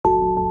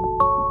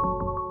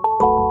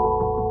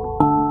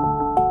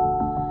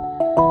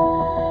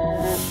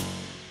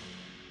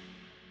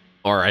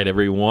All right,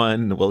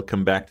 everyone,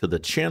 welcome back to the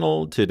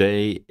channel.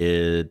 Today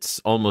it's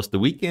almost the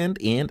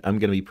weekend, and I'm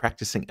going to be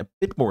practicing a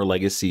bit more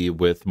Legacy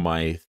with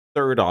my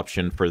third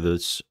option for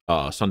this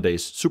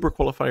Sunday's Super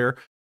Qualifier.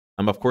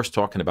 I'm, of course,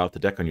 talking about the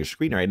deck on your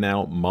screen right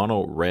now,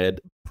 Mono Red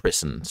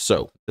Prison.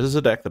 So this is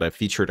a deck that I've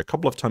featured a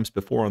couple of times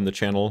before on the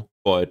channel,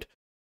 but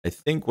I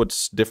think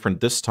what's different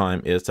this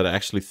time is that I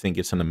actually think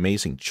it's an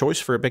amazing choice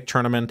for a big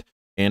tournament,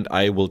 and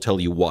I will tell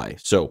you why.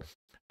 So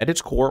at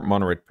its core,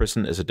 Mono Red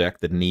Prison is a deck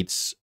that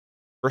needs,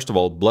 first of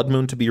all, Blood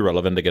Moon to be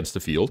relevant against the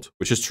field,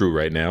 which is true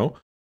right now.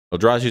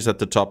 Eldrazi's at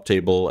the top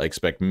table. I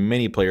expect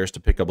many players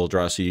to pick up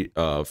Eldrazi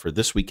for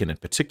this weekend in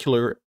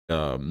particular.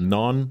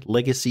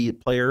 Non-Legacy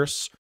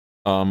players.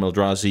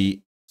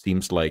 Eldrazi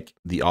seems like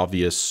the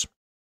obvious,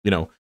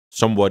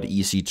 somewhat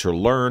easy to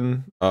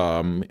learn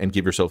and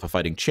give yourself a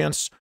fighting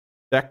chance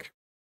deck.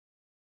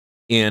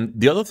 And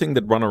the other thing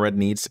that Mono Red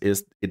needs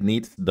is it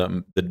needs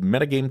the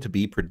metagame to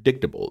be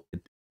predictable.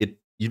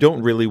 You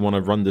don't really want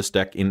to run this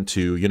deck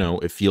into,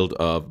 a field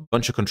of a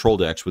bunch of control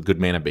decks with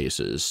good mana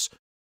bases,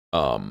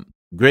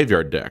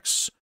 graveyard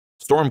decks,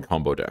 storm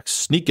combo decks,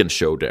 sneak and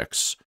show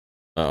decks,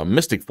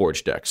 Mystic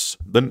Forge decks.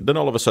 Then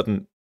all of a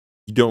sudden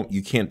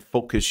you can't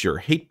focus your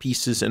hate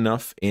pieces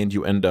enough, and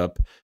you end up,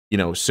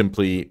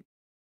 simply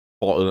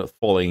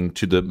falling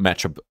to the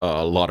matchup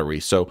lottery.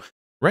 So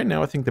right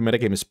now I think the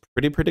metagame is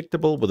pretty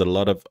predictable with a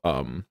lot of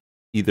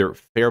either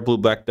fair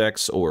blue-black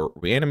decks or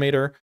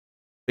Reanimator.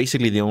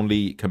 Basically, the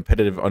only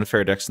competitive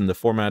unfair decks in the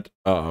format,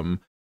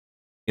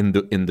 in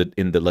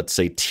the let's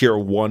say tier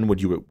 1,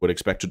 what you would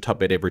expect to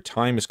top 8 every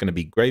time, is going to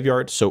be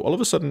Graveyard. So all of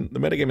a sudden, the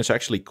metagame is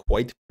actually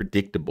quite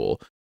predictable.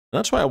 And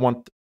that's why I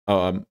want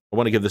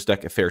to give this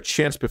deck a fair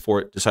chance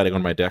before deciding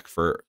on my deck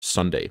for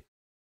Sunday.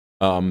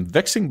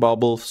 Vexing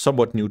Bauble,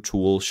 somewhat new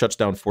tool, shuts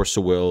down Force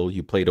of Will.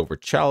 You played over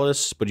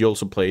Chalice, but you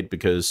also played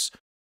because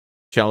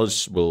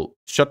Chalice will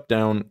shut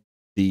down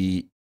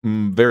the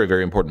very,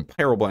 very important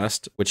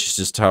Pyroblast, which is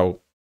just how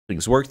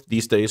things work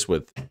these days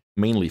with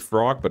mainly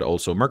Frog, but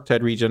also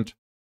Murktide Regent.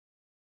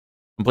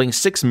 I'm playing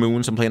 6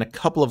 Moons. I'm playing a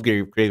couple of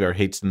Graveyard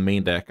Hates in the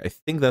main deck. I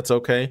think that's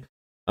okay.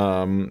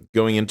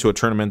 Going into a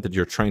tournament that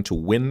you're trying to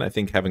win, I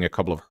think having a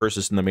couple of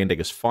Hearses in the main deck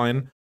is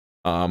fine.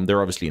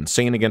 They're obviously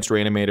insane against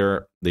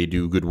Reanimator. They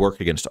do good work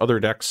against other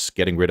decks,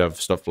 getting rid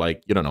of stuff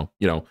like,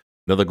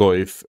 Another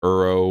Goyf,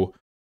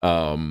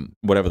 Uro,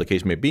 whatever the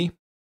case may be.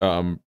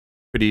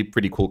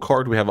 Pretty cool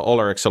card. We have all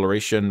our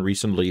acceleration.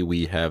 Recently,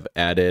 we have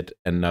added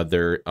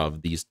another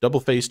of these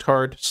double-faced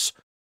cards.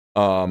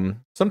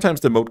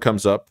 Sometimes the mode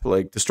comes up,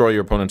 like destroy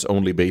your opponent's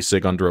only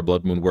basic under a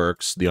Blood Moon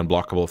works. The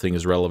unblockable thing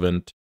is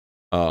relevant.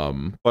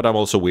 But I'm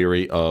also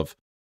weary of,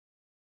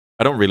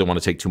 I don't really want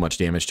to take too much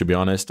damage, to be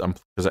honest,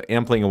 because I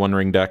am playing a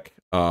one-ring deck.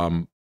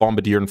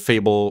 Bombardier and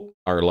Fable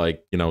are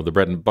like, the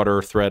bread and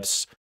butter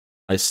threats.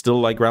 I still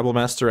like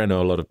Rabblemaster. I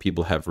know a lot of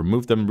people have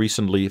removed them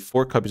recently.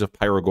 4 copies of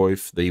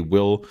Pyrogoyf. They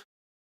will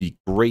be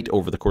great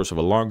over the course of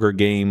a longer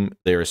game.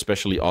 They're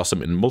especially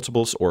awesome in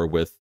multiples or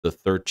with the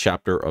 3rd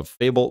chapter of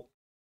Fable.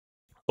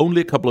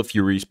 Only a couple of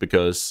Furies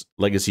because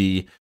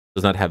Legacy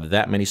does not have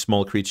that many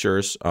small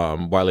creatures.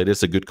 While it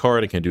is a good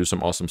card, it can do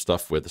some awesome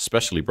stuff with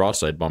especially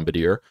Broadside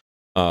Bombardier.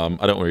 I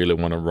don't really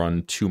want to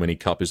run too many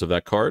copies of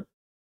that card.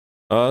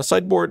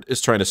 Sideboard is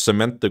trying to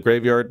cement the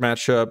graveyard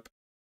matchup,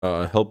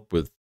 help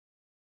with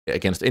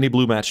against any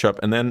blue matchup,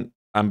 and then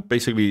I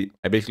basically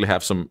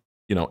have some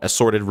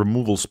assorted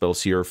removal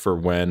spells here for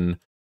when,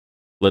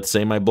 let's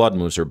say, my Blood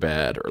Moons are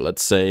bad, or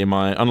let's say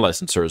my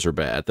Unlicensors are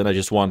bad. Then I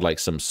just want like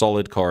some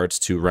solid cards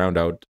to round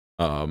out.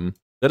 That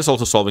is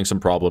also solving some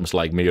problems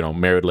like,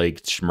 Merit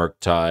Lake,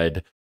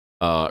 Murktide,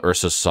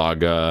 Ursa's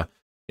Saga,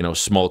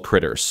 small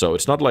critters. So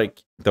it's not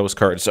like those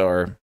cards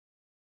are,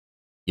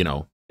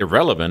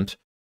 irrelevant,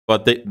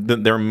 but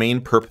their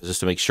main purpose is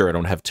to make sure I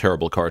don't have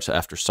terrible cards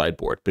after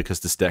sideboard,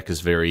 because this deck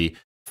is very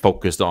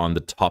focused on the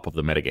top of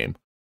the metagame.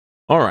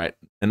 All right,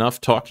 enough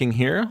talking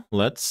here.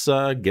 Let's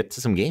get to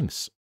some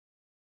games.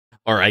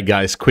 All right,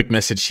 guys, quick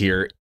message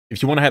here.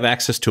 If you want to have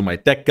access to my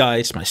deck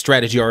guides, my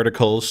strategy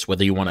articles,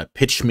 whether you want to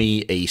pitch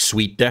me a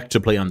sweet deck to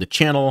play on the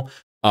channel,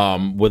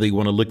 whether you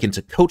want to look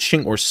into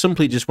coaching, or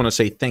simply just want to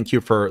say thank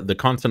you for the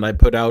content I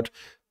put out,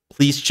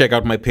 please check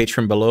out my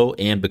Patreon below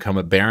and become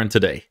a Baron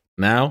today.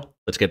 Now,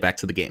 let's get back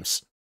to the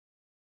games.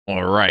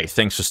 All right,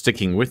 thanks for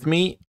sticking with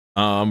me.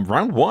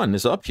 Round 1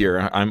 is up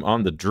here. I'm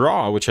on the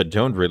draw, which I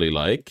don't really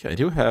like. I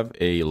do have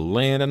a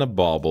land and a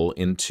bauble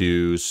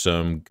into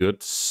some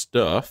good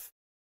stuff.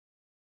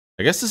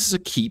 I guess this is a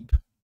keep.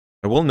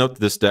 I will note that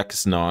this deck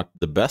is not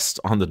the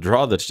best on the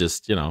draw. That's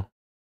just, how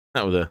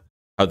the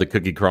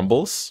cookie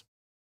crumbles.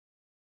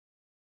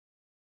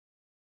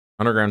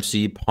 Underground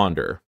Sea,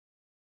 Ponder.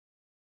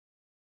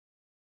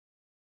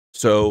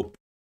 So,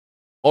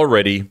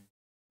 already,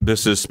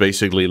 this is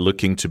basically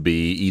looking to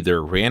be either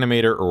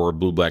Reanimator or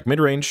blue-black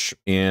midrange,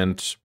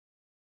 and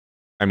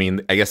I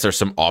mean, I guess there's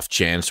some off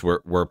chance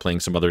we're playing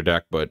some other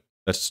deck, but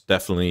that's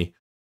definitely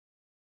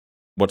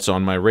what's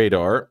on my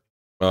radar.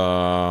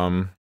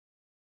 Yeah,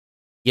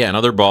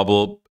 another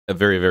bauble. a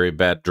very, very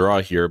bad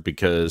draw here,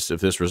 because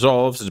if this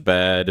resolves, it's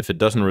bad. If it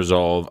doesn't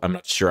resolve, I'm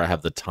not sure I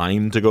have the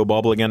time to go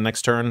bobble again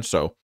next turn.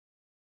 So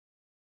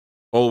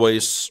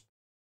always,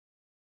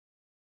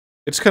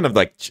 it's kind of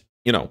like,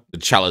 you know, the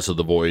Chalice of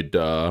the Void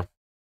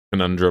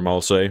conundrum,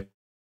 I'll say.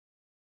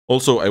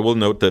 Also, I will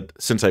note that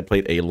since I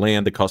played a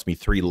land that cost me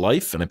 3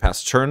 life and I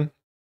passed turn,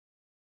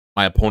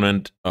 my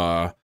opponent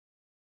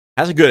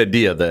has a good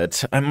idea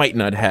that I might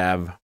not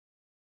have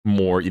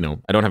more, you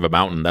know, I don't have a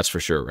mountain, that's for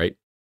sure, right?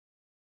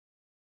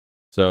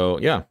 So,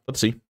 yeah, let's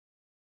see.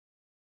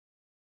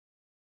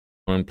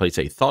 One plays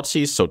a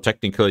Thoughtseize, so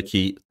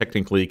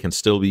technically can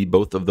still be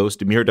both of those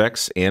Dimir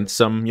decks and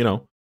some, you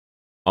know,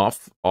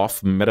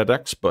 off meta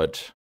decks,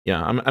 but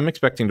yeah, I'm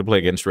expecting to play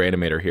against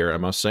Reanimator here, I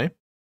must say.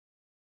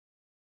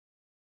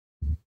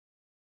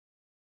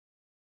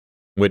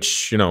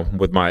 Which, you know,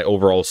 with my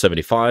overall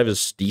 75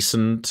 is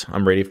decent.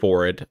 I'm ready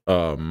for it.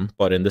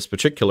 But in this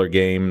particular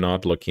game,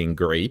 not looking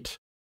great.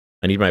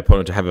 I need my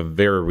opponent to have a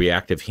very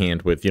reactive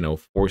hand with, you know,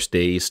 forced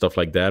days, stuff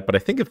like that. But I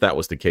think if that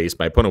was the case,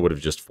 my opponent would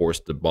have just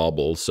forced the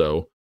bobble.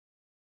 So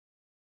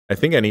I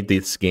think I need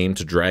this game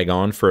to drag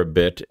on for a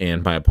bit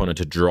and my opponent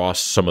to draw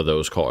some of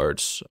those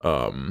cards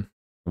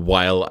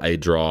while I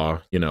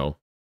draw, you know,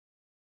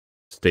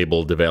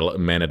 stable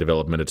mana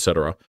development,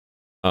 etc.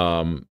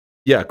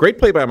 Yeah, great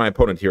play by my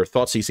opponent here.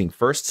 Thoughtseizing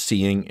first,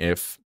 seeing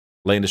if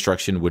land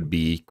destruction would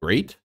be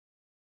great.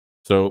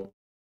 So,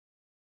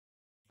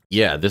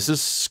 yeah, this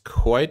is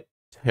quite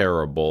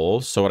terrible.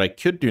 So what I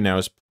could do now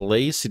is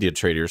play City of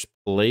Traders,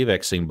 play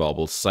Vexing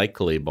Bauble,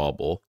 cycle a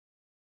Bauble.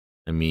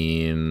 I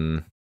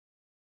mean,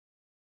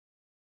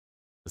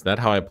 is that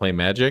how I play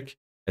Magic?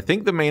 I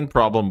think the main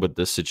problem with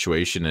this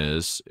situation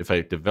is if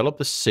I develop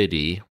a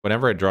city,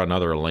 whenever I draw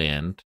another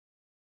land,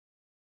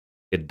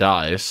 it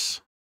dies.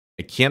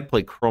 I can't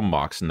play Chrome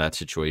Box in that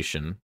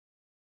situation.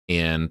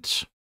 And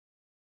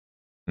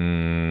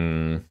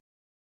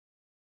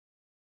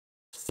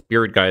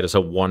Spirit Guide is a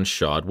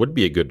one-shot. Would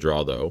be a good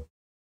draw, though.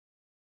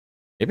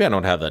 Maybe I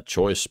don't have that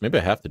choice. Maybe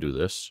I have to do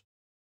this.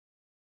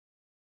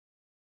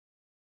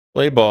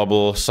 Play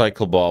Bauble,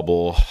 cycle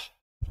Bauble,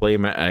 play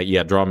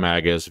yeah, draw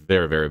Magus.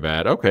 Very, very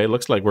bad. Okay,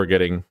 looks like we're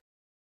getting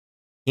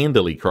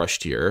handily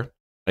crushed here.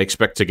 I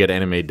expect to get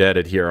anime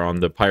deaded here on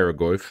the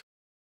Pyrogoyf.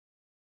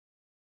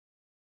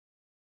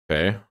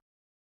 Okay.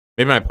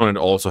 Maybe my opponent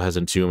also has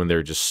Entomb and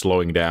they're just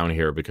slowing down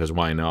here because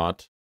why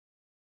not?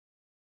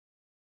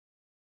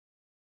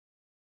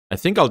 I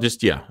think I'll just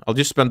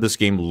spend this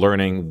game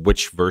learning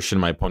which version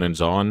my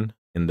opponent's on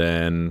and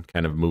then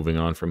kind of moving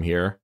on from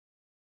here.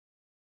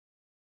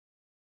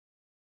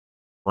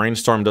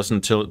 Brainstorm doesn't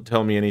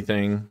tell me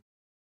anything.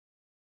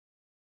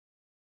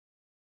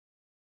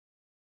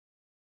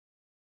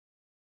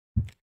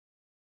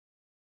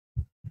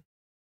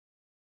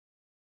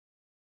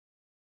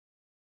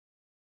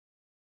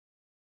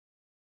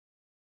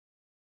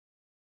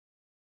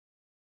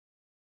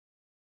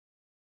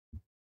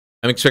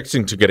 I'm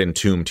expecting to get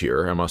Entombed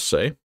here, I must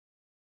say.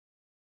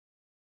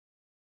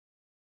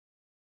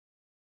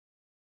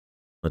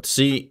 Let's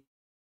see.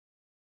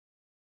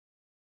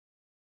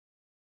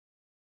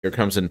 Here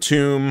comes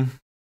Entomb.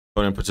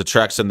 Opponent puts a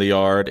Trax in the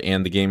yard,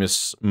 and the game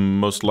is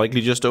most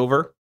likely just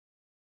over.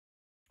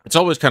 It's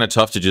always kind of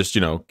tough to just, you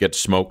know, get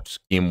smoked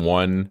game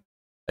 1.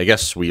 I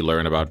guess we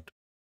learn about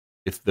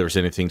if there's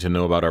anything to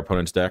know about our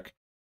opponent's deck.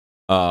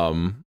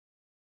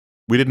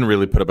 We didn't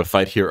really put up a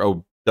fight here.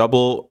 Oh,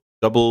 double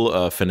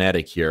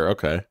Fanatic here.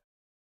 Okay.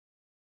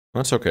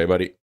 That's okay,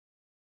 buddy.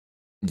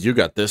 You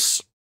got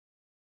this.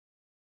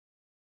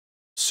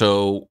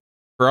 So,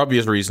 for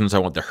obvious reasons, I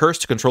want the Hearse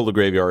to control the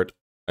graveyard.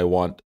 I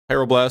want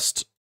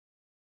Pyroblast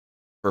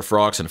for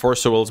Frogs and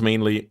Force Souls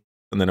mainly.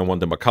 And then I want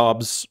the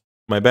Macabres.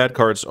 My bad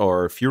cards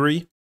are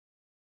Fury.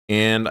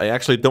 And I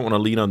actually don't want to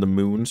lean on the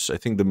Moons. I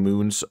think the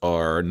Moons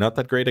are not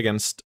that great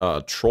against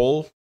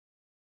Troll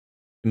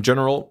in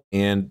general.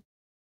 And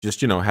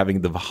just, you know,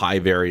 having the high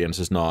variance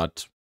is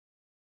not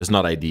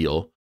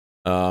ideal.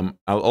 I'll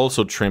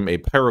also trim a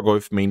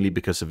Pyrogoyf mainly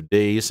because of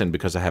days and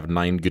because I have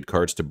 9 good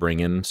cards to bring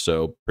in,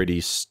 so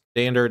pretty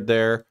standard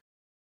there.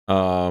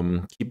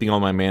 Keeping all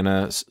my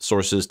mana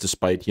sources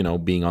despite, you know,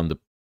 being on the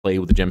play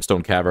with the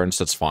Gemstone Caverns,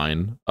 that's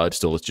fine. It's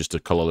just a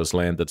colorless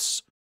land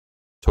that's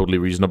totally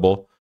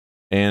reasonable.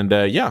 And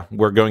yeah,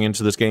 we're going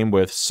into this game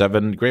with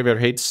 7 Graveyard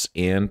Hates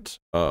and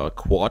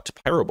quad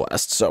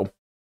Pyroblast, so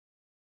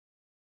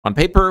on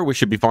paper, we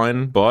should be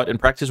fine, but in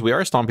practice, we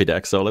are a Stompy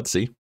deck, so let's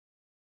see.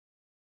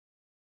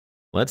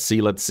 Let's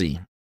see.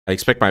 I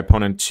expect my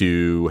opponent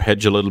to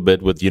hedge a little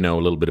bit with, you know,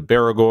 a little bit of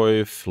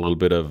Barragoyf, a little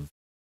bit of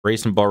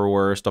Brazen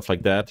Borrower, stuff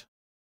like that.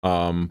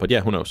 But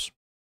yeah, who knows?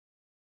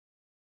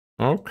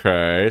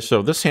 Okay,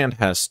 so this hand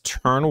has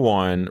turn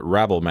 1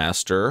 Rabble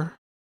Master.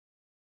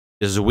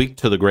 Is weak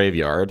to the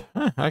graveyard.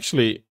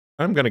 Actually,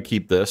 I'm going to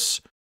keep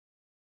this.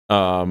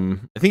 I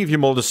think if you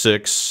mold a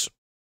 6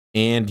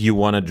 and you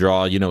want to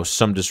draw, you know,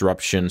 some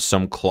disruption,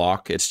 some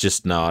clock, it's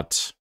just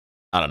not,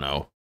 I don't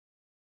know.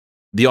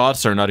 The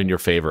odds are not in your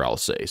favor, I'll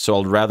say. So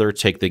I'll rather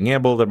take the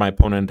gamble that my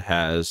opponent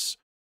has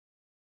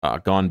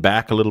gone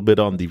back a little bit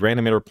on the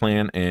Reanimator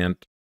plan and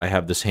I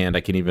have this hand,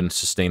 I can even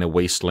sustain a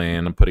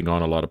wasteland. I'm putting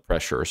on a lot of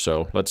pressure,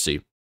 so let's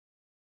see.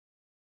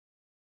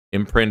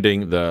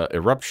 Imprinting the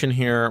eruption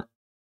here.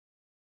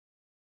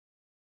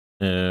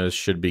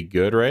 Should be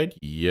good, right?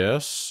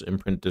 Yes.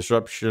 Imprint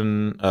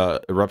disruption,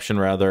 eruption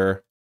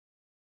rather.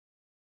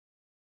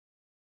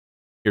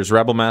 Here's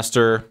Rebel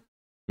Master.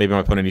 Maybe my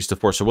opponent needs to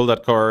force a will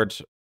that card.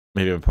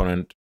 Maybe my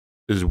opponent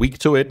is weak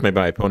to it. Maybe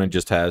my opponent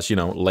just has, you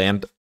know,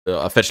 land,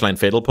 a fetch land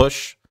fatal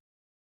push.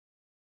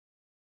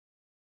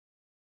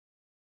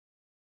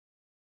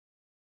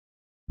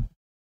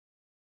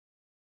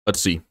 Let's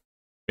see.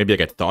 Maybe I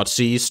get thought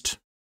seized.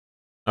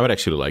 I would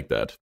actually like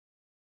that.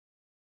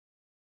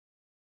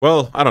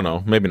 Well, I don't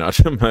know. Maybe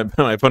not.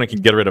 my opponent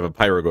can get rid of a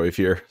Pyrogoyf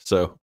here,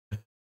 so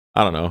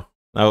I don't know.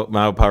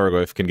 Now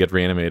Pyrogoyf can get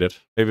reanimated.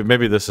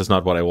 Maybe this is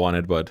not what I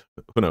wanted, but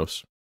who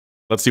knows?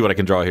 Let's see what I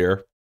can draw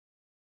here.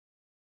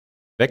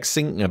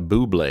 Vexing a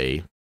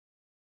Buble.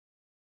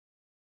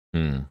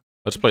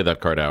 Let's play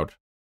that card out.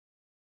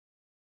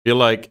 Feel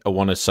like I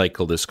want to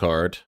cycle this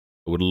card.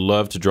 I would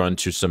love to draw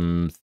into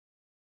some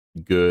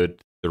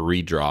good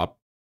 3-drop.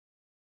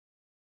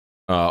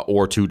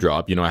 Or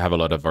 2-drop. You know, I have a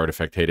lot of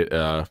artifact hate.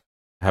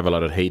 Have a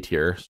lot of hate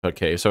here.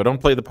 Okay, so I don't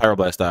play the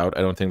Pyroblast out.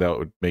 I don't think that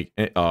would make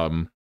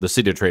the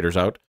City Traders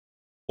out.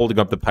 Holding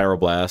up the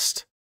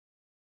Pyroblast.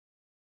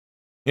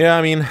 Yeah,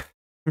 I mean,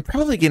 I'm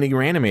probably getting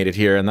reanimated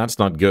here, and that's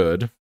not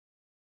good.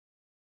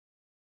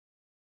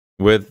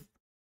 With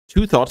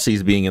 2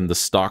 Thoughtseize being in the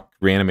stock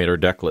Reanimator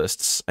deck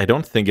lists, I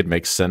don't think it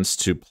makes sense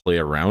to play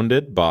around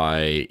it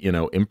by, you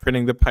know,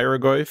 imprinting the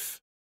Pyrogoyf.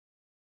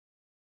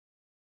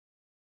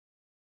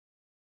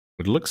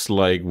 It looks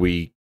like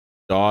we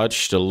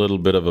dodged a little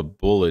bit of a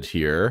bullet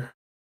here.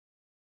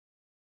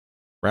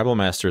 Rabble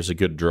Master is a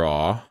good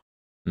draw.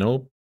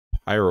 No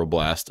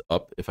Pyroblast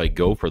up if I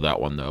go for that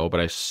one, though, but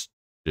I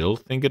still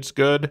think it's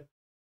good.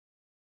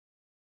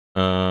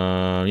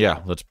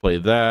 Yeah, let's play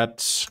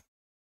that.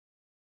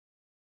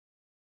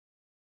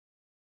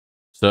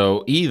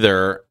 So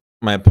either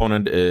my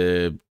opponent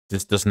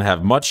just doesn't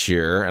have much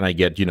here, and I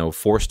get, you know,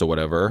 forced or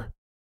whatever,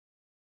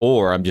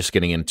 or I'm just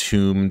getting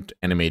entombed,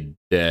 enemy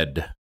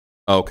dead.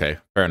 Okay,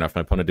 fair enough.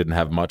 My opponent didn't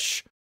have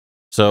much.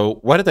 So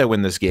why did I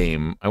win this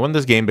game? I won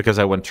this game because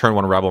I went turn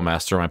 1 Rabble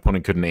Master. My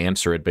opponent couldn't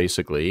answer it,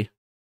 basically.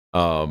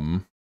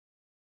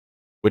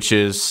 Which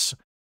is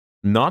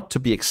not to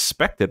be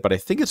expected, but I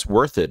think it's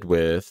worth it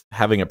with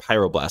having a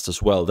Pyroblast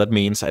as well. That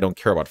means I don't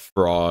care about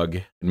Frog.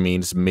 It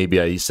means maybe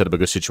I set up a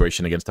good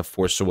situation against a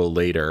Force of Will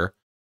later.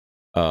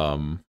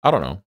 I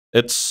don't know.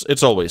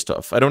 It's always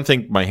tough. I don't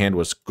think my hand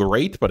was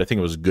great, but I think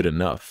it was good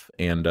enough.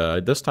 And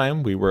this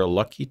time we were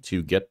lucky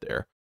to get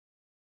there.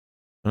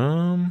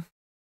 I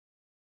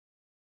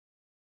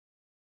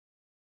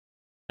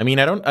mean,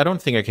 I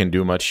don't think I can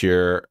do much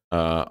here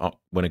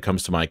when it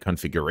comes to my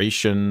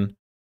configuration.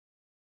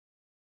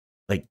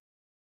 Like,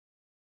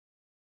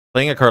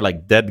 playing a card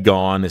like Dead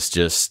Gone is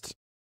just...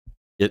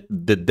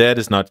 the Dead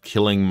is not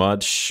killing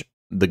much.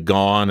 The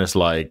Gone is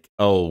like,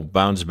 oh,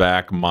 bounce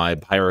back my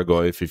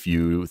Pyrogoyf if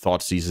you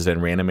Thought Seizes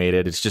and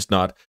Reanimated. It's just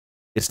not...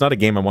 It's not a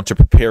game I want to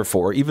prepare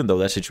for. Even though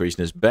that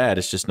situation is bad,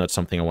 it's just not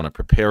something I want to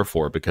prepare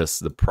for because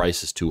the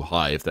price is too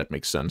high, if that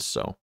makes sense.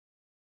 So,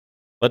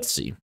 let's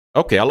see.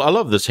 Okay, I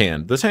love this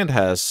hand. This hand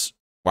has...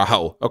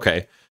 Wow,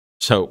 okay.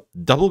 So,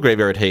 double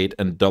Graveyard Hate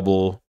and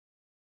double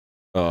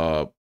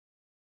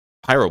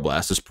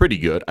Pyroblast is pretty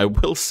good. I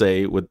will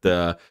say with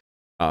the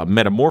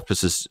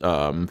Metamorphosis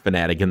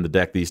Fanatic in the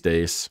deck these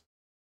days,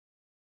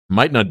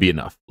 might not be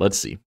enough. Let's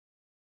see.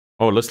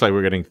 Oh, it looks like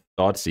we're getting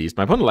Thought Seized.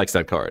 My opponent likes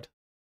that card.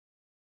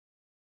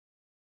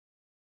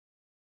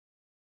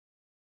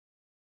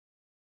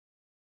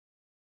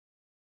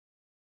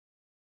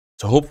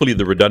 So hopefully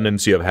the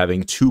redundancy of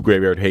having 2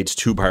 Graveyard Hates,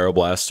 2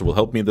 Pyroblasts will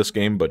help me in this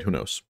game, but who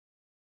knows.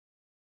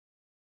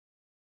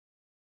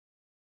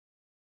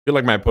 I feel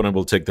like my opponent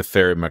will take the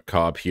Fairy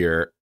Macabre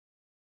here.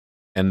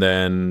 And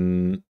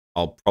then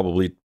I'll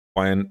probably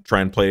try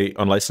and play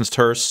Unlicensed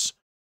Hearse.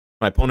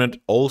 My opponent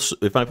also...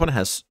 If my opponent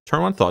has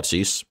turn 1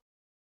 Thoughtseize...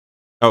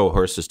 Oh,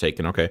 Hearse is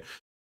taken, okay.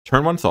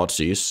 Turn 1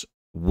 Thoughtseize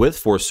with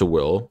Force of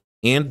Will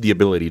and the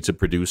ability to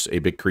produce a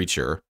big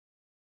creature.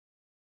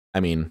 I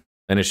mean,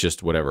 then it's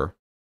just whatever.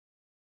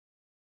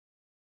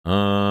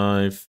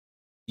 I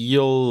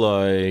feel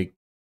like...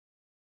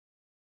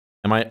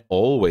 Am I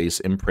always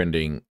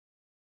imprinting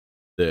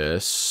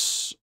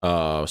this?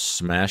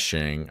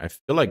 Smashing. I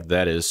feel like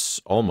that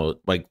is almost...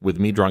 Like, with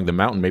me drawing the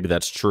mountain, maybe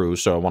that's true,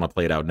 so I want to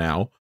play it out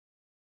now.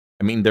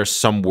 I mean, there's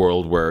some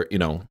world where, you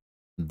know,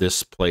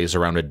 this plays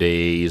around a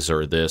daze,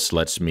 or this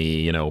lets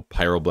me, you know,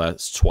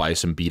 Pyroblast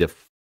twice and beat a,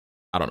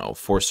 I don't know,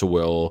 Force of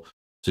Will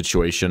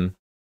situation.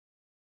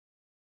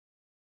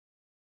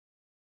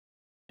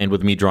 And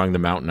with me drawing the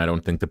mountain, I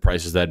don't think the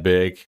price is that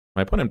big.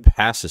 My opponent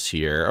passes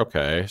here.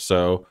 Okay,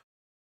 so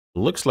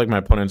looks like my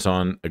opponent's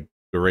on a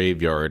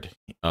graveyard,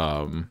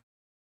 like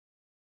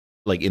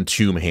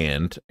Entomb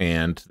hand,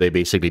 and they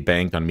basically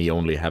banked on me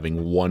only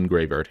having 1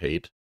 Graveyard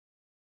Hate.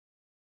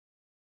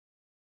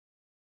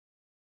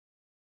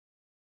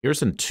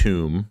 Here's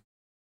Entomb.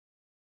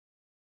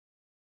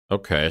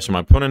 Okay, so my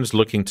opponent is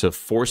looking to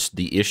force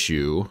the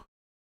issue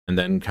and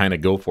then kind of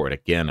go for it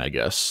again, I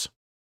guess.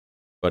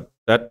 But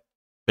that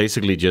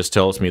basically just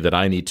tells me that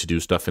I need to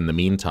do stuff in the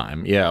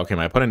meantime. Yeah, okay,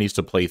 my opponent needs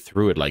to play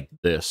through it like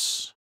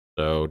this.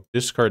 So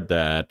discard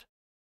that.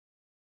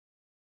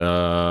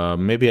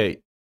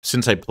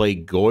 Since I play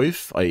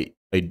Goif, I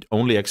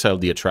only exile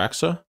the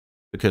Atraxa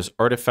because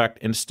artifact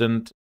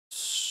instant.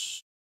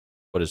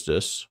 What is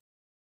this?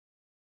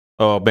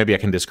 Oh, maybe I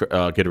can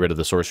get rid of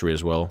the sorcery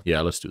as well.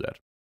 Yeah, let's do that.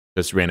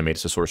 Because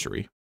reanimates the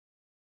sorcery.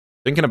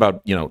 Thinking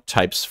about,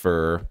 types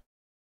for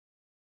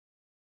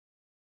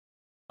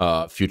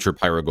future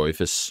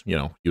Pyrogoyf is,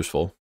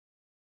 useful.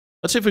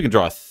 Let's see if we can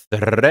draw a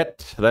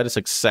threat. That is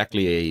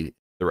exactly a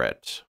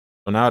threat.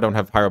 So now I don't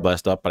have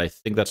Pyroblast up, but I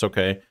think that's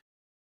okay.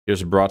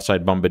 Here's a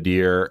Broadside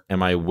Bombardier.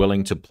 Am I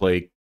willing to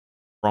play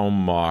Chrome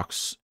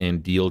Mox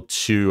and deal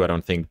 2? I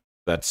don't think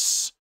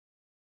that's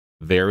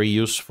very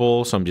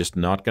useful, so I'm just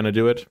not going to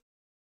do it.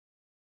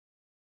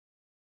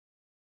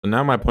 So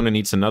now my opponent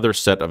needs another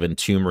set of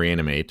Entomb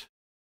Reanimate,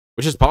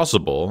 which is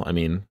possible. I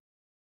mean,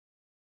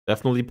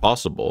 definitely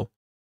possible.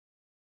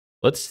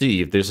 Let's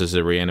see if this is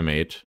a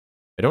Reanimate.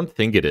 I don't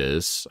think it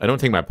is. I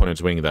don't think my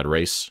opponent's winning that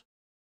race.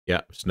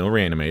 Yeah, it's no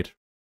Reanimate.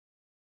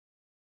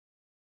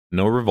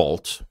 No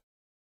Revolt.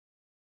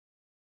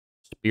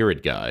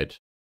 Spirit Guide.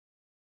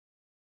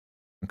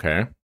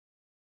 Okay.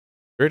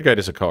 Spirit Guide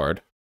is a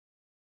card.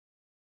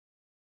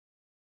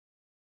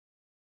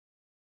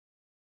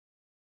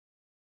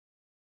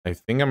 I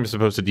think I'm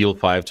supposed to deal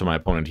 5 to my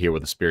opponent here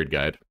with a Spirit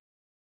Guide.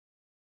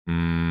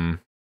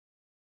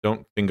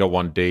 Don't think I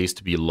want Days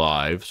to be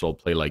live, so I'll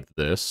play like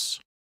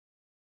this.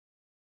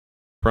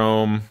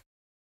 Chrome.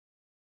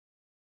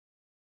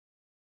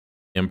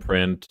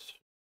 Imprint.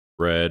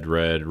 Red,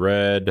 red,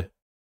 red.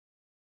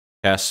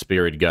 Cast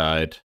Spirit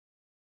Guide.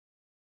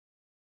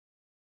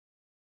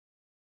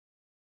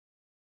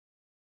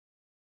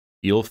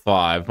 Deal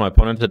 5. My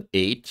opponent at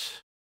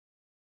 8.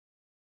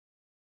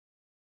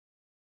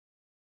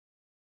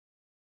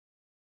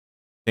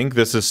 I think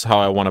this is how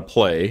I want to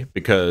play,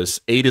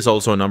 because 8 is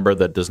also a number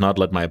that does not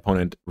let my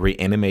opponent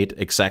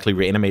exactly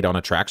reanimate on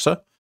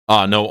Atraxa.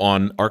 No,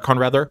 on Archon,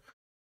 rather.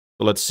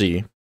 So let's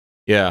see.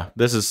 Yeah,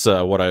 this is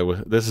what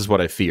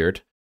I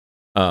feared.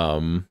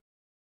 Okay,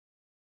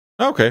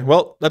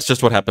 well, that's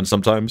just what happens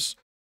sometimes.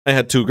 I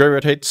had 2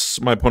 Graveyard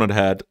Hates. My opponent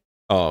had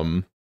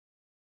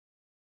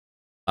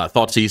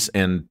Thoughtseize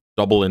and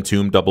double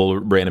Entomb, double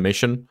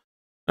Reanimation.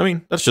 I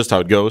mean, that's just how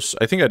it goes.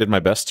 I think I did my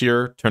best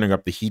here, turning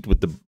up the heat with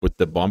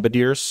the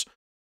Bombardiers.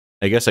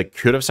 I guess I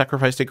could have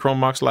sacrificed a Chrome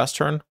Mox last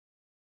turn.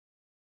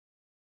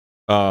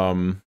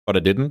 But I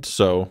didn't,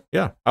 so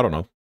yeah, I don't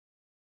know.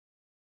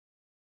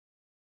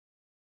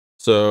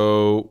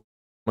 So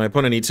my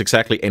opponent needs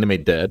exactly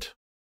Animate Dead.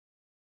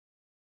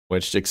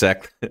 Which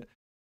exactly...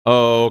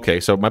 Oh, okay,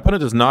 so my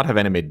opponent does not have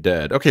Animate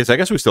Dead. Okay, so I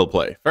guess we still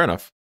play. Fair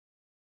enough.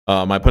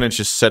 My opponent's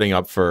just setting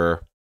up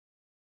for...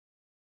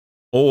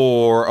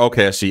 Or,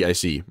 okay, I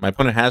see. My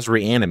opponent has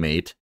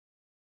Reanimate.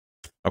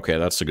 Okay,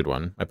 that's a good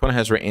one. My opponent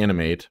has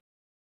Reanimate,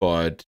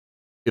 but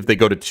if they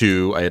go to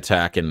 2, I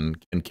attack and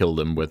kill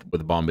them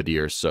with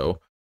Bombardiers. So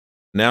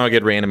now I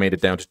get Reanimated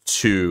down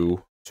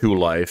to 2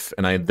 life,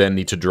 and I then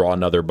need to draw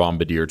another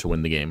Bombardier to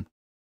win the game.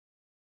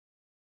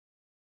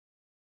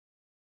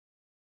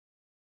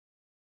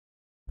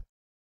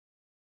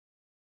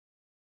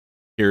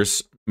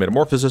 Here's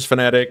Metamorphosis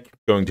Fanatic,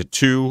 going to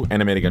 2,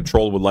 animating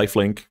Control with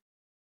Lifelink.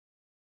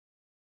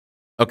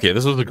 Okay,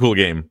 this was a cool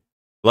game.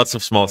 Lots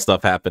of small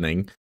stuff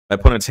happening. My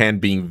opponent's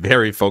hand being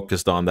very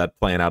focused on that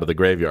plan out of the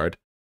graveyard.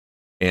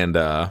 And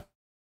yeah,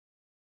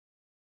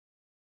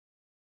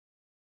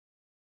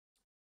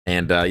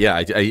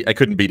 I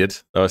couldn't beat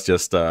it. That was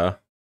just how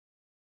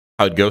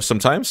it goes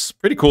sometimes.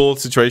 Pretty cool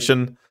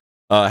situation.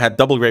 Had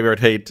double Graveyard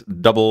Hate,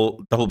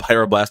 double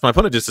Pyroblast. My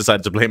opponent just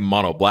decided to play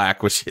Mono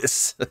Black, which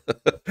is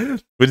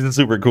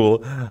super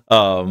cool.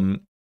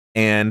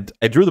 And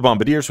I drew the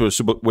Bombardiers,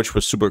 which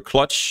was super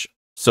clutch.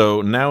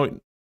 So now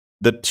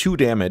the 2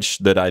 damage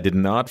that I did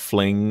not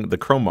fling the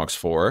Chrome Mox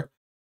for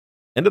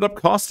ended up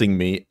costing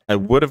me. I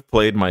would have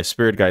played my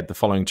Spirit Guide the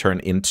following turn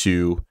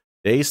into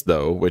Daze,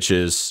 though, which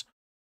is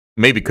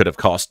maybe could have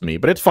cost me.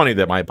 But it's funny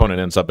that my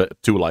opponent ends up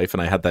at 2 life,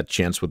 and I had that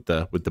chance with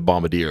the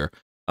Bombardier.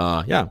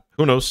 Yeah,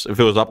 who knows if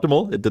it was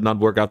optimal. It did not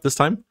work out this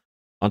time.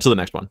 On to the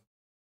next one.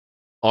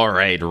 All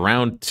right,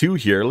 round 2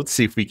 here. Let's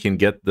see if we can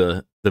get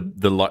the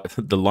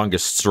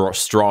longest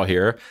straw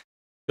here.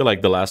 I feel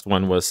like the last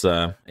one was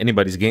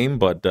anybody's game,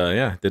 but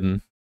yeah,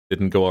 didn't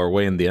go our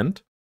way in the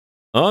end.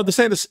 This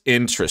hand is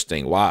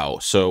interesting. Wow.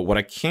 So what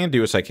I can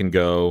do is I can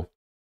go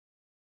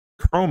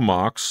Chrome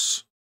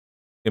Mox,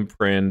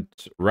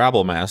 imprint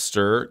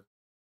Rabblemaster,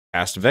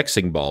 cast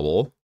Vexing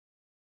Bauble,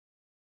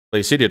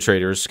 play City of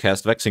Traders,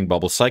 cast Vexing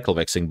Bauble, cycle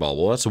Vexing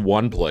Bauble. That's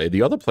one play.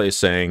 The other play is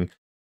saying,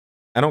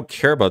 I don't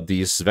care about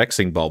these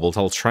Vexing Baubles.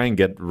 I'll try and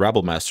get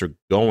Rabblemaster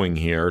going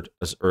here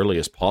as early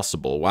as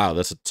possible. Wow,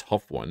 that's a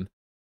tough one.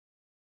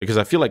 Because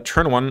I feel like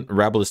turn 1,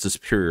 Rabble is the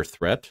superior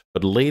threat,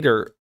 but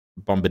later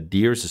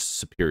Bombardiers is a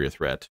superior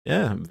threat.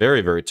 Yeah,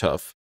 very, very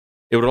tough.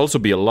 It would also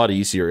be a lot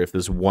easier if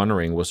this One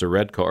Ring was a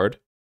red card.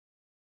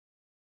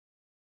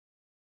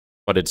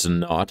 But it's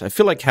not. I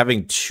feel like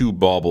having 2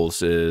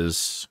 baubles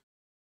is...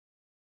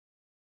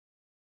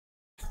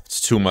 It's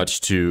too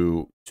much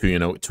to you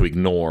know, to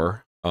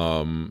ignore.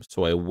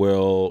 So I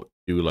will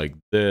do like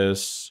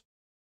this.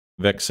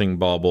 Vexing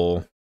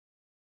bauble.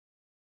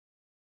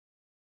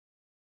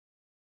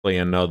 Play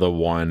another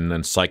one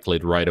and cycle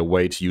it right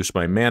away to use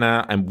my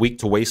mana. I'm weak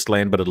to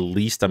Wasteland, but at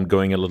least I'm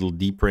going a little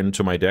deeper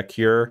into my deck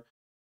here.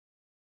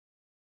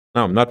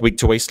 No, I'm not weak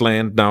to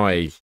Wasteland. Now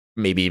I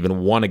maybe even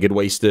want to get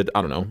wasted.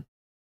 I don't know.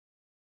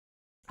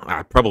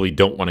 I probably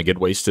don't want to get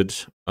wasted.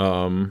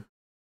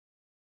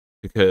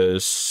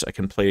 Because I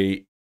can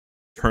play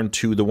turn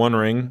 2 the One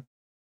Ring.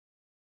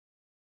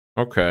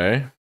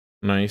 Okay.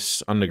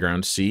 Nice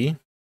Underground Sea.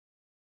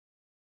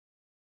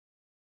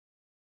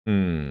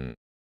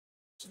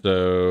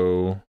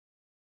 So I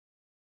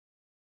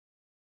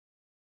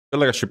feel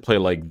like I should play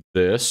like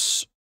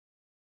this.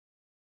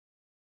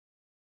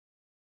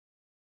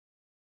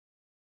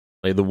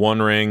 Play the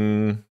One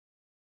Ring.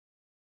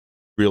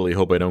 Really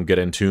hope I don't get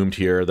entombed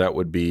here. That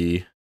would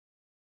be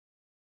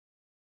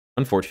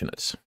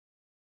unfortunate.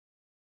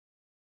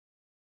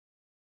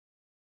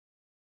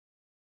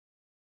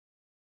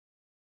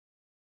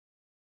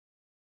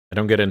 I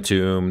don't get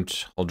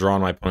entombed. I'll draw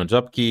on my opponent's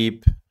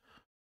upkeep.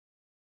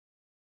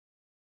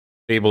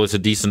 Fable is a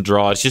decent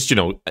draw. It's just, you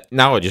know,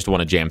 now I just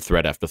want to jam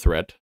thread after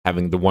thread,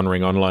 having the One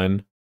Ring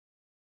online.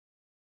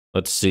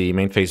 Let's see.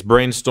 Main phase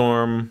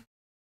Brainstorm.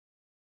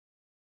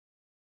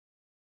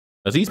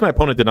 At least my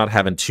opponent did not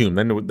have Entomb.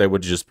 Then they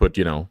would just put,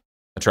 you know,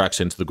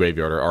 Attraction into the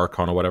graveyard or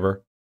Archon or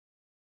whatever.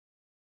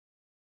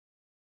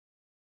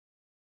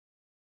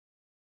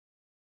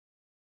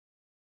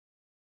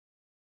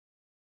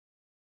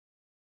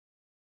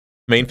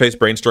 Main phase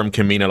Brainstorm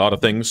can mean a lot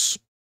of things.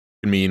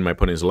 It can mean my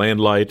opponent's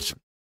Landlight.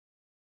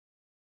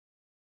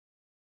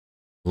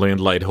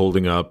 Landlight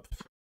holding up,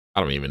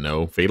 I don't even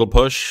know, Fatal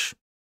Push.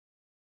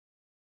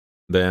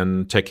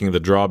 Then taking the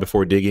draw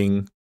before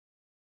digging.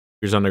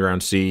 Here's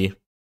Underground Sea,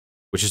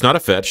 which is not a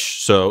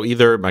fetch. So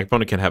either my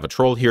opponent can have a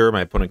Troll here,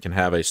 my opponent can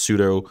have a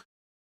pseudo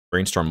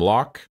Brainstorm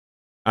Lock.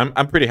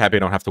 I'm pretty happy I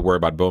don't have to worry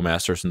about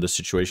Bowmasters in this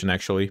situation,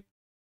 actually.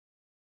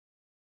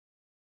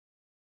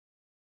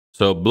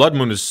 So Blood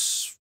Moon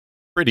is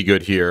pretty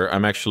good here.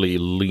 I'm actually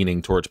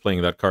leaning towards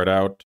playing that card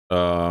out.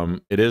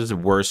 It is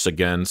worse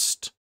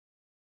against,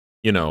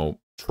 you know,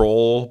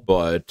 Troll,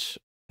 but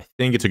I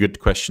think it's a good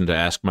question to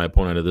ask my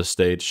opponent at this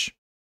stage.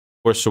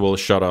 Force will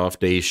shut off,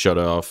 Daze shut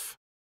off.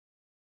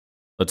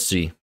 Let's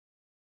see.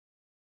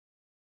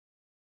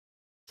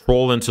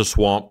 Troll into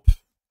Swamp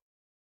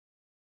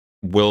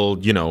will,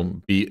 you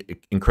know, be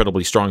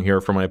incredibly strong here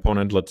for my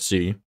opponent. Let's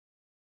see.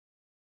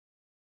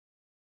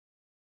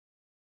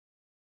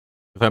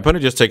 If my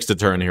opponent just takes the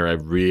turn here, I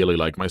really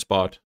like my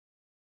spot.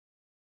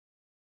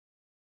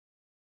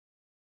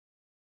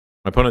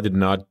 My opponent did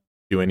not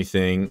do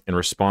anything in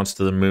response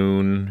to the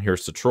moon.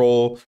 Here's the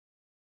Troll.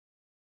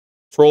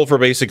 Troll for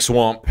basic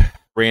Swamp.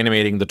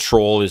 Reanimating the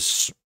Troll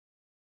is,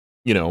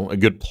 you know, a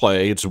good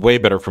play. It's way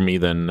better for me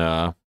than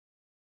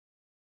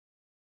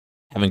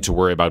having to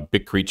worry about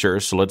big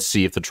creatures. So let's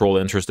see if the Troll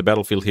enters the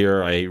battlefield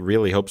here. I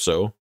really hope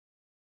so.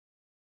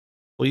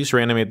 Please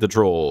reanimate the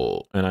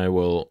Troll, and I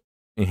will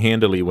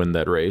handily win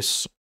that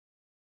race.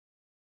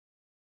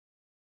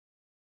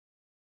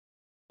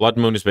 Blood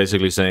Moon is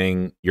basically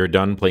saying, you're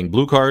done playing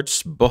blue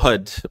cards,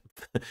 but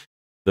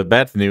the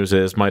bad news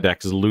is my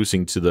deck is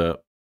losing to the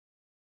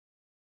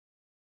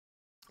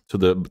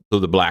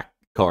black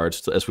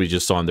cards, as we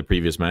just saw in the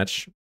previous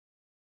match.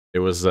 It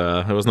was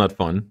not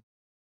fun.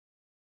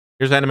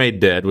 Here's Animate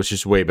Dead, which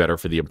is way better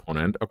for the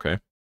opponent. Okay.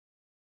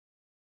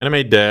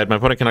 Animate Dead. My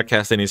opponent cannot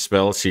cast any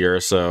spells here,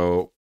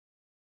 so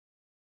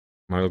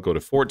I'll go to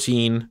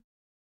 14.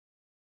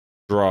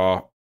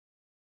 Draw.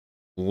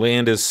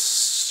 Land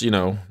is, you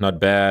know, not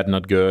bad,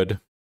 not good.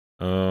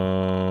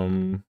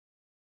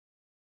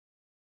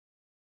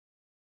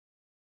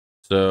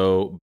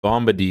 So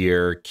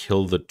Bombardier,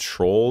 kill the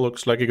Troll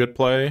looks like a good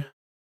play.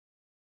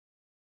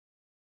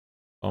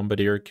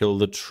 Bombardier, kill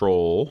the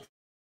Troll.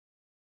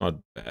 Not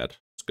bad.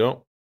 Let's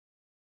go.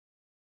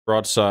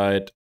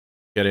 Broadside,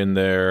 get in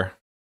there.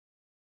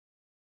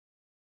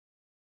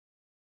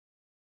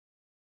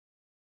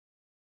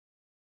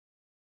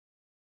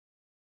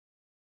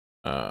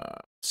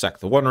 Sack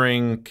the One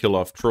Ring, kill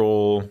off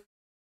Troll.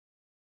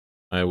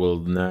 I will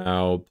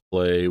now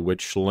play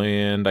which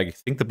land? I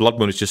think the Blood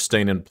Moon is just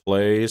staying in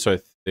play, so I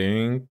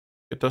think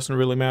it doesn't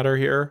really matter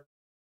here.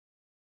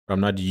 I'm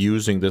not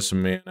using this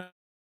mana.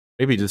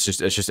 Maybe it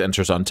just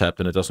enters untapped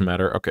and it doesn't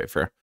matter. Okay,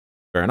 fair.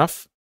 Fair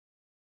enough.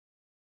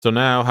 So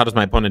now, how does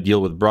my opponent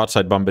deal with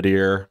Broadside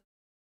Bombardier?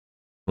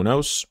 Who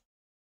knows?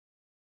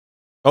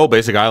 Oh,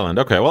 Basic Island.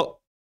 Okay, well,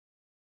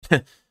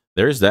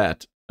 there's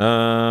that.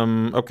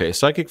 Okay,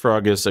 Psychic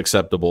Frog is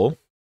acceptable.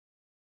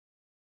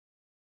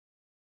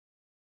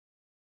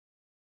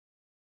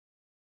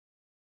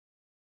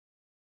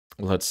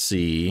 Let's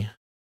see.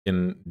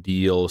 Can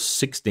deal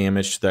 6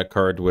 damage to that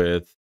card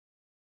with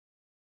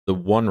the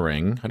One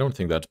Ring. I don't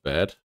think that's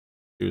bad.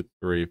 2,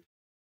 3,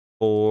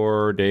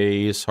 4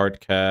 days, hard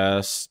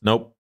cast.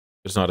 Nope,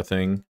 it's not a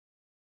thing.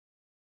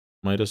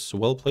 Might as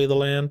well play the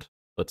land.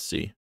 Let's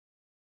see.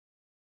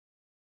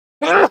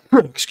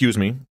 Excuse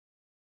me.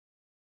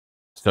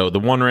 So the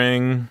One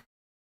Ring.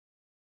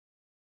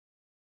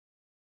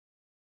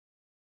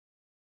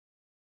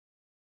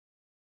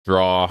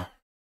 Draw.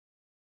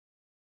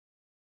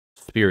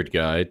 Spirit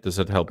Guide. Does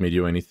that help me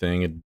do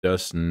anything? It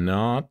does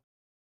not.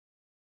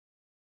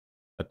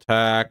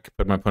 Attack.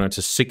 Put my opponent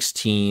to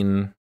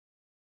 16.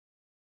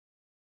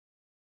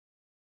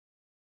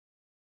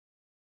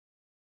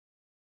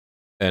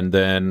 And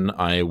then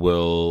I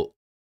will...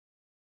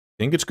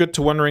 I think it's good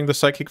to One Ring the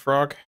Psychic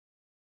Frog.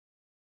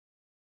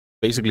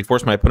 Basically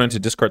force my opponent to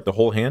discard the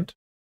whole hand.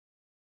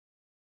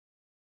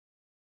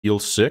 Heal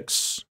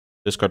 6.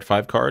 Discard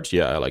 5 cards.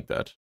 Yeah, I like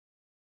that.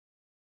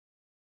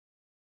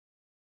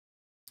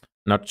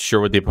 Not sure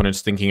what the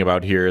opponent's thinking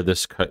about here.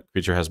 This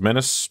creature has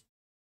menace.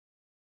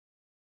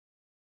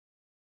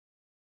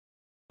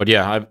 But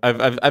yeah,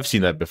 I've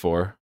seen that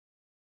before.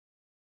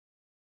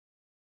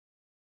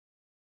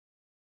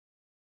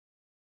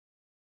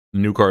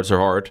 New cards are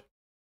hard.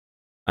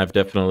 I've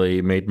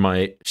definitely made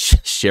my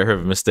share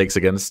of mistakes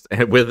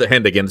with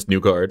and against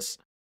new cards.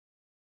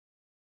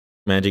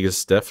 Magic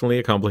is definitely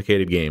a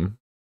complicated game.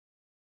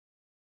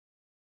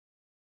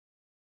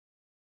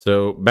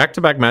 So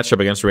back-to-back matchup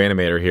against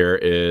Reanimator here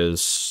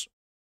is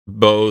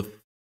both,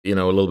 you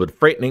know, a little bit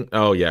frightening.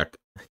 Oh yeah,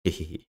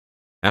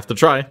 have to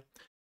try.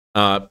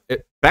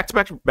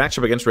 Back-to-back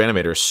matchup against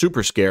Reanimator is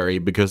super scary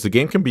because the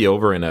game can be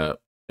over in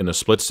a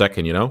split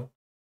second, you know.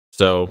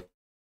 So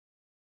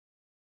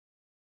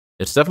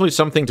it's definitely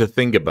something to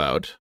think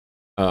about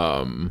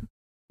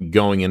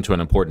going into an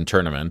important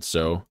tournament.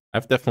 So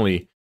I've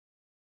definitely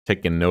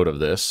taken note of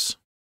this.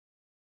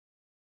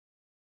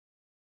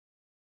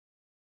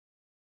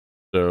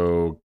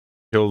 So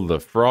kill the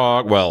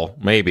frog. Well,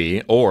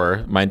 maybe.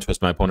 Or Mind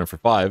Twist my opponent for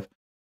 5.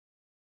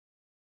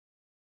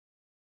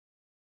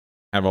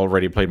 I've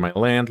already played my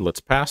land.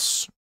 Let's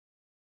pass.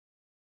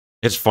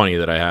 It's funny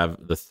that I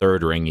have the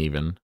 3rd ring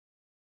even.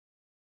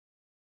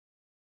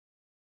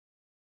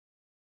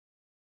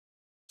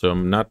 So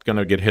I'm not going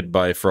to get hit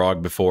by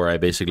frog before I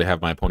basically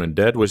have my opponent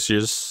dead, which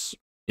is,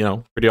 you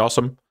know, pretty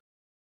awesome.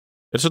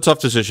 It's a tough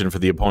decision for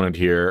the opponent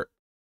here.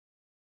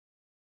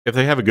 If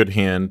they have a good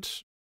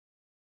hand,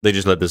 they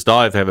just let this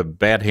die. If they have a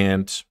bad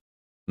hand,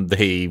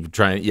 they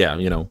try and, yeah,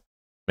 you know,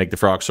 make the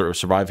frog sort of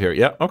survive here.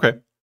 Yeah, okay.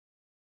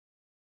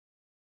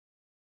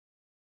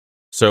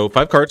 So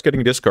 5 cards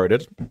getting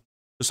discarded.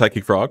 The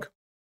Psychic Frog.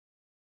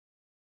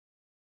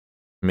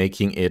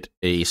 Making it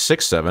a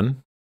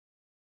 6/7.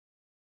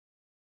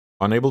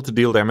 Unable to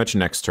deal damage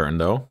next turn,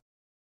 though.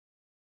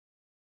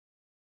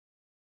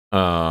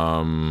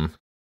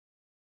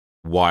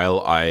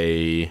 While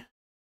I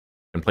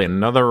can play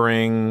another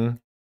ring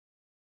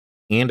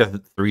and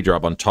a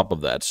 3-drop on top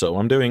of that. So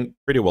I'm doing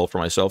pretty well for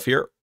myself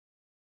here.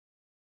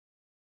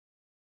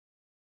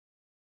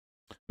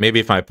 Maybe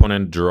if my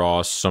opponent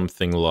draws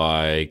something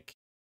like...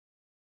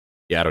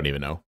 Yeah, I don't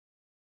even know.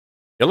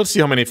 Yeah, let's see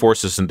how many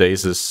Forces and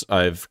Dazes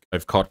I've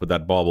caught with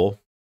that bauble.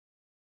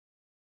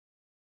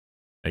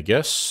 I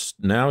guess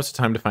now it's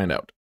time to find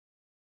out.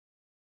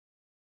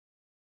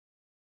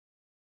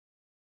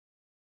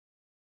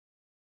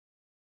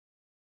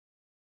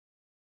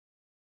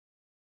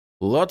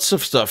 Lots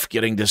of stuff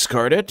getting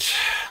discarded.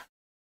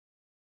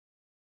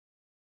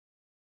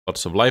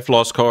 Lots of life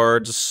loss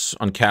cards,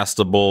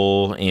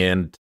 uncastable,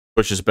 and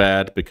push is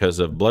bad because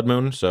of Blood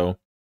Moon, so...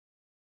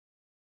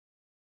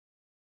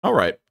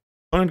 Alright.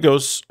 Opponent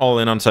goes all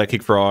in on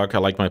Psychic Frog. I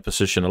like my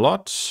position a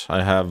lot.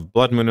 I have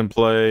Blood Moon in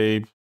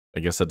play. I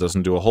guess that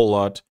doesn't do a whole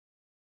lot.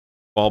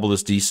 Bauble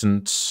is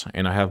decent,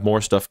 and I have more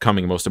stuff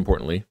coming, most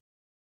importantly.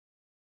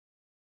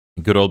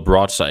 Good old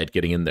Broadside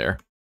getting in there.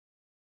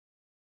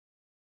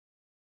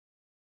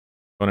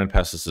 Opponent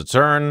passes the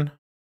turn.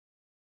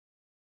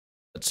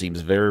 That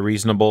seems very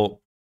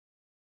reasonable.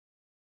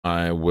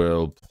 I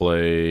will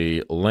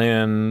play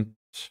land.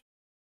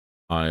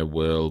 I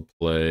will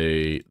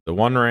play the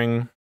One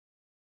Ring.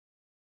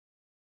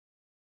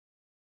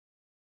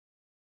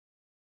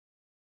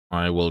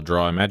 I will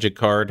draw a magic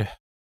card.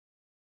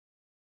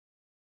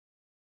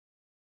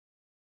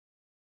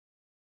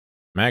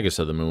 Magus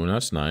of the Moon,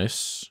 that's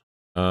nice.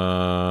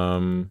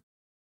 Sure.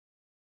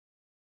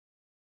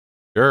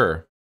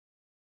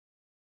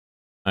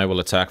 I will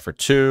attack for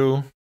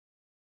 2.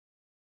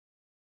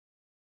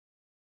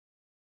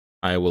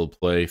 I will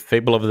play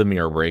Fable of the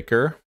Mirror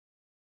Breaker.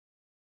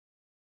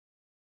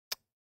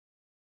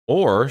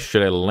 Or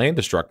should I land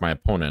destruct my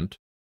opponent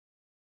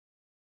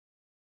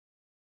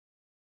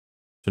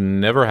to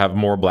never have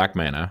more black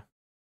mana?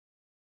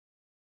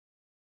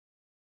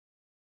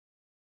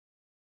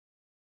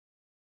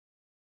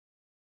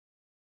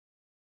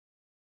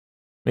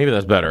 Maybe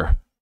that's better.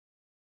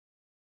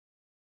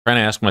 Trying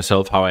to ask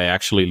myself how I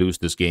actually lose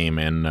this game,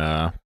 and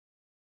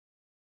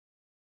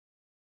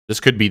this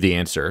could be the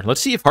answer.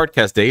 Let's see if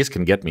Hardcast Days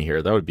can get me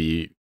here. That would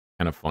be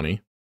kind of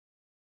funny.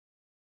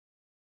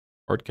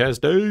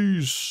 Hardcast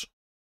days.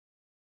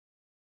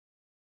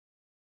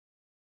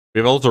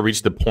 We've also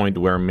reached the point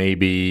where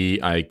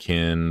maybe I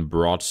can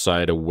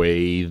broadside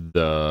away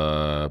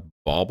the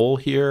bauble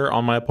here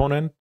on my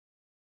opponent.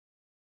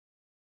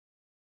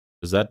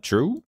 Is that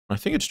true? I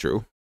think it's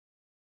true.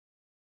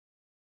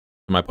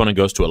 My opponent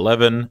goes to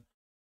 11. My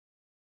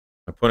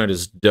opponent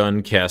is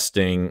done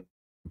casting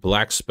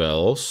black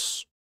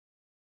spells.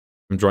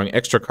 I'm drawing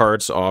extra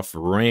cards off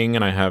ring,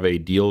 and I have a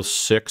deal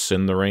 6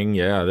 in the ring.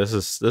 Yeah, this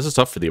is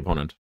tough for the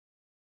opponent.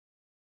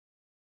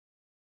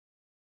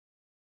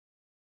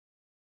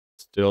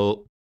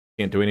 Still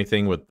can't do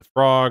anything with the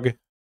frog. It's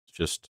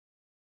just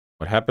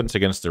what happens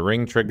against the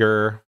ring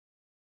trigger.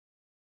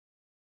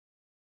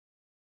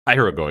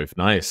 Hieroglyph,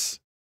 nice.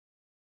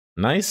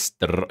 Nice.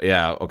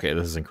 Yeah, okay,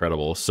 this is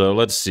incredible. So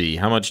let's see.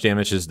 How much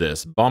damage is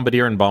this?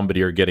 Bombardier and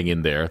Bombardier getting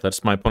in there.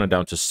 That's my opponent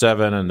down to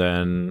 7, and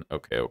then...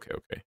 Okay.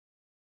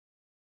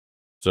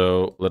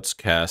 So let's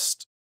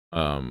cast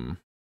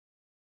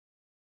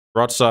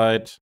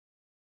Broadside.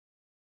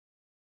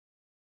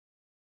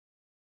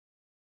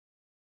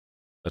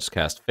 Let's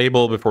cast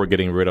Fable before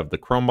getting rid of the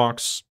Chrome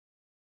Box.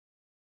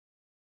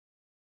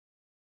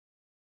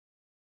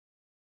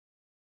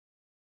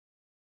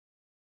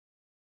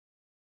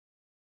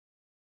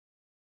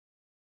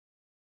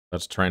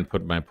 Let's try and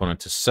put my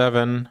opponent to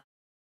 7.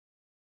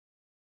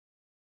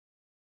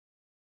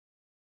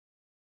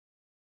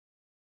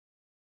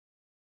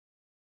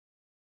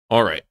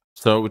 All right.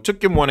 So we took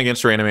game 1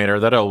 against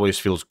Reanimator. That always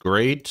feels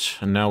great.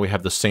 And now we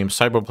have the same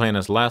sideboard plan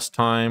as last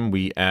time.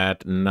 We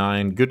add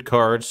 9 good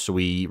cards.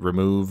 We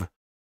remove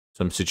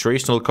some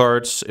situational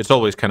cards. It's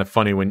always kind of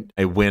funny when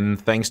I win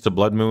thanks to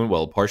Blood Moon.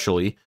 Well,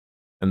 partially.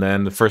 And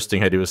then the first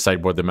thing I do is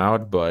sideboard them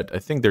out. But I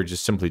think they're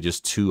just simply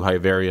just too high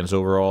variance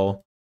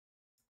overall.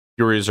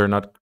 Furies are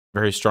not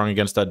very strong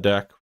against that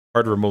deck.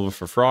 Card removal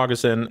for Frog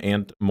is in,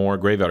 and more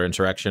graveyard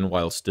interaction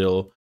while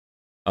still,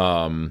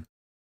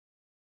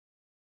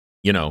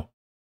 you know,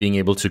 being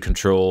able to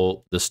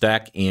control the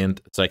stack and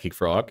Psychic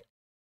Frog.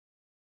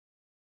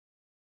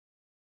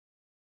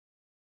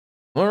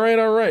 All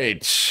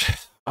right.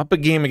 Up a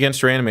game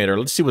against Reanimator.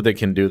 Let's see what they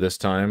can do this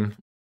time.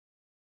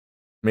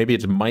 Maybe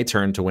it's my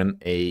turn to win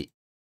a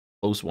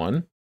close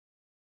one.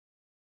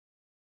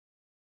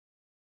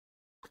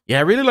 Yeah,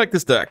 I really like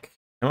this deck,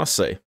 I must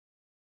say.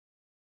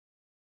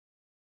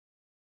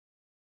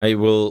 I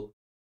will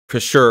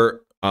for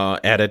sure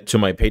add it to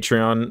my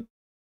Patreon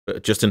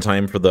just in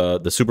time for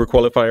the Super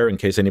Qualifier, in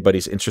case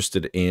anybody's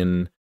interested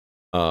in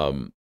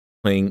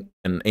playing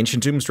an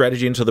Ancient Tomb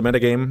strategy into the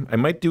metagame. I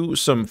might do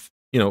some,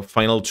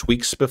 final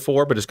tweaks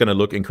before, but it's going to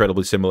look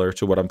incredibly similar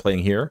to what I'm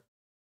playing here.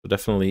 So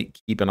definitely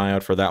keep an eye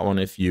out for that one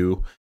if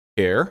you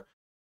care.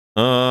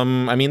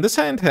 I mean, this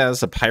hand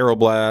has a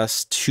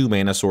Pyroblast, 2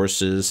 mana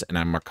sources, and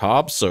a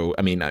Macabre, so,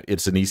 I mean,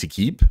 it's an easy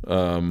keep.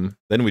 Then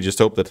we just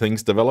hope that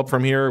things develop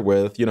from here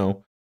with, a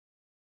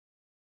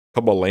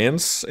couple of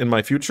lands in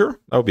my future.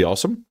 That would be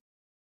awesome.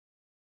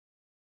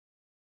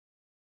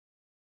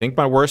 I think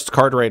my worst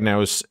card right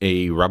now is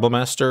a Rebel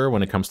Master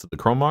when it comes to the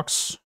Chrome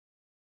Box.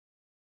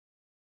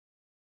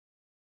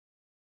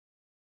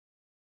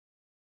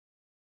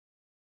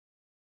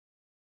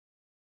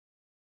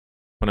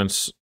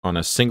 Opponents on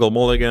a single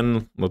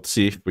mulligan. Let's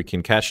see if we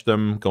can catch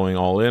them going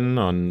all in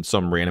on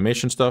some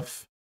reanimation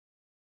stuff.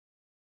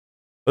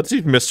 Let's see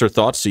if Mr.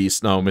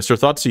 Thoughtseize. No, Mr.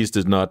 Thoughtseize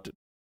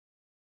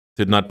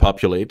did not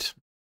populate.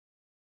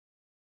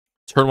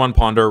 Turn 1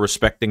 Ponder,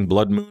 respecting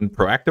Blood Moon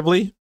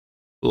proactively.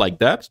 Like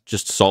that.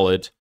 Just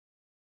solid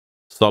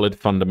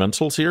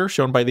fundamentals here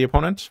shown by the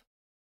opponent.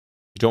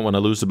 You don't want to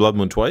lose the Blood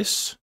Moon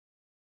twice.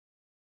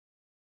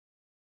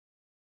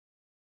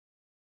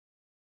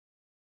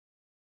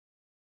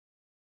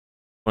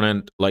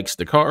 Opponent likes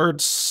the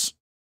cards.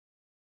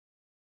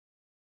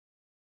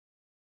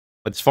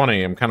 It's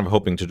funny, I'm kind of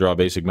hoping to draw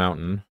Basic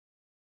Mountain.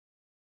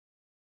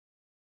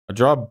 I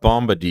draw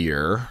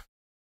Bombardier.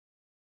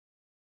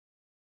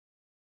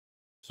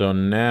 So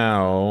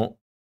now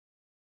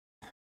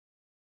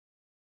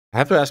I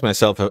have to ask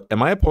myself, does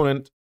my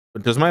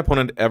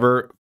opponent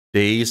ever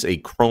daze a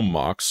Chrome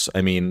Box?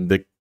 I mean,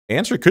 the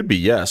answer could be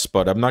yes,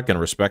 but I'm not going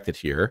to respect it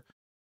here.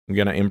 I'm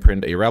going to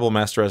imprint a Rebel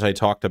Master, as I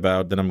talked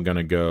about. Then I'm going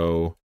to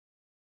go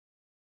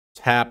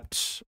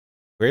tapped,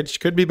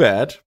 which could be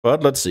bad,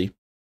 but let's see.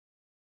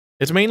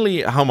 It's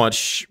mainly how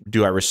much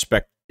do I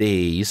respect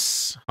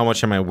daze? How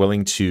much am I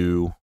willing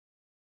to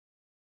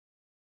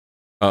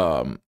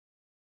tell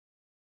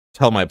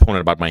my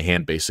opponent about my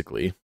hand,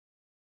 basically.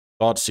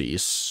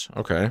 Thoughtseize.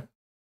 Okay.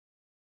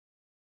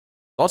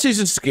 Thoughtseize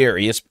is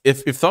scary. If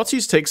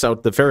Thoughtseize takes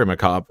out the Fairy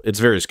Macabre, it's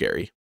very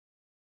scary.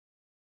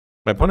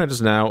 My opponent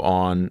is now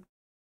on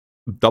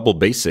double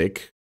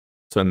basic,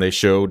 so then they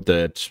showed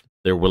that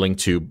they're willing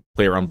to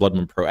play around Blood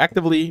Moon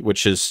proactively,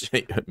 which is,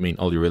 I mean,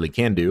 all you really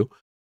can do,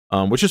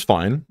 which is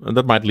fine. And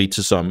that might lead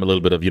to a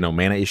little bit of,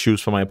 mana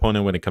issues for my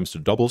opponent when it comes to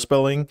double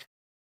spelling.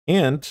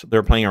 And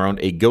they're playing around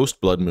a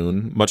Ghost Blood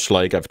Moon, much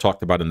like I've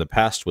talked about in the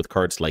past with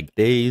cards like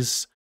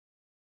Daze.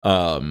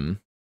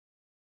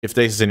 if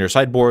Daze is in your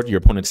sideboard, your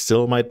opponent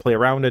still might play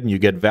around it, and you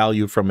get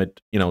value from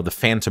it. You know, the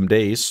Phantom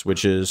Daze,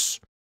 which is,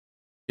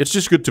 it's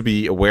just good to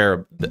be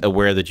aware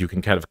that you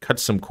can kind of cut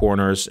some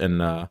corners and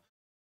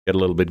get a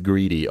little bit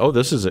greedy. Oh,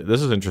 this is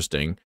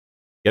interesting.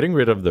 Getting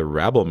rid of the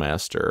Rabble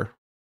Master.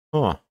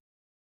 Huh.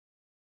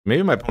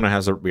 Maybe my opponent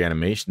has a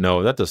reanimation.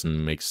 No, that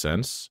doesn't make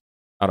sense.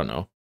 I don't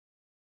know.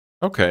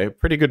 Okay,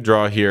 pretty good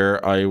draw here.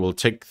 I will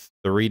take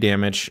 3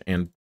 damage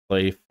and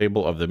play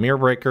Fable of the Mirror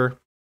Breaker.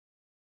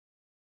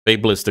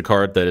 Fable is the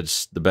card that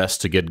it's the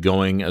best to get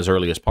going as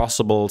early as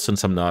possible,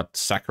 since I'm not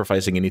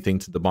sacrificing anything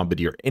to the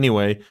Bombardier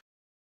anyway.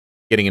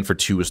 Getting in for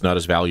 2 is not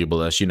as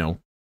valuable as, you know,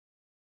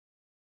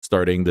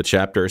 starting the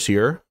chapters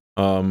here.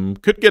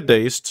 Could get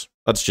dazed.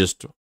 That's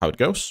just how it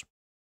goes.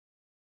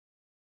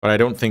 But I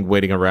don't think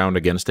waiting around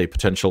against a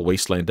potential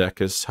Wasteland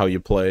deck is how you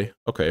play.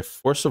 Okay,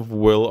 Force of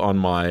Will on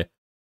my...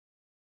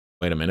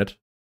 Wait a minute.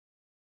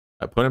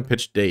 I put in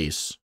pitch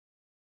Daze.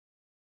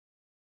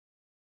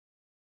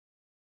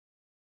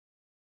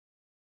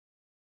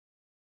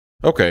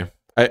 Okay,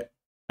 I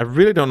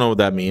really don't know what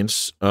that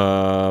means,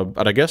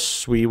 but I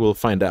guess we will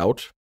find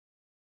out.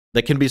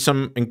 There can be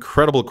some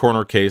incredible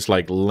corner case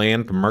like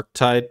Land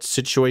Murktide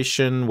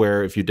situation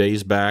where if you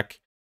Daze back...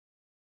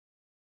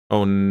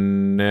 Oh,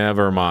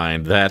 never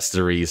mind. That's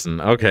the reason.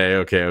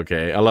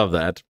 Okay. I love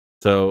that.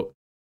 So,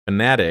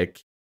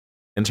 Fanatic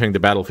entering the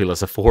battlefield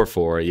as a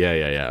 4/4.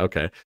 Yeah.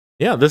 Okay.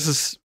 Yeah, this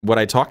is what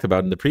I talked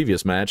about in the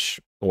previous match,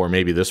 or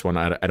maybe this one,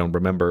 I don't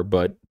remember,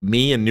 but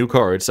me and new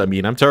cards, I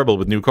mean, I'm terrible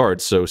with new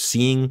cards, so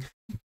seeing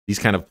these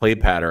kind of play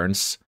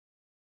patterns,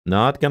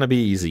 not gonna be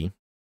easy.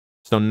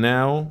 So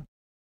now,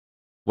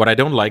 what I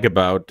don't like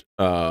about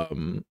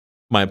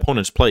my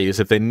opponent's play is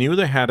if they knew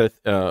they had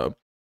a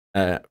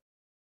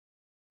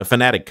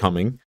Fanatic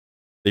coming,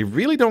 they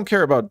really don't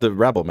care about the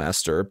Rebel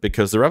Master,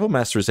 because the Rebel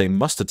Master is a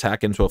must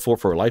attack into a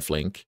 4/4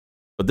 lifelink,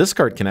 but this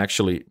card can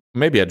actually...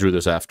 Maybe I drew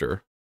this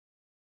after.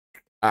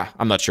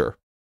 I'm not sure.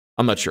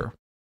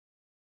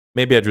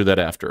 Maybe I drew that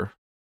after.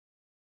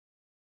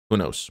 Who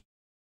knows?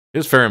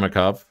 Here's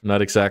Fairy-Macabre.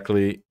 Not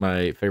exactly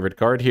my favorite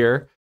card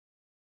here.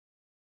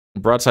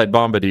 Broadside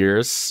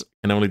Bombardiers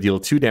can only deal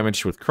 2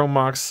 damage with Chrome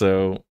Mox,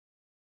 so...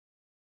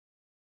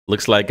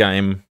 Looks like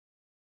I'm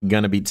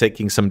gonna be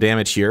taking some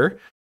damage here.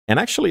 And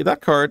actually,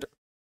 that card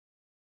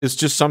is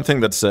just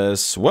something that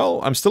says, well,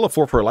 I'm still a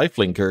 4/4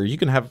 lifelinker. You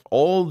can have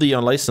all the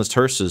unlicensed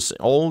hearses,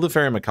 all the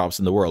Fairy-Macabres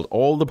in the world,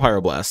 all the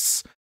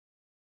Pyroblasts.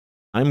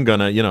 I'm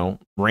gonna, you know,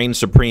 reign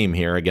supreme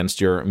here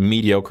against your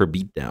mediocre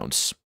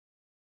beatdowns.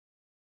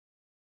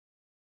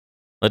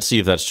 Let's see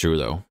if that's true,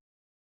 though.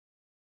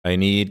 I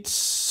need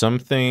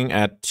something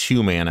at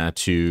 2 mana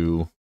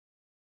to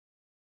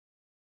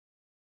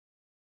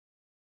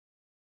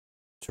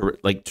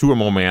like 2 or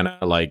more mana,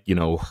 like, you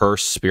know,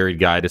 Hearse, Spirit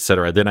Guide,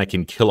 etc. Then I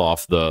can kill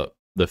off the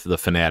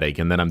Fanatic,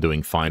 and then I'm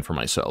doing fine for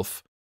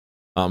myself.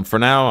 For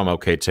now, I'm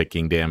okay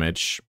taking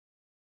damage.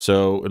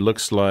 So it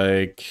looks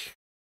like...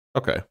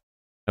 Okay.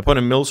 I put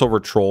in Mills over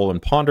Troll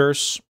and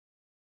Ponders.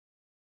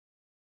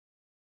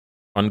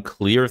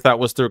 Unclear if that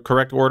was the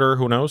correct order.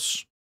 Who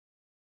knows?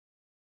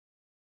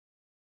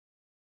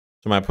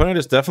 So my opponent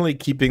is definitely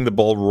keeping the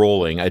ball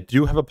rolling. I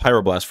do have a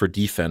Pyroblast for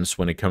defense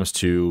when it comes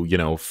to, you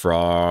know,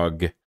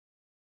 Frog.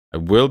 I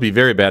will be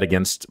very bad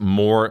against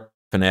more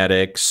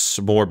Fanatics,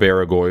 more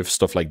Baragoyf,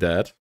 stuff like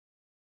that.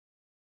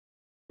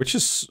 Which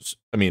is,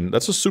 I mean,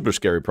 that's a super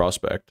scary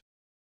prospect.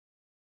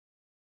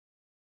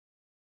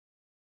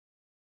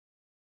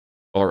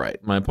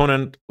 Alright, my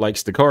opponent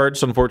likes the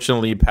cards,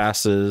 unfortunately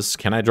passes.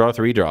 Can I draw a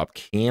 3-drop?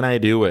 Can I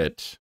do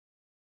it?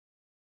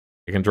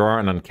 I can draw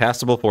an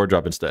uncastable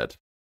 4-drop instead.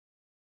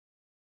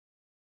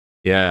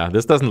 Yeah,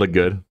 this doesn't look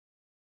good.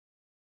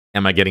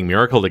 Am I getting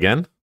miracled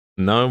again?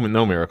 No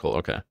miracle,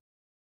 okay.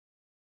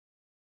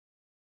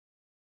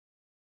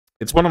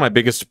 It's one of my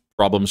biggest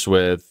problems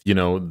with, you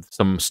know,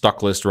 some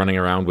stock list running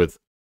around with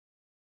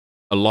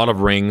a lot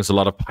of rings, a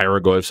lot of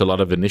Pyrogoyfs, a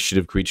lot of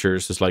initiative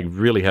creatures. It's like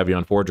really heavy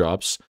on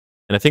 4-drops.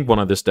 And I think one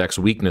of this deck's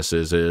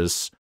weaknesses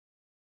is,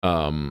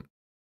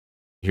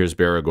 here's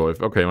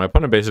Baragoyf. Okay, my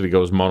opponent basically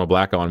goes mono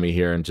black on me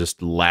here and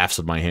just laughs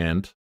at my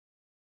hand.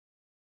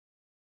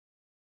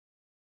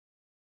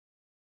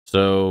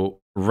 So,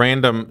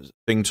 random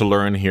thing to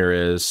learn here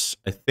is,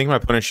 I think my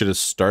opponent should have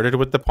started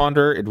with the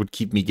Ponder. It would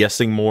keep me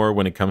guessing more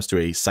when it comes to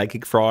a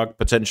Psychic Frog,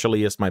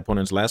 potentially, as my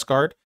opponent's last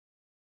card.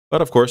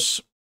 But, of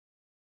course,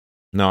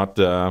 not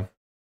a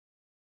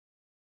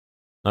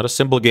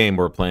simple game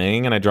we're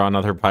playing, and I draw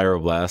another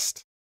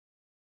Pyroblast.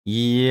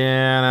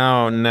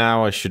 Yeah,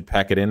 now I should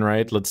pack it in,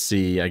 right? Let's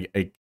see.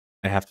 I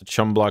have to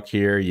chum block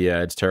here.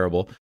 Yeah, it's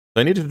terrible.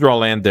 So I need to draw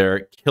land there,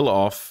 kill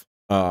off.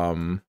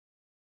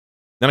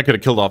 Then I could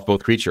have killed off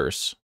both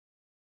creatures.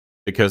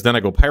 Because then I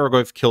go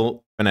Pyrogoyf,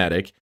 kill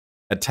Fanatic,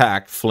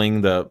 attack,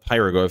 fling the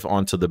Pyrogoyf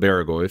onto the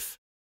Baragoyf,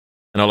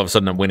 and all of a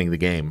sudden I'm winning the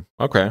game.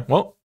 Okay,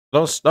 well, that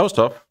was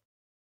tough.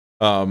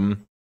 My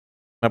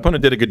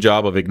opponent did a good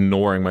job of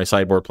ignoring my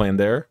sideboard plan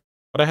there,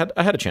 but I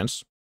had a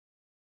chance.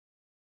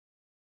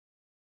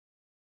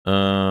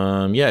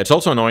 Yeah, it's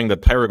also annoying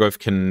that Pyrogoyf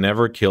can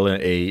never kill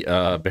a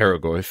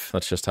Barogoyf.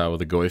 That's just how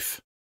the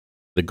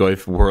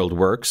Goyf world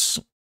works.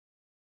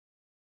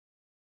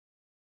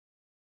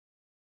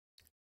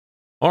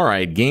 All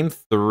right, game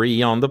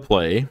 3 on the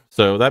play.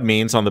 So that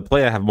means on the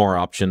play I have more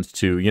options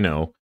to, you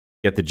know,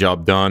 get the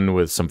job done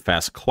with some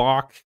fast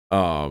clock.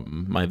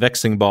 My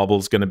Vexing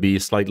Bobble's going to be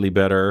slightly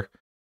better.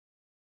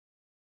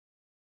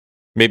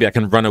 Maybe I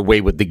can run away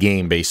with the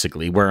game,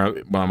 basically.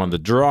 When I'm on the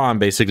draw, I'm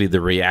basically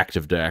the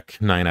reactive deck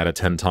 9 out of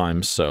 10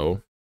 times.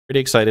 So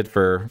pretty excited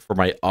for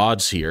my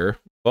odds here.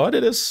 But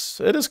it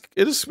is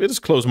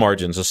close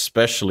margins,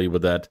 especially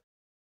with that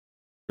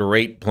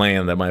great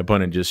plan that my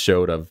opponent just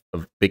showed of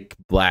big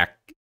black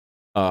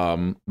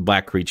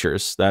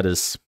creatures. That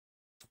is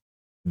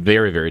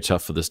very, very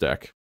tough for this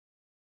deck.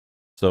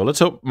 So let's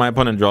hope my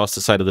opponent draws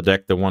the side of the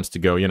deck that wants to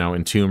go, you know,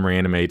 Entomb,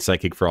 Reanimate,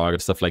 Psychic Frog,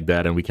 and stuff like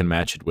that, and we can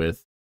match it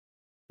with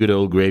good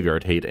old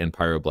Graveyard Hate and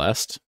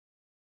Pyroblast.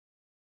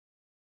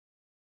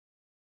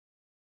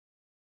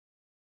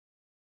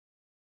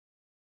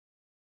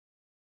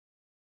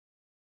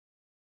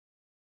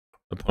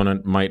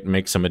 Opponent might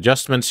make some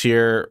adjustments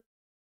here.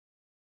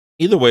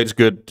 Either way, it's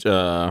good.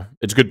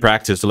 It's good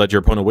practice to let your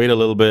opponent wait a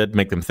little bit,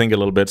 make them think a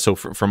little bit. So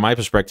from my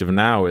perspective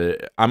now,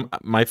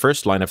 my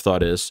first line of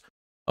thought is,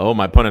 oh,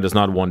 my opponent has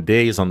not won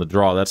days on the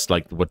draw. That's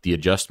like what the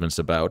adjustment's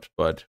about.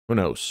 But who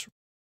knows?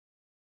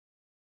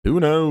 Who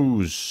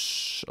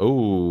knows?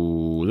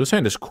 Oh, this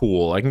hand is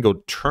cool. I can go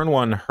turn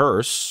 1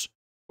 Hearse,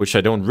 which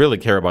I don't really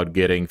care about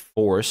getting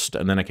forced,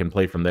 and then I can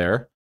play from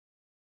there.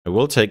 I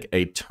will take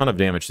a ton of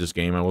damage this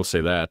game, I will say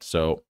that.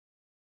 So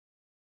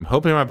I'm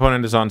hoping my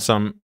opponent is on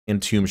some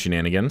Entomb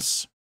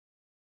shenanigans.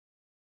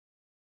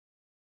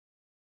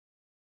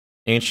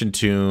 Ancient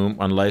Tomb,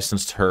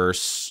 Unlicensed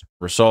Hearse,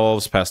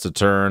 resolves past the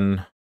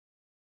turn.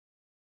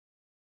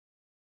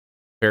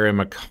 Fairy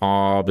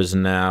Macabre is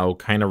now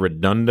kind of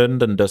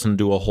redundant and doesn't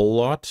do a whole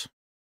lot.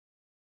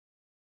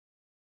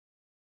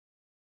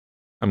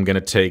 I'm going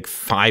to take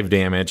 5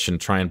 damage and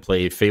try and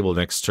play Fable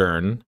next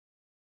turn.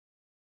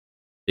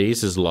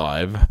 Daze is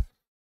live.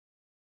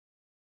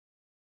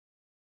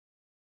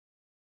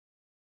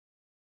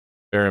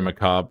 Fairy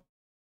Macabre,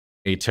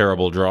 a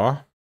terrible draw.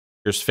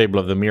 Here's Fable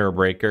of the Mirror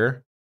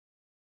Breaker.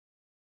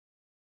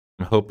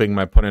 I'm hoping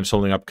my opponent's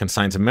holding up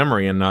Consigns of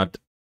Memory and not,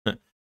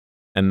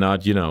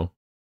 you know,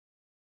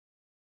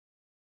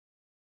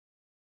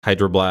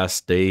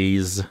 Hydroblast,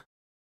 Daze.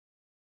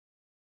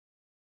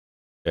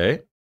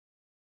 Okay.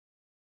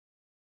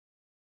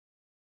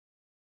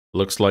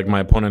 Looks like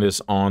my opponent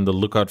is on the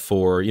lookout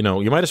for, you know,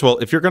 you might as well,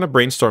 if you're going to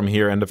brainstorm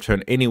here, end of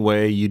turn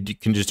anyway, you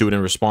can just do it in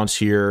response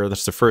here.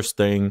 That's the first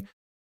thing.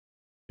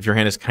 If your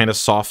hand is kind of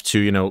soft to,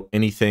 you know,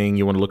 anything,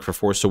 you want to look for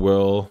Force of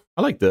Will.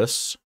 I like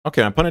this.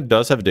 Okay, my opponent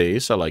does have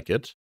Daze. I like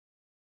it.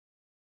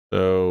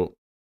 So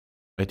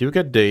I do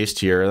get dazed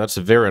here. That's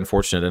very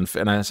unfortunate.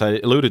 And as I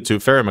alluded to,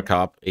 Fairy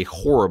Macabre, a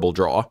horrible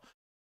draw.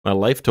 My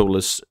life total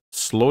is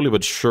slowly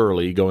but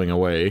surely going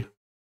away.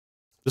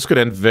 This could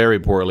end very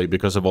poorly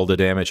because of all the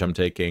damage I'm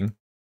taking.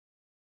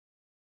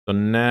 So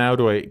now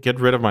do I get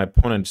rid of my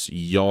opponent's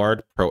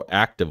yard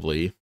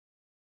proactively?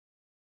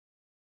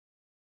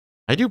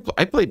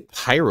 I played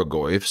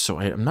Pyrogoyf,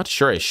 so I'm not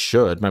sure I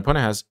should. My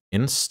opponent has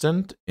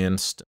instant.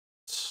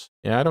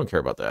 Yeah, I don't care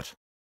about that.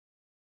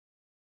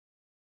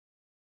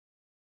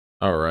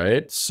 All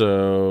right,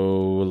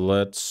 so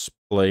let's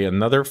play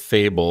another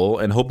Fable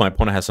and hope my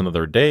opponent has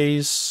another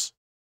Daze.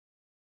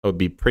 That would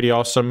be pretty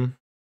awesome.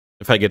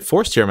 If I get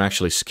forced here, I'm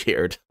actually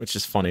scared, which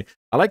is funny.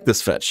 I like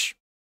this fetch.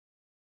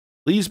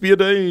 Please be a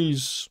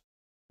Daze.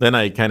 Then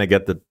I kind of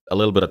get a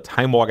little bit of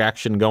Time Walk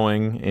action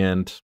going,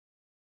 and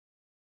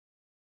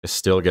I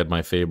still get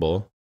my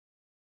Fable.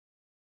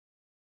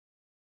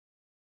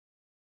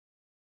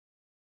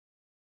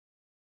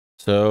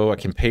 So I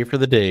can pay for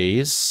the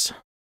Daze.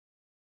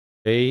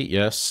 Pay,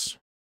 yes.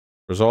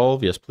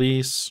 Resolve, yes,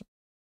 please.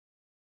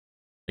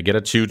 I get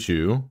a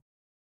 2/2.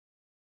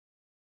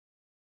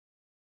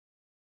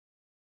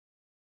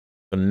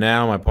 So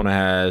now my opponent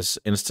has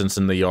instants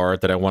in the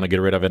yard that I want to get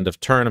rid of end of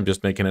turn. I'm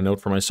just making a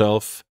note for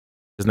myself.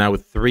 Because now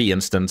with 3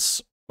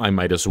 instants, I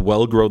might as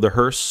well grow the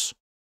Hearse.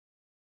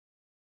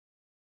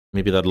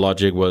 Maybe that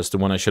logic was the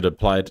one I should have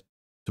applied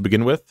to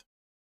begin with.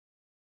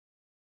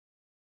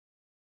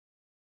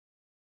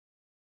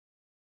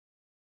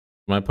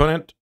 My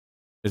opponent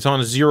is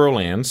on 0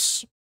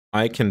 lands.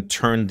 I can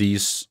turn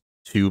these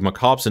 2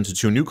 Macabres into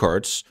 2 new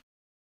cards.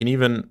 Can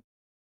even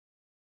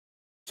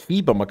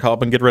keep a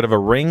Macabre and get rid of a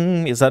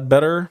ring. Is that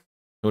better?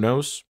 Who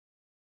knows?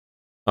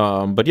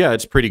 But yeah,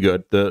 it's pretty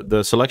good.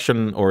 The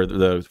selection, or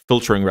the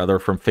filtering rather,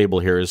 from Fable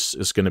here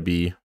is gonna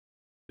be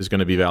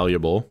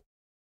valuable.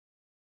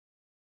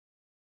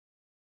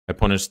 My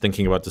opponent's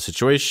thinking about the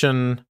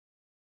situation.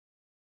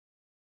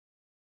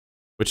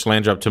 Which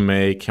land drop to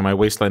make? Am I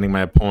wastelanding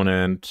my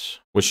opponent?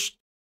 Which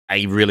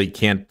I really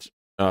can't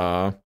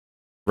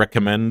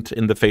recommend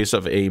in the face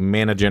of a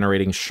mana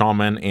generating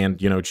shaman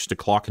and, you know, just a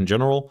clock in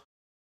general.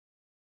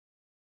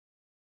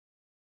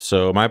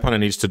 So my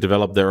opponent needs to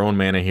develop their own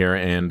mana here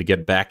and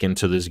get back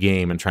into this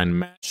game and try and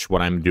match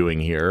what I'm doing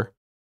here.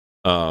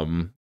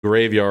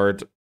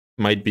 Graveyard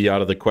might be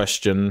out of the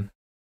question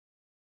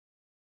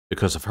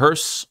because of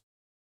Hearse,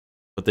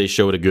 but they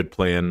showed a good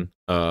plan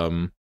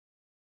the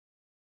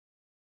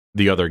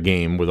other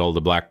game with all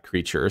the black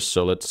creatures.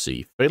 So let's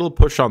see. Fatal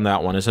Push on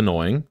that one is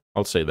annoying.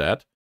 I'll say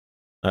that.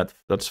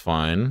 That's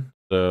fine.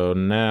 So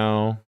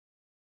now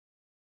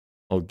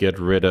I'll get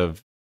rid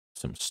of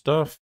some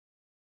stuff.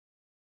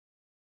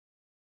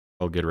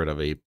 I'll get rid of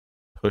a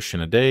Push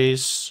in a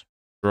Daze.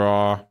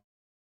 Draw.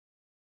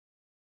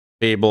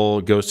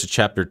 Fable goes to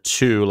chapter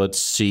 2. Let's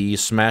see.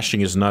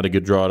 Smashing is not a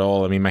good draw at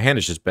all. I mean, my hand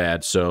is just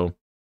bad, so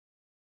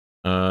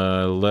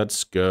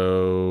let's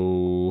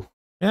go.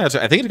 Yeah, I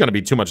think it's going to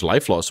be too much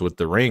life loss with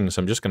the rings.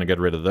 I'm just going to get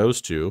rid of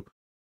those two.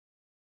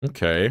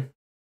 Okay.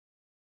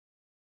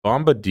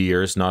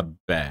 Bombardier is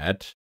not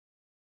bad.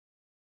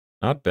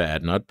 Not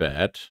bad, not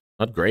bad.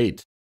 Not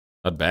great.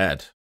 Not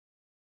bad.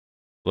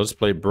 Let's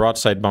play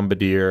Broadside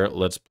Bombardier.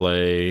 Let's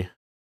play...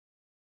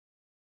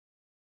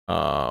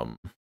 Oh,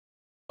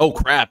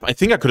 crap. I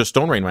think I could have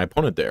Stone Rain my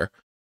opponent there.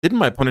 Didn't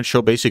my opponent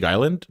show Basic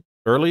Island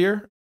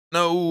earlier?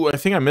 No, I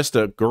think I missed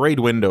a great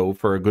window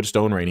for a good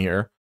Stone Rain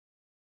here.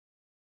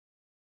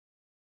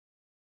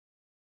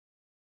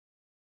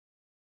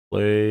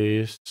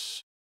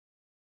 Place...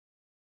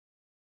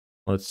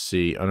 Let's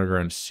see.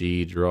 Underground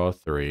Sea, draw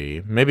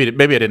 3. Maybe I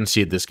didn't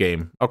see it this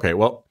game. Okay,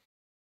 well,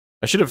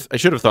 I should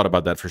have thought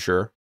about that for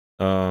sure.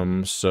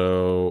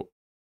 So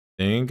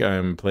I think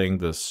I'm playing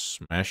the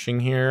Smashing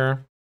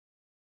here.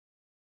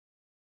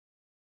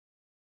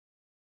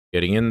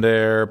 Getting in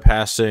there,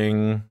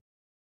 passing.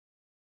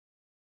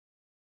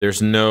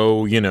 There's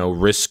no,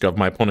 risk of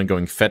my opponent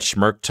going fetch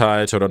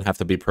Murktide, so I don't have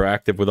to be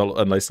proactive with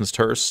Unlicensed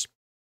Hearse.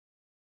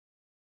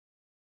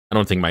 I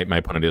don't think my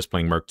opponent is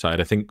playing Murktide.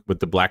 I think with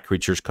the black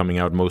creatures coming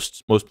out,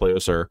 most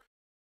players are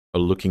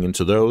looking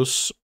into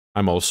those.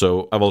 I've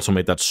also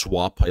made that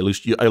swap. At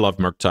least I love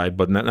Murktide,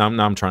 but now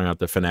I'm trying out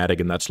the Fanatic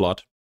in that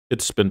slot.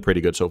 It's been pretty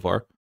good so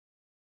far.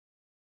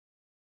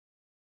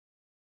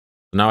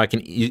 Now I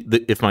can,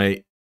 if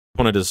my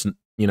opponent is,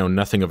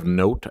 nothing of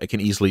note, I can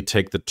easily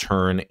take the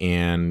turn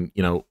and,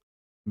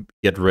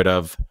 get rid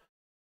of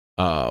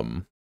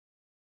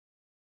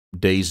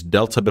Daze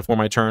Delta before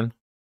my turn.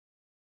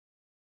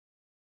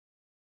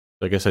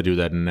 I guess I do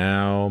that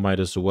now.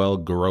 Might as well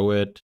grow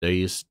it.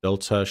 Daze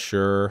Delta,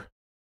 sure.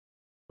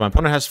 My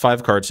opponent has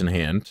 5 cards in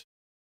hand.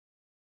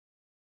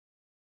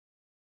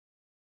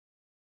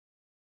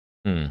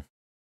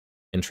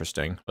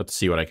 Interesting. Let's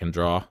see what I can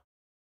draw.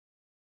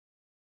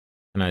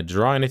 Can I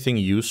draw anything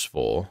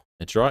useful?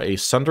 I draw a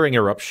Sundering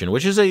Eruption,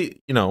 which is a,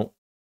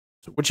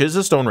 which is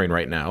a Stone Rain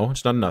right now.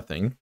 It's not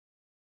nothing.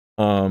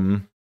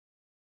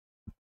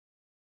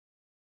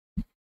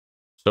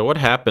 So what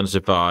happens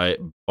if I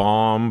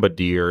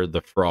Bombardier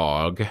the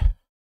Frog?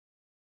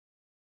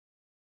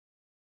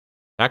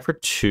 Attack for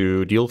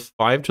 2, deal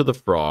 5 to the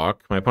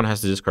Frog. My opponent has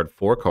to discard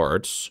 4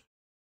 cards.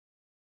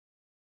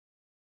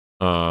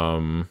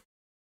 I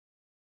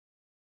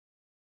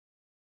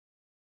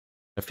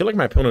feel like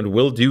my opponent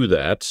will do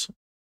that,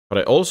 but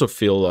I also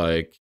feel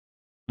like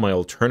my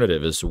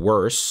alternative is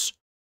worse.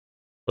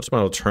 What's my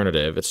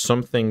alternative? It's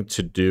something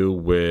to do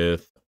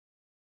with...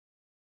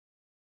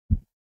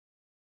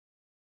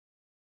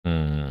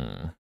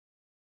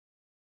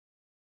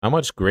 How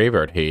much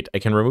graveyard hate? I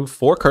can remove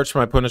 4 cards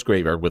from my opponent's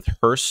graveyard with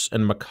Hearse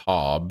and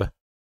Macabre.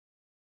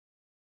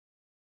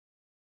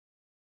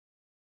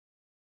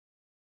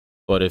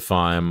 But if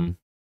I'm...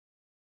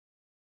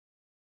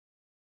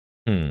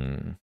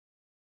 Am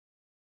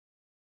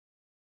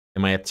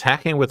I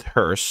attacking with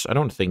Hearse? I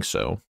don't think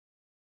so.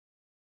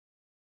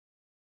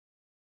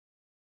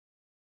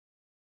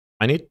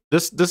 I need...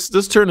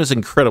 This turn is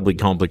incredibly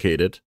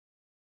complicated.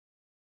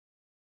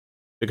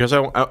 Because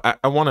I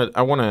want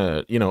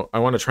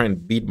to try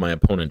and beat my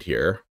opponent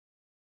here.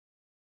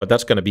 But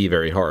that's going to be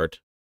very hard.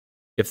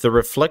 If the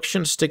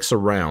Reflection sticks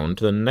around,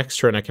 the next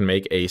turn I can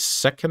make a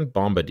second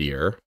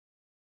Bombardier.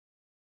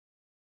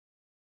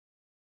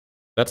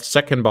 That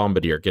second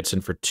Bombardier gets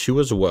in for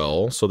 2 as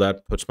well, so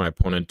that puts my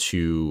opponent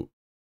to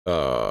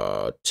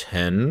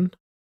 10.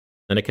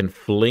 Then I can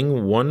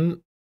fling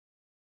 1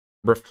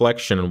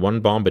 Reflection and 1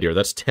 Bombardier.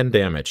 That's 10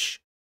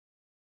 damage.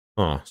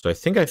 So I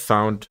think I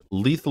found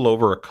lethal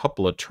over a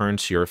couple of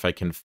turns here if I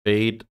can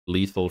fade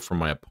lethal from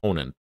my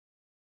opponent.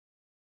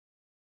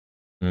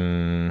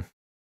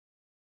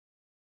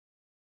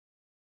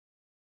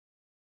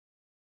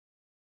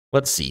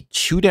 Let's see.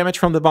 2 damage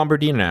from the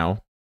Bombardier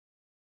now.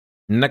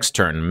 Next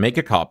turn, make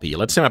a copy.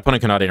 Let's say my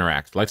opponent cannot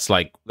interact. That's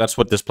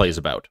what this play is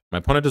about. My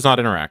opponent does not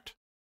interact.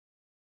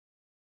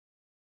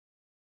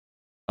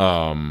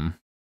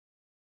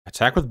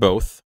 Attack with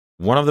both.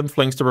 One of them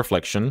flings the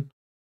Reflection.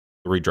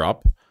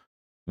 3-drop.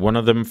 One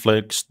of them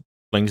flings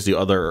the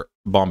other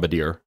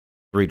Bombardier.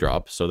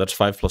 3-drop. So that's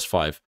 5 plus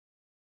 5.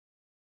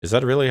 Is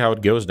that really how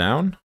it goes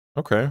down?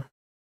 Okay.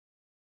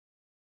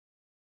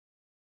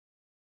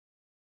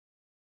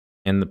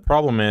 And the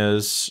problem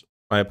is,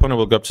 My opponent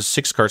will go up to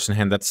 6 cards in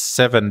hand. That's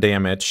 7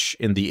 damage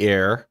in the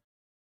air.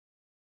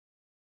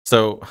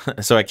 So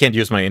I can't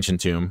use my Ancient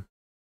Tomb.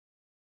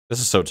 This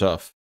is so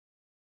tough.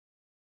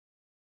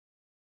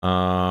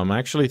 I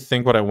actually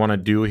think what I want to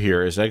do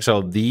here is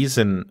exile these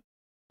in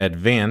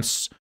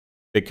advance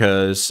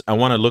because I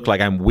want to look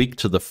like I'm weak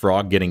to the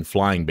frog getting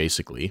flying,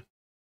 basically.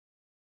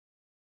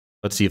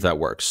 Let's see if that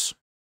works.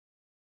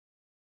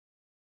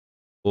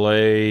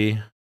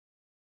 Play.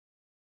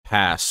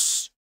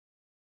 Pass.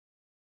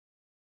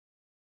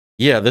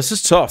 Yeah, this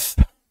is tough.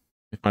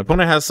 If my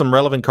opponent has some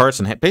relevant cards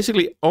in hand,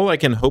 basically all I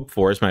can hope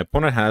for is my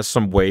opponent has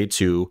some way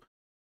to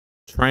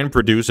try and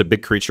produce a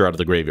big creature out of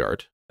the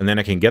graveyard. And then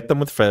I can get them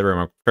with Fairy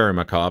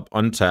Macabre,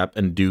 untap,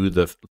 and do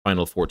the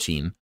final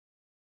 14.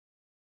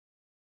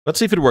 Let's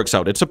see if it works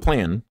out. It's a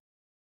plan.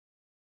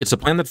 It's a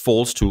plan that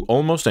folds to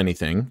almost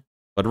anything.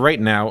 But right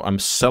now, I'm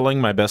selling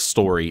my best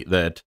story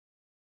that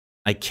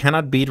I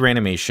cannot beat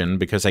Reanimation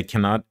because I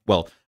cannot...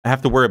 Well, I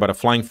have to worry about a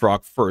Flying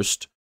Frog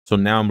first. So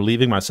now I'm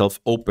leaving myself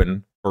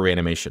open for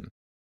Reanimation.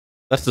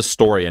 That's the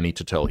story I need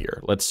to tell here.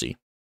 Let's see.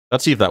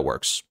 Let's see if that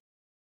works.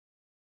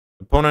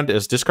 Opponent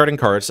is discarding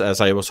cards as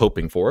I was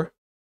hoping for.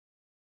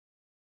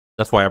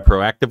 That's why I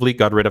proactively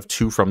got rid of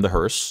 2 from the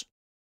hearse.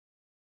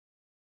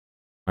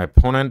 My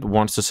opponent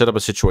wants to set up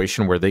a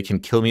situation where they can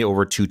kill me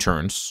over 2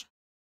 turns.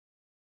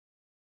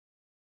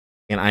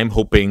 And I'm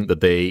hoping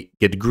that they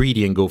get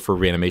greedy and go for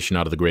Reanimation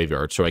out of the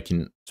graveyard so I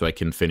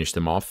can finish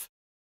them off.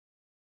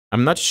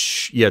 I'm not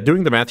yeah,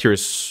 doing the math here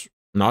is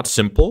not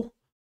simple.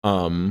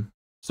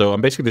 So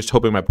I'm basically just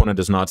hoping my opponent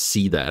does not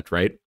see that,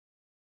 right?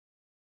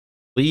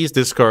 Please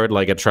discard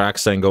like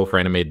Atraxa and go for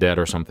Animate Dead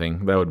or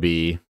something. That would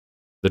be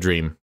the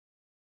dream.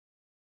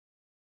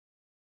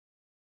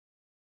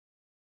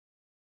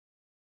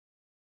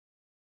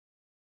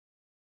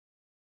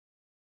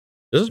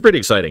 This is pretty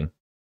exciting.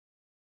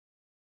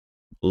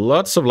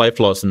 Lots of life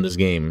loss in this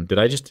game.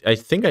 I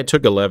think I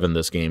took 11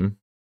 this game.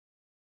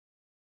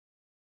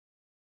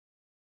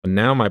 And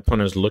now my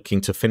opponent is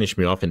looking to finish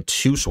me off in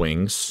 2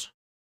 swings,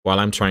 while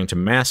I'm trying to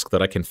mask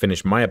that I can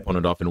finish my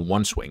opponent off in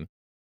 1 swing.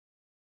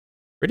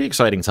 Pretty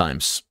exciting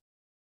times.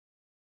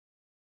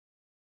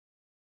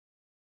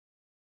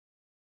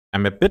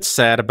 I'm a bit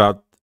sad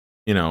about,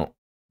 you know,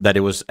 that it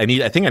was... I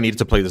think I needed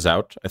to play this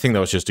out. I think that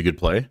was just a good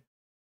play.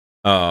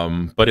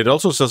 But it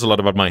also says a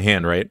lot about my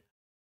hand, right?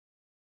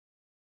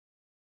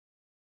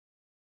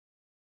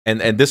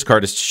 And this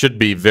card should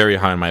be very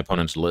high on my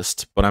opponent's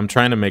list, but I'm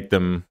trying to make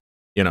them,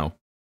 you know,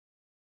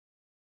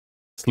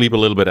 sleep a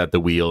little bit at the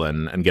wheel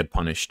and get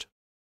punished.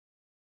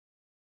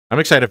 I'm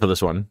excited for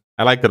this one.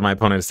 I like that my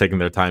opponent is taking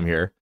their time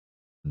here.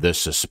 The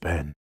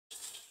suspense.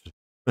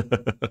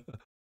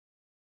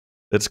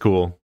 It's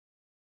cool.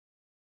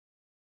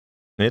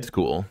 It's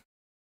cool.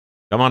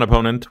 Come on,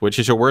 opponent. Which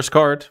is your worst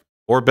card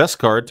or best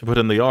card to put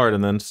in the yard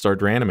and then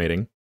start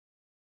reanimating?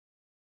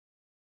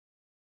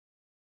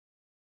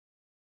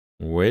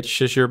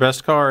 Which is your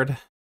best card?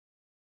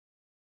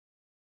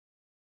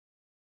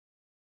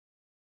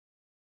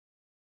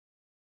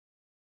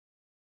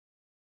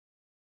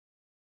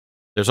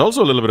 There's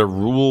also a little bit of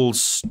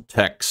rules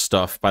tech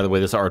stuff. By the way,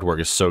 this artwork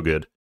is so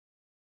good.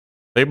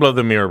 Fable of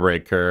the Mirror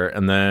Breaker,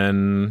 and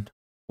then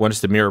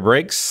once the mirror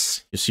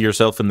breaks, you see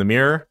yourself in the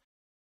mirror.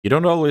 You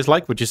don't always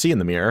like what you see in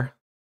the mirror,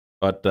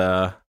 but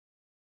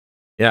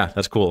yeah,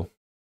 that's cool.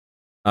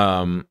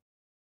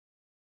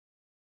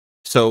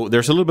 So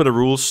there's a little bit of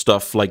rules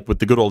stuff, like with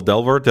the good old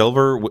Delver.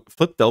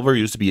 Flip Delver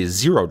used to be a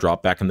 0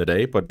 drop back in the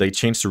day, but they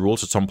changed the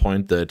rules at some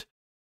point that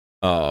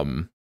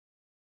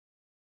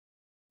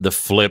the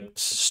flipped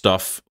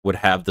stuff would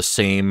have the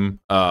same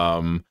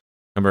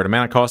converted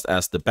mana cost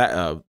as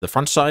the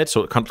front side.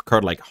 So a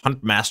card like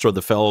Hunt Master of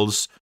the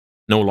Fells,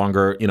 no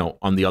longer, you know,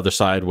 on the other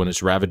side when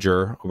it's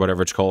Ravager or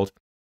whatever it's called.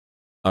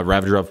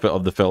 Ravager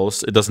of the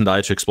Fells. It doesn't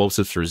die to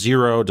Explosives for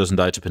 0. It doesn't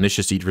die to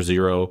Pernicious Deed for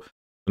 0.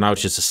 Now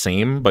it's just the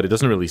same, but it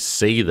doesn't really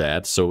say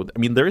that. So, I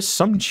mean, there is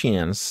some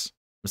chance.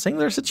 I'm saying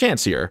there's a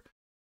chance here.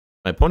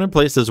 My opponent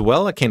plays this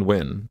well, I can't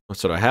win.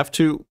 So I have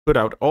to put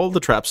out all the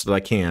traps that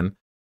I can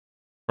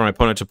for my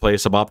opponent to play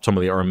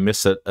suboptimally or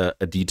miss a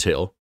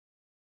detail.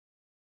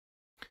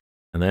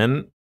 And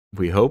then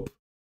we hope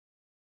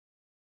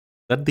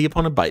that the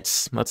opponent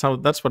bites.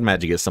 That's what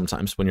Magic is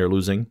sometimes when you're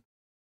losing.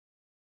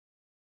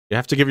 You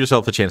have to give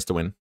yourself a chance to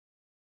win.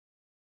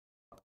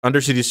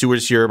 Undercity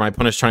Sewers here. My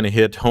opponent's trying to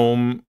hit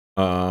home.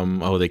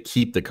 Oh, they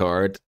keep the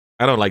card.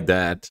 I don't like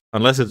that.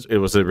 Unless it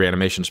was a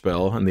reanimation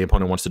spell and the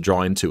opponent wants to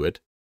draw into it.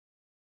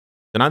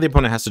 So now the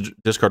opponent has to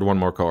discard 1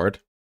 more card.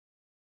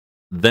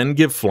 Then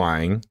give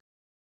flying.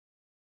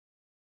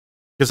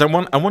 Because I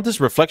want this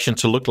reflection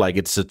to look like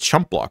it's a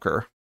chump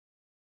blocker.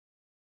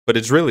 But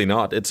it's really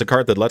not. It's a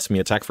card that lets me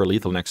attack for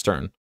lethal next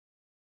turn.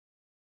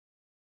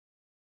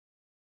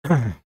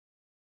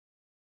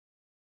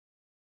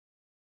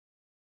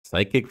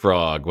 Psychic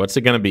Frog. What's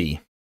it going to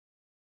be?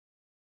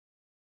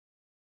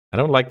 I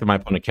don't like that my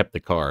opponent kept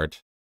the card.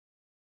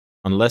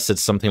 Unless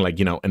it's something like,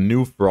 you know, a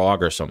new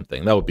frog or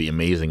something. That would be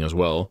amazing as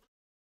well.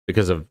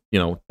 Because of, you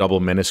know, double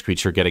menace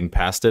creature getting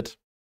past it.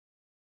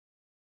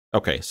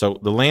 Okay, so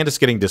the land is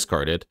getting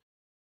discarded.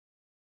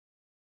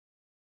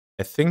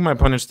 I think my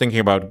opponent's thinking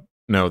about...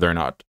 No, they're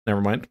not. Never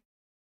mind.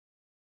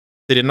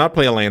 They did not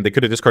play a land. They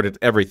could have discarded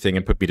everything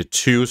and put me to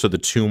 2, so the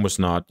tomb was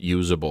not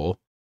usable.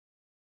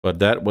 But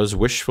that was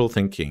wishful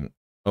thinking.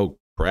 Oh,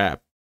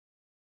 crap.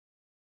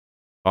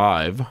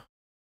 5.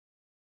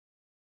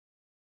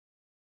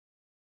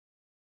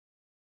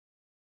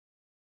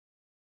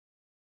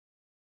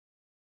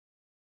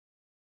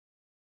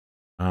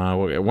 I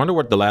wonder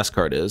what the last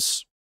card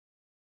is.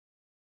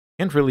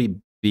 Can't really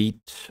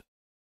beat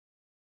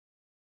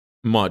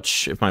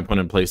much if my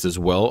opponent plays this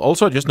well.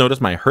 Also, I just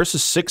noticed my hearse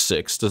is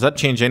 6/6. Does that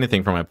change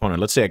anything for my opponent?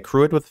 Let's say I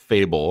crew it with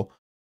Fable,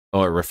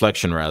 or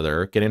Reflection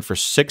rather. Get in for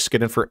 6,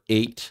 get in for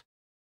 8.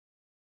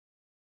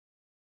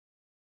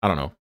 I don't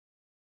know.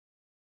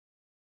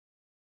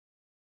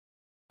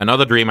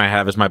 Another dream I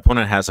have is my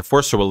opponent has a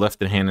Force of Will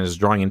left in hand and is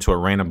drawing into a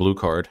random blue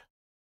card.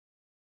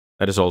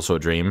 That is also a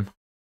dream.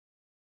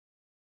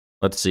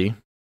 Let's see.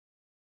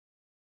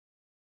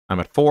 I'm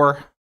at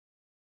 4.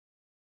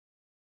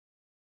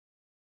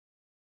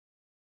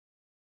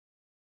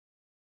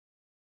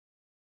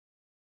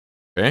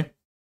 Okay.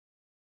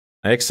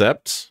 I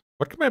accept.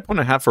 What can my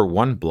opponent have for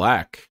 1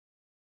 black?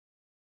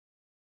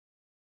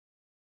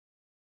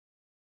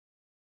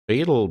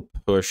 Fatal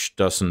Push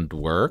doesn't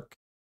work,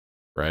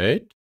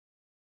 right?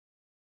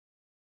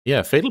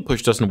 Yeah, Fatal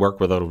Push doesn't work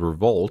without a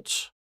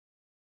Revolt.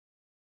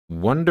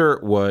 Wonder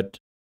what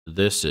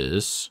this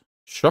is.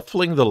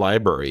 Shuffling the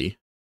library.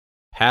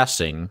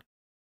 Passing.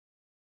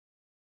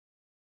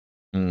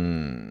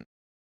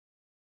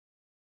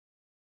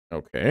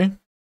 Okay.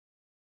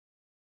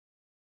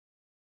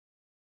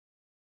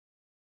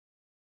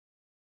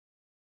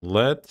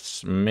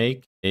 Let's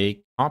make a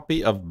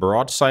copy of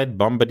Broadside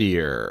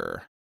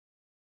Bombardier.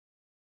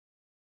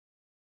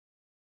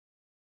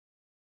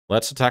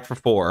 Let's attack for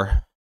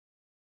 4.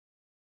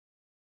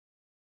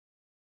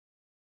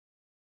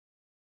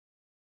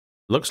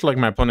 Looks like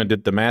my opponent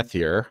did the math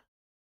here.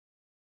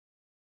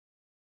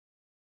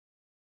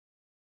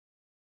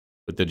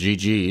 With the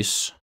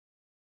GGs.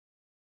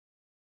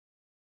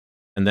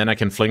 And then I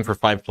can fling for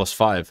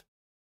 5/5.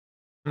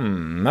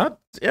 Not...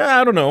 Yeah,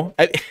 I don't know.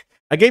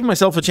 I gave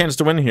myself a chance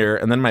to win here,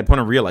 and then my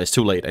opponent realized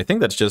too late. I think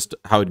that's just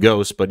how it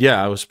goes. But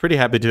yeah, I was pretty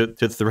happy to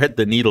thread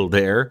the needle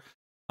there.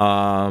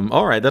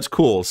 All right, that's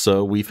cool.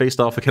 So we faced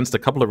off against a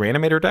couple of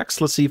Reanimator decks.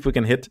 Let's see if we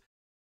can hit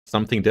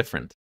something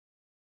different.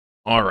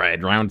 All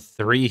right, round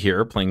 3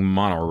 here, playing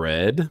mono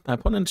red. My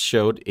opponent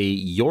showed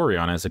a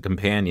Yorion as a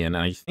companion,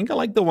 and I think I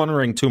like the One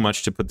Ring too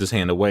much to put this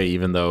hand away,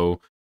 even though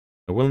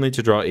I will need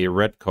to draw a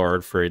red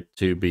card for it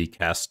to be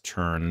cast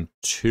turn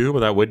 2,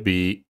 but that would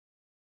be...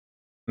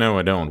 No,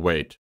 I don't.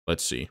 Wait,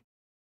 let's see.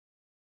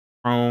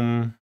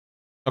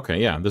 Okay,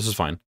 yeah, this is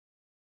fine.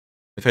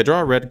 If I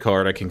draw a red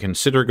card, I can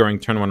consider going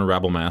turn 1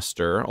 Rabble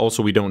Master.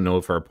 Also, we don't know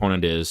if our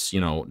opponent is,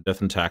 you know,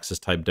 Death and Taxes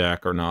type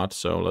deck or not,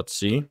 so let's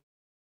see.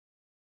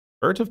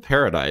 Bird of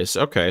Paradise.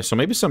 Okay, so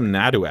maybe some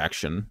Nadu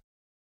action.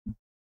 I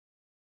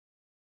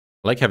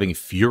like having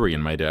Fury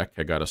in my deck,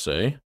 I gotta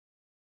say.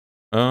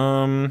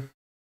 So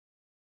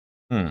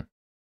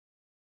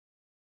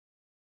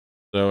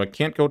I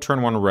can't go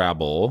turn 1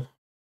 Rabble.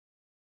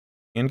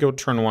 Can't go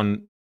turn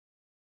 1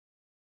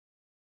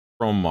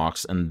 Chrome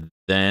Mox and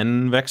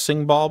then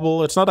Vexing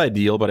Bauble. It's not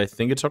ideal, but I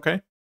think it's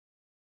okay.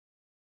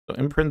 So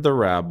imprint the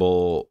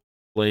Rabble,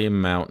 play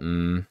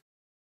Mountain,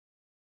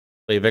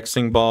 play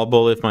Vexing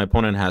Bauble. If my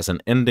opponent has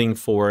an ending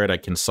for it, I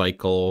can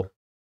cycle.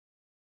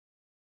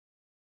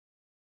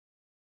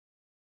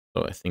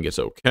 So I think it's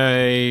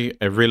okay.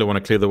 I really want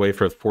to clear the way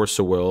for Force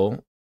of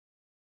Will.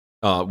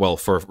 Well,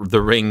 for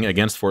the ring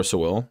against Force of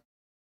Will.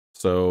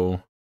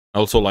 So I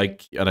also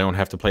like, I don't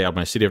have to play out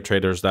my City of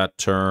Traders that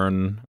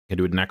turn. I can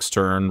do it next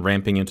turn,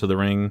 ramping into the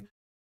ring.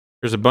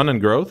 There's Abundant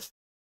Growth.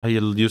 I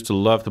used to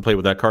love to play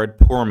with that card.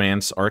 Poor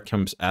Man's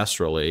Arkham's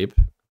Astrolabe.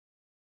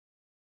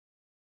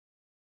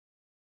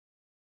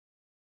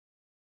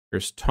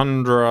 There's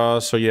Tundra.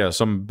 So yeah,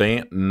 some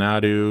Bant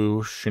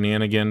Nadu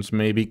shenanigans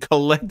maybe.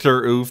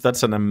 Collector Oof.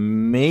 That's an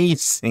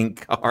amazing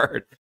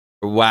card.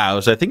 Wow.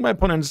 So I think my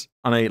opponent's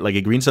on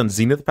a Green Sun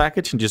Zenith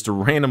package and just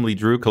randomly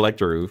drew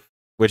Collector Oof,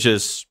 which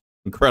is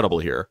incredible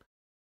here.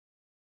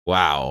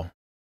 Wow.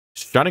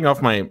 Shutting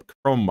off my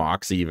Chrome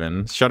Mox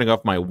even. Shutting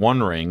off my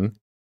One Ring.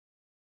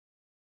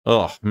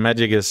 Oh,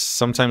 Magic is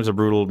sometimes a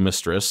brutal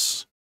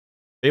mistress.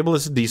 Fable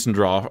is a decent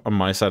draw on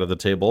my side of the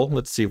table.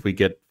 Let's see if we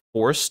get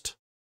forced.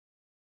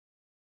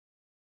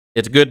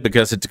 It's good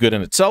because it's good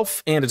in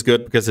itself, and it's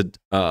good because it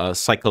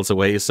cycles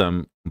away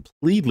some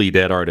completely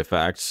dead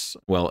artifacts.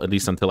 Well, at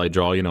least until I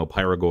draw, you know,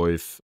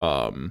 Pyrogoyf,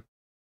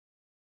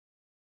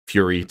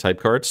 Fury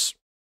type cards.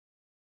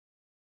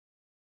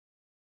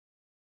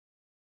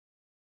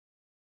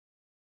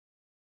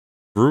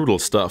 Brutal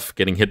stuff,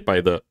 getting hit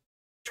by the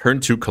turn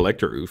 2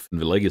 Collector Oof in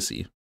the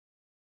Legacy.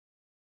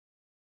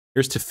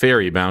 Here's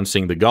Teferi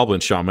bouncing the Goblin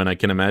Shaman, I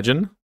can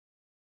imagine.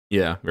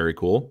 Yeah, very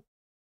cool.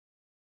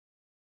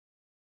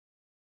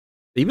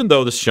 Even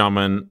though the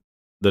Shaman,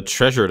 the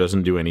treasure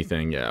doesn't do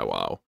anything. Yeah,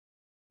 wow.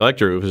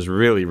 Electro Roof is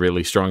really,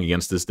 really strong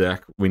against this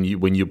deck when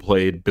you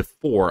played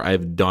before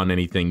I've done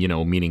anything,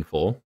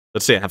 meaningful.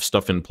 Let's say I have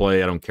stuff in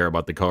play, I don't care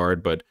about the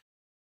card, but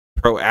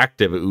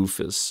proactive Oof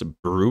is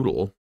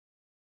brutal.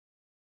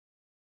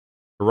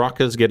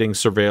 Baraka's getting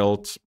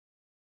surveilled.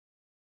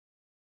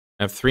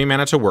 I have 3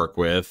 mana to work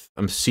with.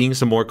 I'm seeing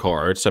some more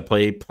cards. I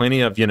play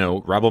plenty of,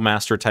 Rabble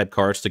Master type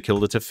cards to kill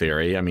the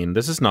Teferi. I mean,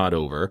 this is not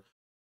over.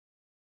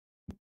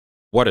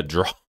 What a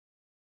draw.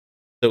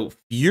 So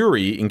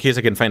Fury, in case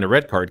I can find a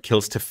red card,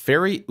 kills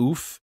Teferi,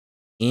 Oof,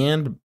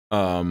 and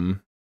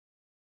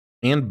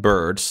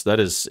Birds. That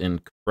is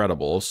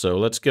incredible. So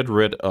let's get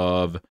rid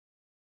of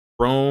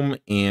Chrome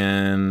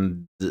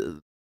and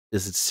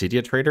is it City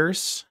of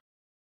Traders?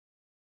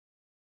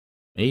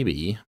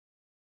 Maybe.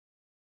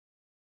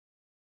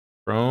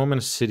 Chrome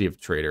and City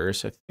of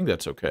Traders. I think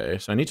that's okay.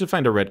 So I need to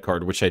find a red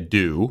card, which I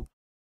do.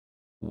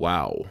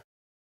 Wow.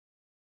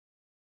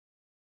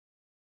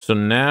 So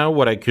now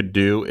what I could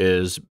do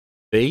is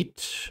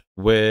bait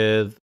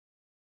with...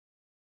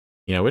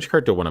 Yeah, which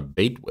card do I want to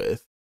bait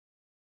with?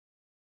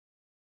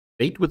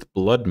 Bait with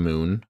Blood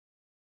Moon.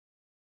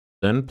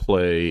 Then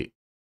play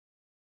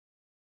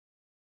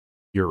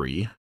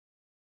Fury.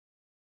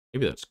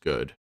 Maybe that's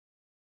good.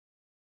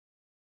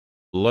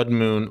 Blood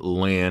Moon,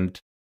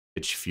 land,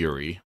 pitch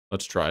Fury.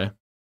 Let's try.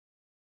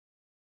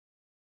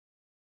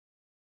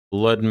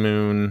 Blood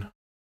Moon,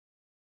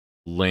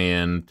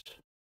 land,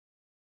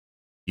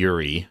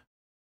 Fury.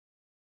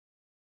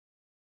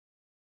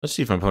 Let's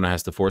see if my opponent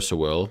has the Force of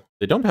Will.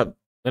 They don't have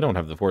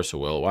the Force of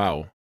Will.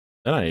 Wow.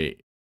 Then I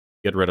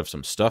get rid of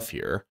some stuff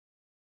here,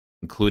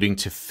 including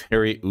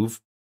Teferi,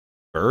 Oof,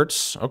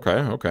 Birds. Okay,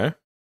 okay.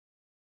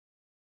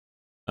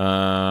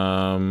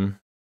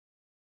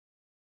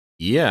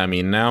 Yeah, I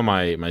mean, now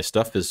my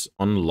stuff is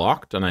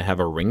unlocked and I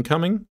have a ring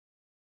coming.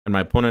 And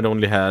my opponent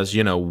only has,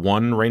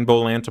 1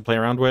 rainbow land to play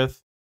around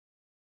with.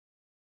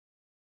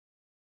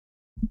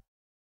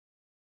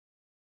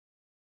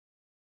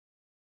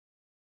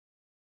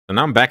 And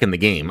now I'm back in the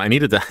game. I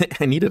needed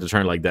a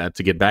turn like that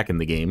to get back in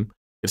the game.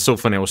 It's so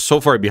funny. I was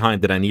so far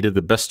behind that I needed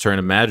the best turn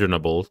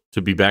imaginable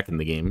to be back in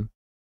the game.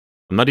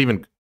 I'm not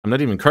even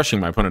crushing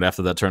my opponent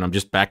after that turn. I'm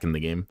just back in the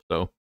game.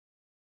 So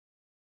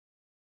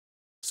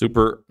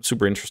super,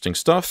 super interesting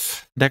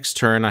stuff. Next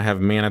turn, I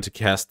have mana to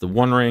cast the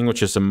One Ring,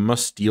 which is a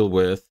must deal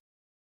with.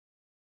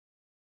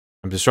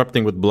 I'm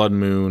disrupting with Blood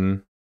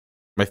Moon.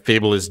 My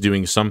Fable is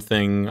doing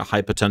something,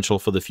 high potential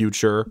for the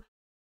future.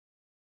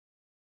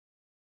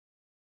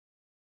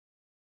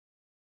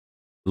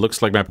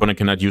 Looks like my opponent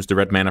cannot use the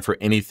red mana for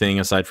anything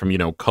aside from,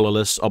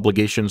 colorless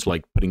obligations,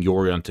 like putting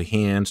Yori onto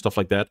hand, stuff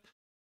like that.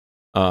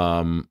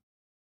 My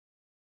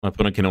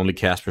opponent can only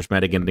cast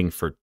Prismatic Ending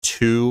for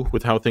 2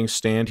 with how things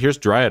stand. Here's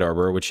Dryad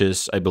Arbor, which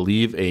is, I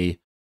believe,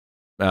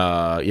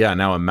 now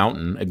a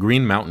mountain. A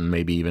green mountain,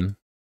 maybe even.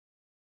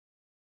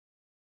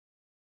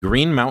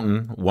 Green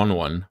mountain,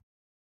 1/1.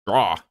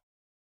 Draw.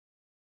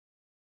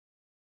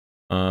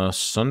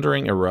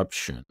 Sundering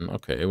Eruption.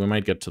 Okay, we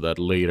might get to that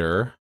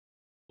later.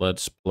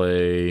 Let's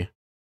play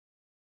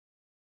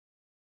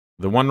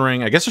the One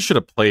Ring. I guess I should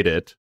have played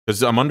it,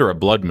 because I'm under a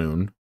Blood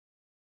Moon.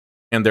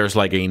 And there's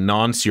like a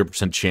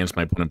non-0% chance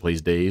my opponent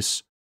plays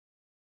Daze.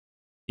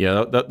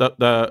 Yeah,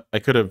 I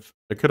could have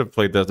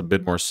played that a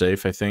bit more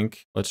safe, I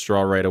think. Let's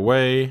draw right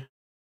away.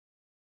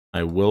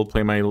 I will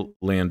play my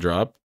land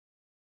drop.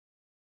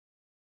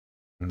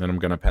 And then I'm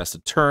gonna pass the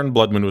turn.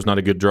 Blood Moon was not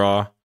a good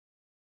draw.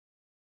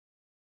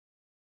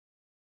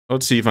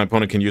 Let's see if my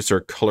opponent can use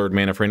their colored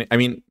mana for any... I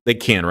mean, they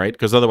can, right?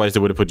 Because otherwise they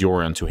would have put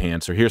Yori on 2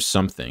 hands. So here's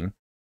something.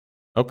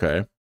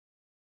 Okay.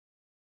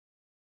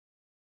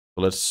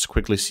 So let's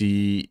quickly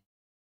see.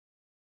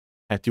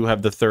 I do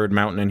have the 3rd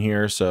mountain in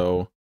here,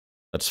 so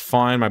that's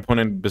fine. My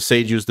opponent,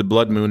 Besage, used the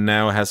Blood Moon,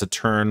 now has a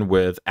turn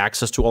with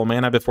access to all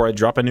mana before I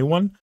drop a new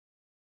one.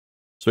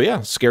 So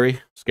yeah,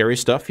 scary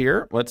stuff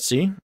here. Let's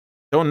see.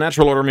 Don't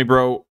natural order me,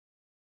 bro.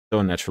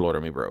 Don't natural order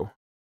me, bro.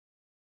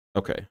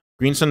 Okay.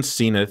 Green Sun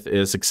Zenith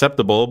is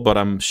acceptable, but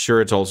I'm sure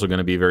it's also going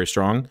to be very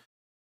strong.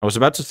 I was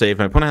about to say, if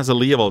my opponent has a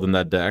Leovold in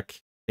that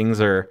deck, things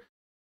are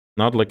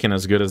not looking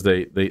as good as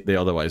they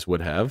otherwise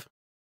would have.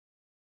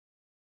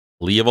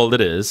 Leovold it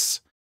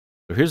is.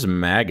 So here's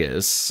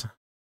Magus,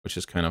 which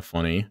is kind of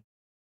funny.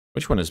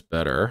 Which one is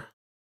better?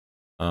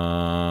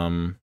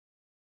 Let's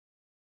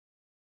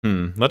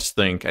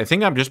think. I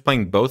think I'm just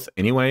playing both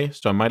anyway,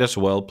 so I might as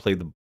well play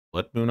the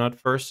Blood Moon out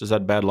first. Is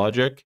that bad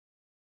logic?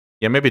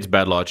 Yeah, maybe it's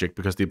bad logic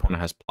because the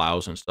opponent has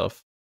plows and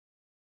stuff.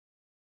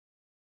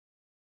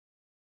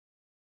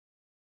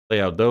 Play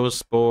out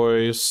those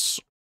boys.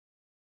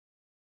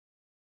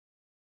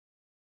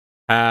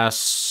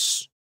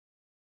 Pass.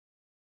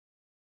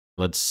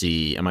 Let's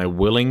see. Am I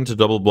willing to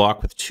double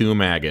block with 2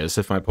 Magus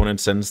if my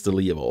opponent sends the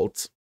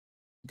Leovold?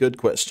 Good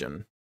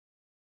question.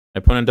 My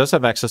opponent does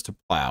have access to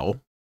Plow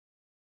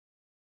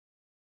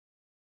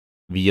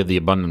via the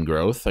Abundant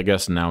Growth. I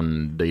guess now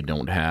they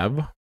don't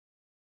have.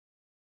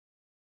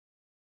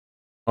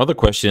 Other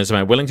question is, am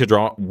I willing to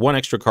draw 1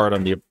 extra card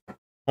on the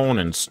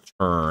opponent's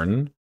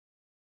turn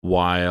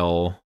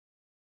while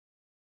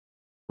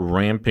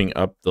ramping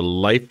up the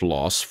life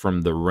loss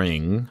from the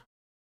ring.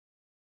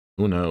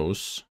 Who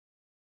knows?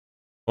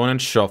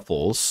 Opponent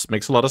shuffles.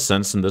 Makes a lot of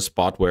sense in this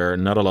spot where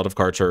not a lot of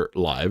cards are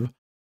live.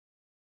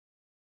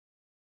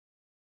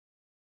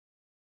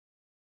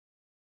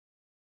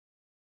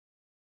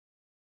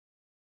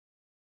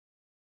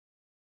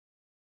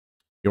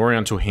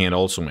 Yorion to hand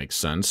also makes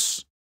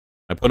sense.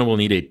 My opponent will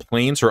need a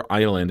plains or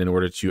island in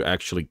order to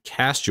actually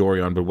cast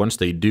Yorion, but once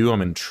they do,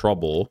 I'm in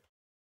trouble.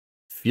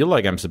 Feel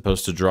like I'm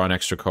supposed to draw an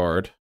extra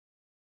card.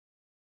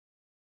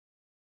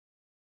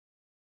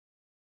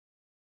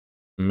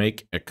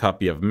 Make a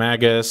copy of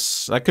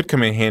Magus. That could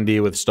come in handy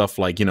with stuff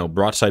like, you know,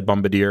 Broadside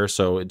Bombardier,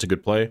 so it's a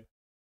good play.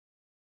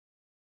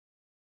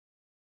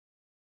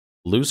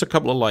 Lose a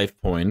couple of life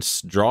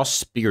points. Draw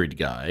Spirit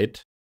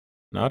Guide.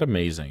 Not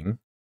amazing.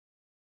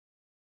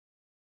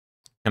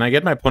 Can I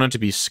get my opponent to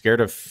be scared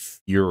of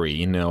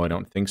Fury? No, I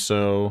don't think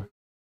so.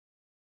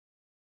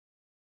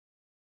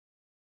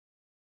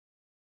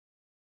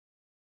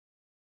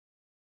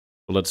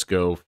 Let's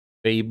go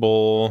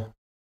Fable.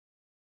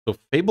 So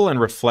Fable and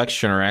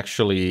Reflection are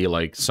actually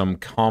like some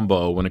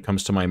combo when it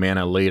comes to my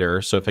mana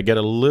later. So if I get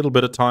a little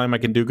bit of time, I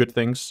can do good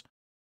things.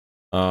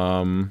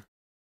 Let's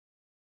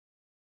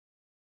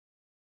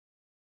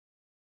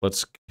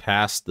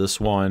cast this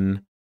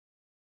one.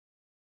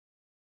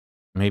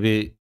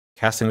 Maybe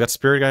casting that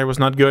Spirit Guy was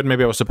not good.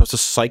 Maybe I was supposed to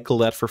cycle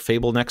that for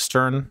Fable next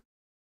turn.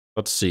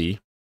 Let's see.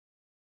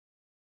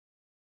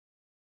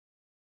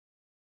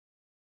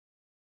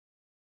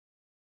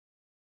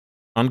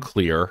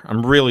 Unclear.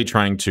 I'm really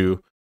trying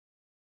to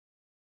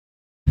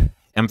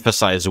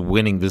emphasize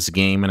winning this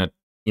game and,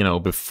 you know,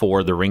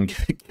 before the ring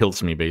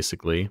kills me,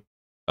 basically.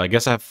 I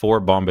guess I have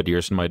 4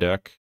 Bombardiers in my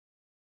deck.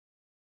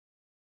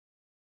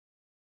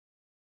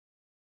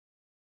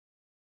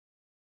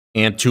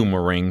 And 2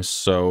 more rings,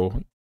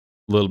 so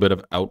a little bit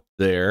of out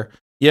there.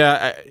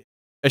 Yeah,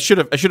 I should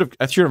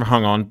have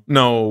hung on.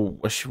 No,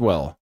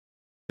 well,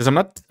 because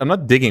I'm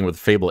not digging with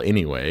Fable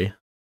anyway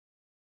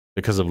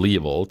because of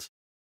Leovold.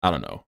 I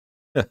don't know.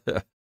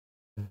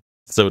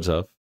 So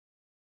tough.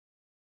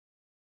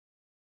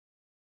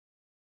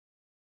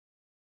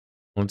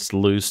 Let's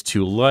lose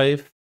 2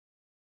 life.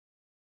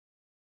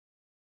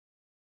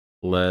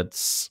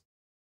 Let's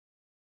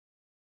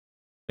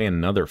play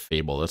another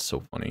Fable. That's so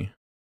funny.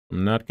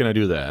 I'm not gonna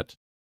do that.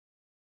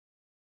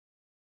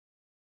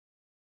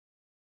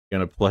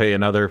 Gonna play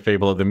another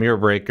Fable of the Mirror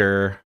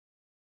Breaker.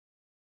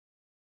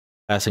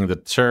 Passing the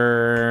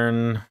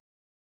turn.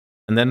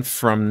 And then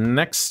from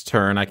next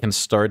turn, I can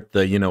start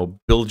the, you know,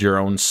 build your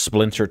own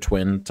Splinter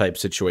Twin type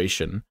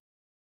situation.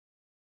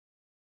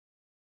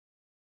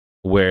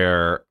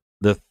 Where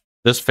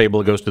this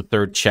Fable goes to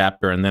 3rd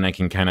chapter, and then I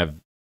can kind of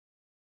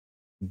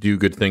do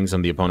good things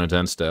on the opponent's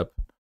end step.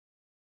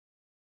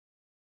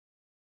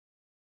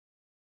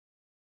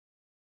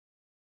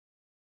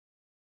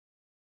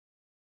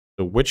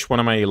 So which one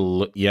am I...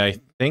 Yeah,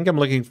 I think I'm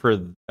looking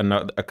for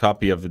a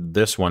copy of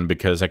this one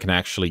because I can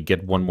actually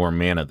get 1 more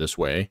mana this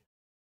way.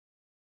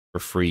 For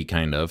free,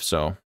 kind of,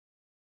 so...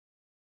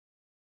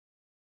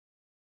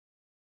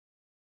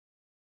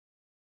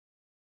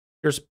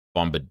 Here's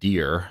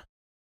Bombardier,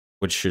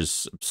 which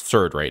is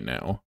absurd right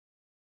now.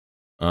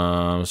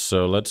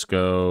 So let's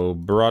go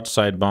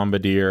Broadside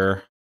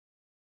Bombardier.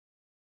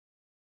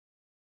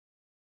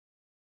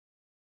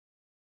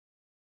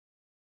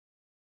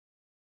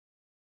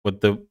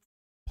 With the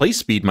play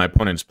speed my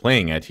opponent's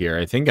playing at here,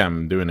 I think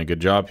I'm doing a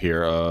good job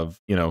here of,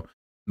 you know,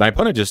 my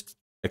opponent just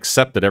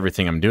accepted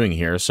everything I'm doing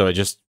here, so I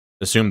just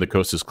assume the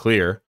coast is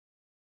clear.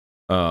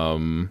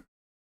 What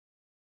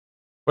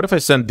if I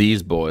send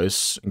these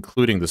boys,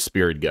 including the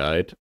Spirit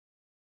Guide?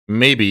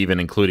 Maybe even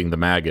including the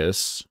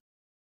Magus.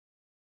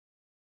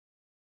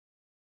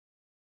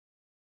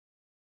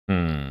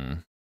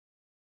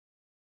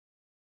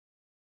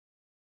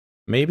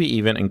 Maybe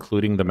even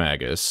including the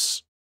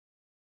Magus.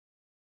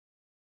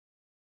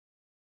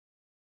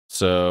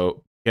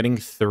 So, getting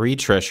 3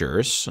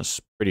 treasures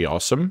is pretty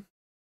awesome.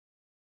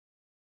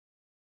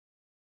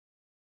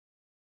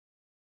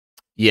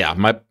 Yeah,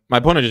 my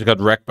opponent just got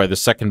wrecked by the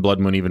second Blood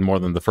Moon even more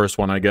than the first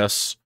one, I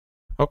guess.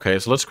 Okay,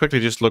 so let's quickly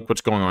just look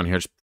what's going on here.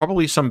 It's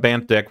probably some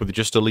Bant deck with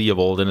just a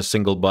Leovold and a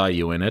single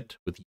Bayou in it,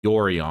 with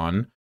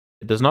Yorion.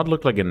 It does not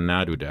look like a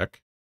Nadu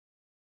deck.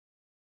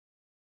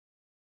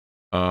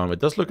 It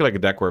does look like a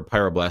deck where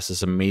Pyroblast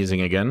is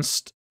amazing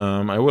against.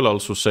 I will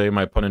also say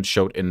my opponent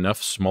showed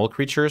enough small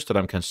creatures that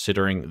I'm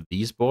considering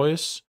these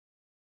boys.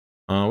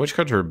 Which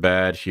cards are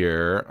bad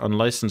here?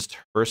 Unlicensed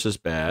Hearse is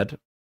bad.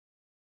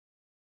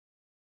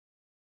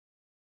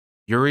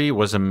 Yuri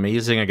was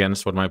amazing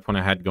against what my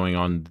opponent had going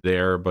on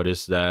there, but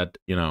is that,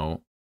 you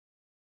know,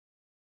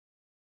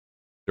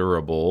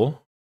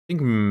 durable? I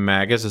think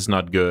Magus is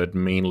not good,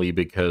 mainly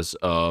because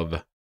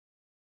of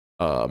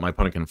my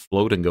opponent can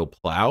float and go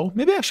plow.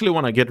 Maybe I actually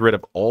want to get rid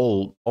of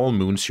all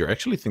moons here. I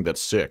actually think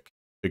that's sick,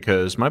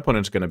 because my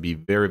opponent's going to be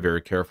very,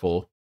 very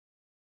careful.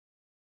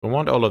 I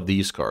want all of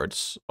these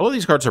cards. All of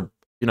these cards are,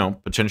 you know,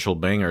 potential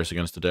bangers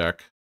against the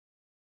deck.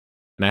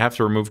 And I have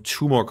to remove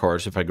 2 more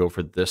cards if I go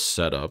for this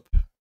setup.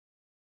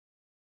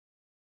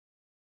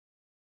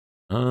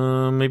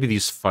 Maybe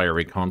these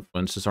fiery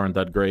confluences aren't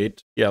that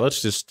great. Yeah,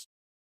 let's just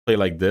play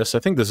like this. I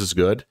think this is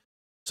good.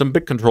 Some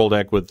big control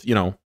deck with, you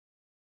know,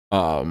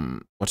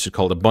 what's it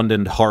called?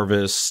 Abundant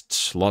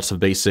Harvest, lots of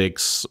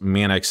basics,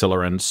 mana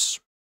accelerants.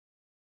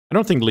 I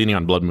don't think leaning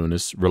on Blood Moon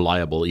is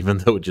reliable, even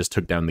though it just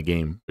took down the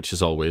game, which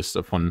is always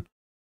a fun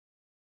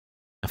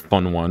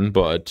one,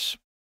 but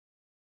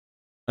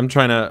I'm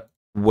trying to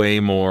way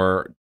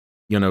more,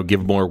 you know,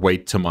 give more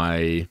weight to my,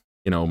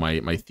 you know,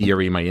 my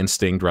theory, my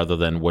instinct, rather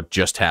than what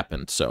just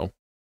happened. So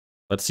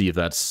let's see if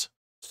that's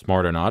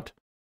smart or not.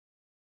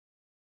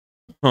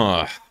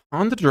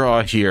 On the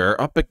draw here,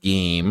 up a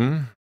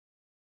game.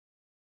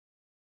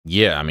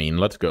 Yeah, I mean,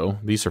 let's go.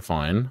 These are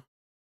fine.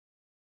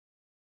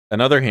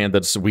 Another hand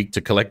that's weak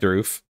to Collector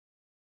Roof.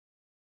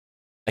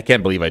 I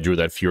can't believe I drew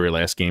that Fury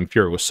last game.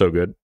 Fury was so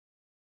good.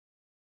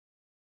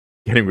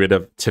 Getting rid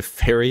of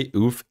Teferi,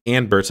 Oof,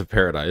 and Birds of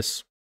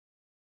Paradise.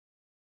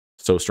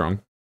 So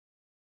strong.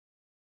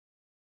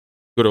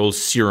 Good old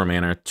Zero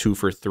Mana, 2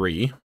 for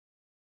 3.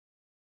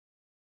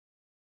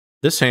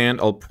 This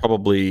hand, I'll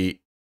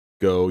probably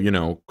go, you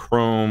know,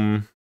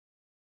 Chrome,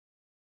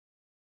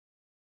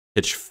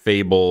 pitch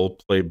Fable,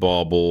 play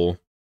Bauble,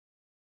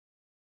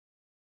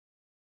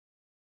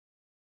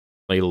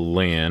 play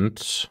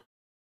Land.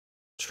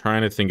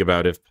 Trying to think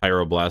about if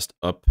Pyroblast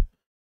up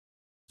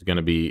is going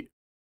to be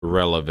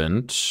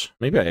relevant.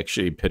 Maybe I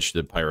actually pitch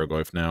the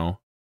Pyrogoyf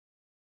now.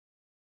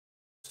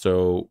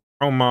 So,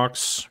 Chrome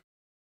Mox,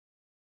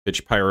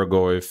 pitch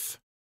Pyrogoyf,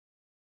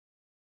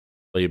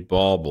 play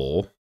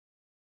Bauble.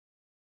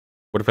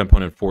 What if my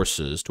opponent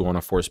forces? Do I want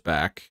to force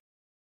back?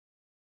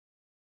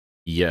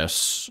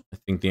 Yes. I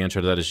think the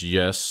answer to that is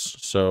yes.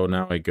 So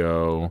now I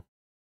go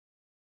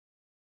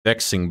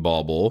Vexing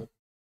Bauble.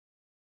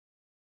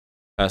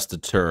 Pass the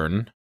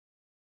turn.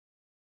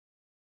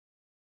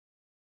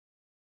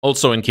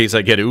 Also, in case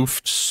I get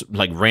oofed,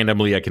 like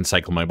randomly, I can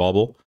cycle my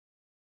Bauble.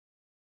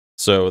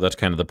 So that's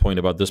kind of the point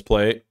about this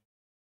play.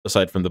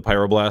 Aside from the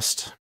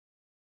Pyroblast.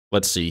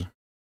 Let's see.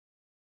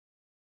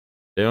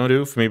 Don't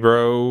oof me,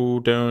 bro.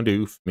 Don't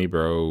oof me,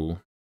 bro.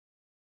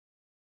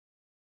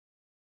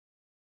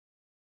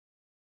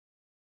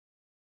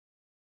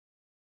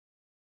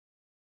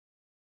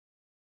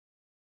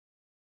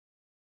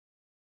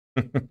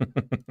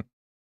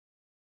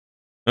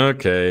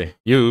 Okay,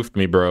 you oofed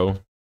me, bro.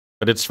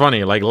 But it's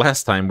funny, like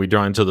last time we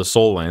draw into the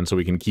Soul Land so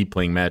we can keep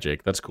playing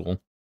Magic. That's cool.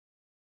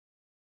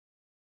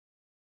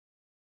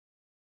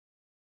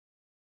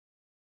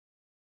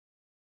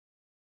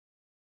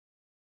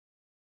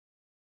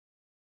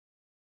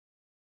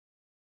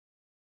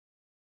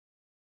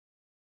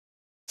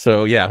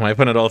 So yeah, my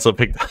opponent also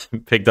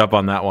picked up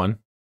on that one.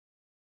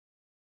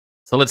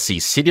 So let's see.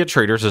 City of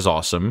Traders is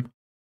awesome.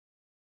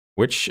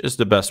 Which is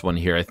the best one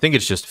here? I think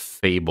it's just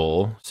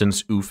Fable,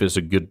 since Oof is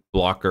a good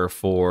blocker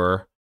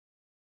for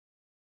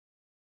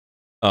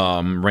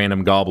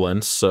random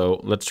goblins.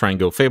 So let's try and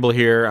go Fable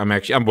here.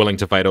 I'm willing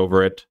to fight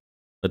over it.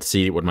 Let's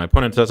see what my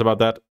opponent says about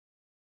that.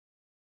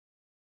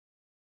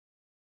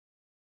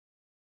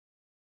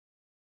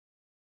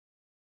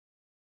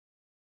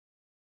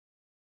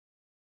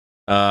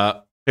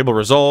 Fable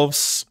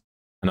resolves.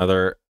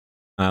 Another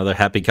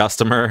happy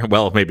customer.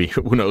 Well, maybe,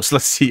 who knows?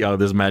 Let's see how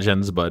this match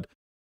ends, but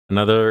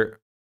another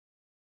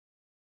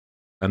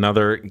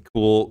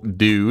cool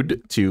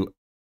dude to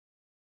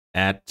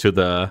add to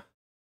the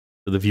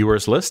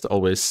viewers list.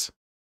 Always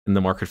in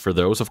the market for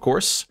those, of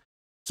course.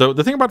 So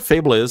the thing about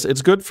Fable is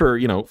it's good for,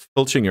 you know,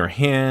 filching your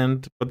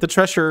hand, but the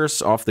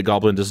treasures off the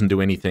goblin doesn't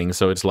do anything.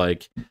 So it's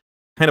like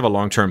kind of a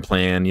long-term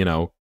plan, you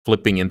know,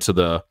 flipping into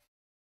the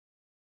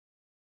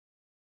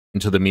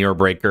mirror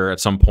breaker at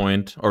some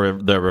point, or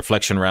the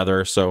reflection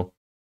rather. So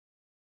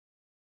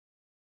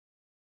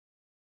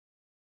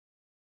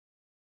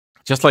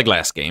just like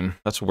last game,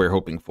 that's what we're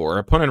hoping for.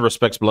 Opponent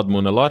respects Blood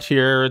Moon a lot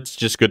here. It's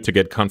just good to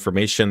get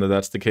confirmation that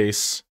that's the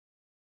case.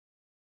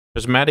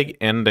 Prismatic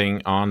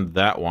ending on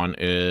that one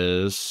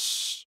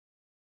is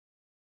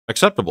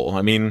acceptable.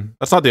 I mean,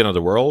 that's not the end of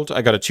the world.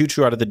 I got a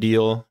 2/2 out of the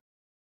deal.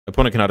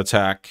 Opponent cannot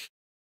attack.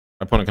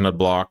 Opponent cannot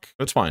block.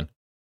 That's fine.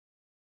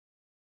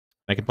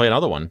 I can play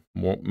another one,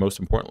 most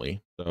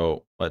importantly.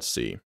 So let's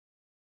see.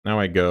 Now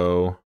I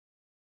go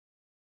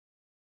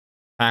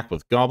attack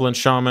with Goblin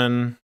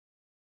Shaman.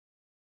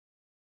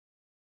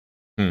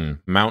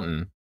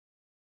 Mountain.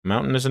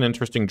 Mountain is an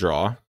interesting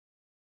draw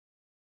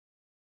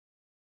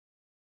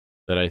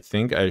that I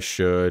think I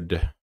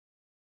should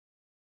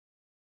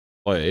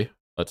play.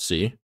 Let's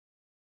see.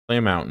 Play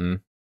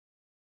Mountain.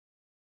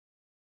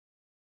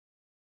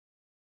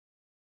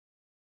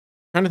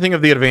 Trying to think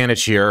of the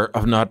advantage here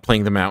of not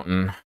playing the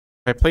Mountain.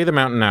 If I play the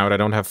Mountain out, I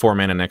don't have 4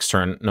 mana next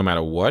turn, no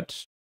matter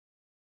what.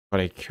 But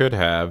I could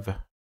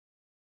have...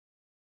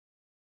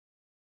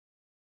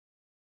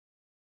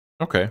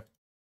 Okay.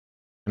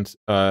 And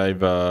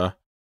I've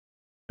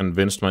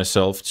convinced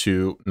myself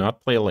to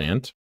not play a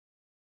land.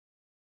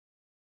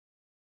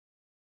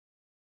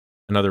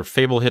 Another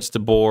Fable hits the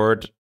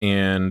board,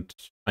 and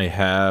I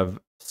have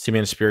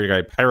Simian Spirit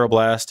Guide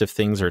Pyroblast if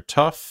things are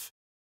tough.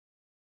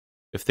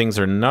 If things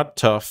are not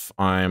tough,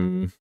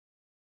 I'm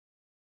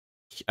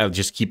I'll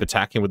just keep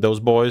attacking with those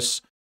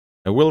boys.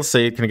 I will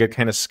say it can get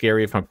kind of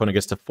scary if my opponent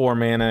gets to 4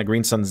 mana.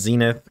 Green Sun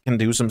Zenith can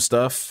do some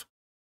stuff.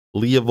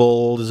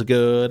 Leovold is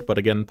good, but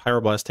again,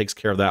 Pyroblast takes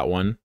care of that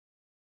one.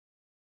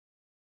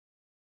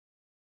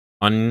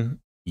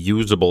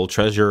 Unusable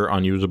treasure,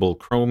 unusable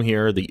chrome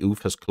here. The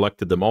Oof has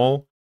collected them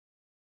all,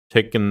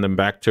 taken them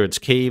back to its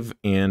cave,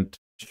 and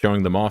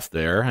showing them off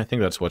there. I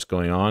think that's what's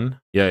going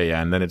on. Yeah,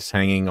 and then it's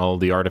hanging all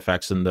the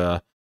artifacts in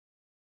the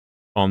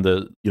on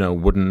the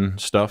wooden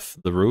stuff,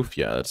 the roof.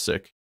 Yeah, that's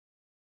sick.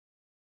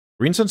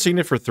 Green Sun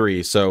Zenith for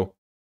 3, so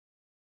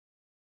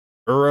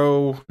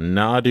Uro,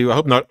 Nadu. I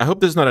hope not. I hope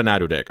this is not a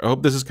Nadu deck. I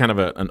hope this is kind of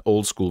an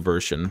old school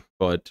version,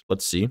 but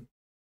let's see.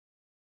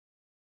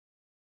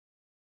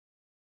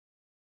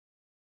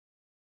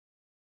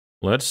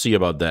 Let's see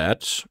about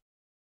that.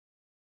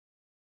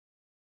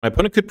 My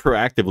opponent could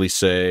proactively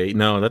say,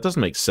 no, that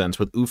doesn't make sense.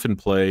 With Oof in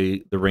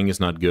play, the ring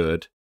is not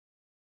good.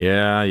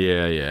 Yeah,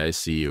 I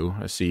see you.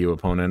 I see you,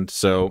 opponent.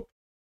 So,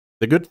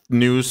 the good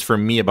news for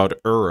me about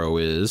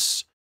Uro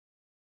is,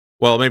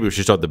 well, maybe we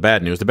should start the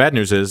bad news. The bad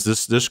news is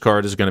this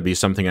card is going to be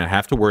something I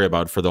have to worry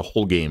about for the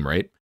whole game,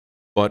 right?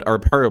 But our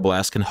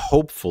Pyroblast can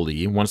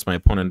hopefully, once my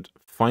opponent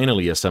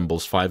finally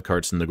assembles 5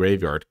 cards in the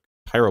graveyard,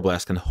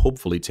 Pyroblast can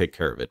hopefully take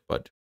care of it,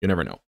 but you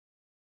never know.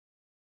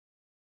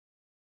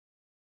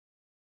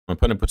 My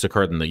opponent puts a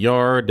card in the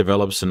yard,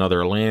 develops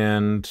another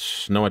land.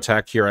 No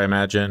attack here, I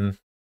imagine.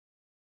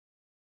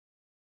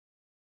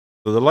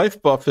 So the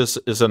life buff is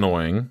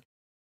annoying.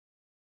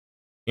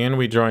 Can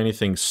we draw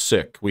anything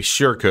sick? We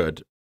sure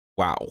could.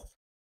 Wow.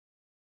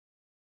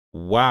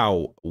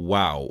 Wow.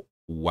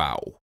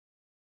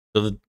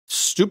 So the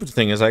stupid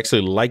thing is I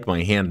actually like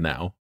my hand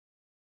now.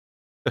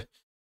 And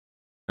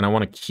I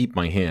want to keep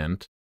my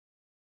hand.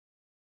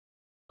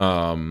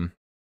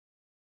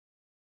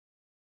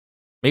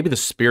 Maybe the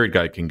Spirit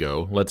Guide can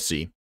go. Let's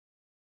see.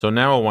 So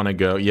now I want to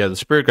go. Yeah, the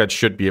Spirit Guide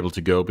should be able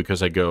to go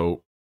because I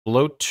go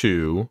float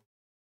 2,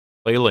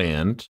 play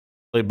land,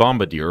 play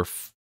Bombardier,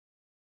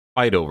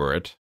 fight over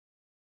it,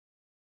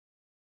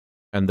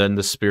 and then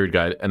the Spirit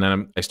Guide, and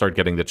then I start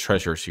getting the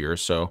treasures here.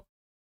 So,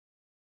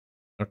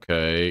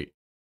 okay,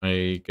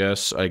 I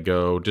guess I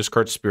go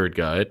discard Spirit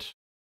Guide,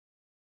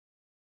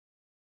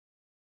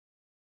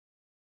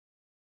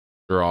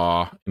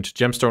 draw into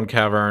Gemstone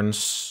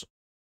Caverns.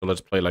 So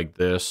let's play like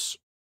this.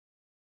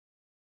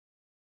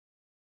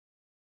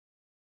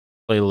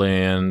 Play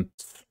land,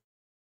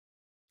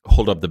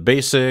 hold up the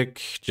basic,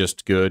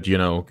 just good,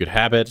 good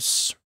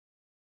habits.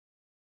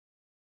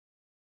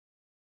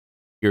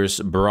 Here's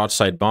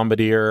Broadside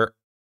Bombardier,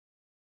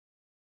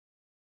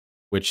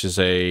 which is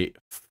a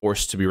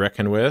force to be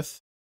reckoned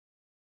with.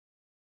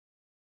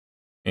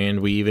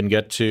 And we even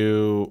get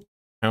to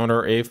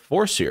counter a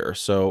force here.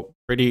 So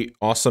pretty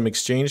awesome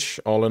exchange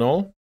all in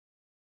all.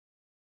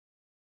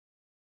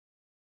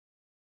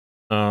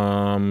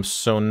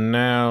 So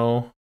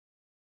now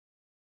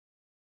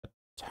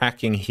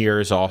attacking here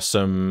is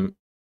awesome.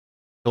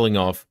 Killing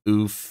off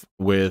Oof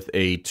with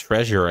a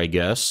treasure, I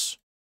guess.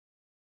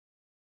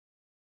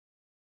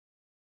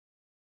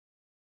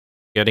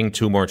 Getting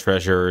 2 more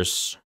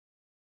treasures.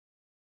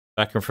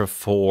 Backing for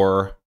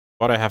 4.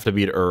 But I have to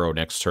beat Uro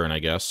next turn, I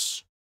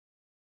guess.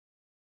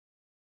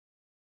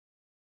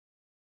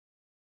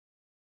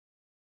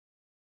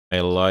 I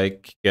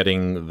like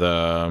getting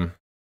the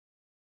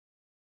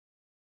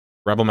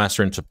Rebel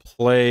Master into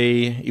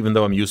play, even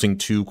though I'm using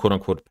 2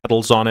 quote-unquote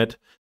petals on it.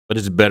 But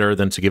it's better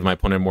than to give my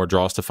opponent more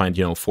draws to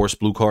find, Force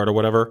Blue card or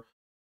whatever.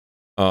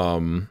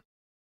 I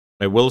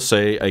will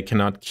say I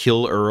cannot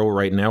kill Uro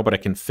right now, but I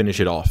can finish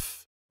it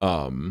off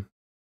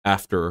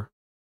after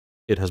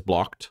it has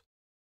blocked.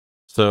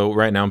 So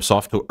right now I'm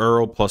soft to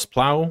Uro plus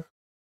Plow.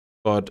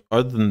 But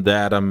other than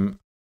that, I'm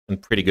in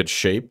pretty good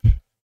shape.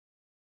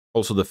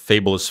 Also, the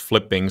Fable is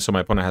flipping, so my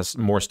opponent has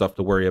more stuff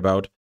to worry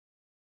about.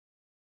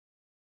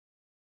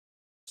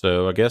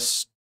 So I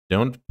guess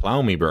don't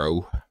plow me,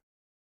 bro.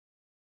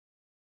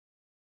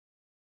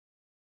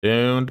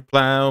 Don't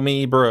plow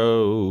me,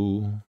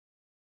 bro.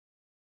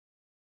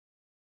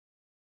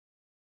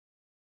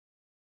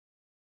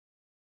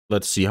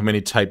 Let's see how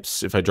many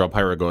types if I draw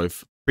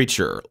Pyrogoyf.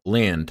 Creature,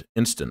 land,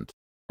 instant,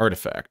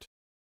 artifact.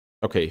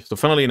 Okay, so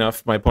funnily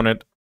enough, my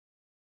opponent...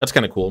 That's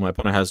kind of cool. My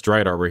opponent has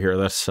Dryad Arbor here.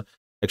 That's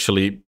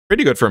actually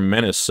pretty good for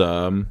menace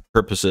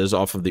purposes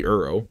off of the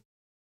Uro.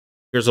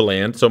 Here's a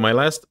land. So my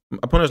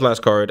opponent's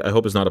last card, I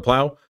hope, is not a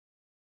plow.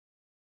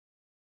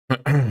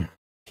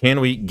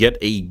 Can we get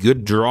a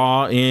good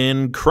draw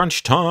in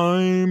crunch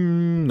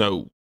time?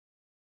 No.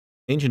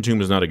 Ancient Tomb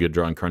is not a good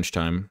draw in crunch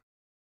time.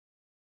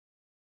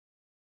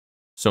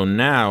 So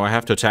now I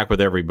have to attack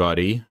with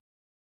everybody.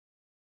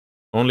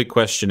 Only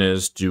question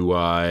is, do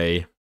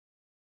I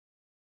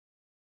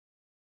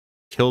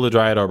kill the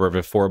Dryad Arbor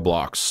before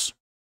blocks?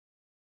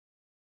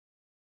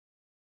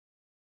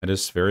 That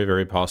is very,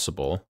 very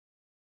possible.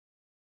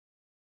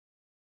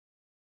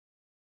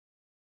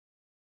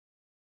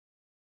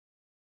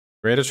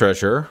 Create a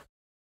treasure.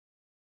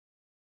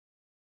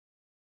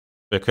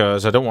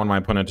 Because I don't want my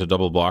opponent to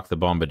double block the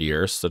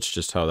Bombardiers. That's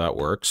just how that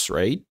works,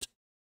 right?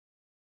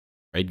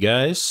 Right,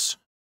 guys?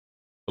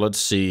 Let's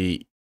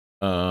see.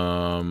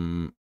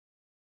 Boom.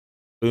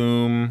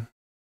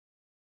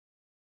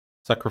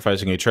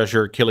 Sacrificing a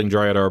treasure, killing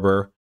Dryad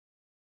Arbor.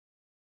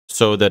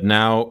 So that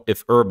now,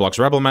 if blocks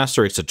Rebel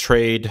Master, it's a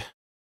trade.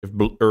 If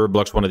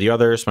blocks one of the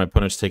others, my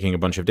opponent's taking a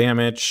bunch of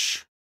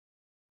damage.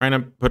 Trying to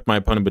put my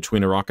opponent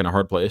between a rock and a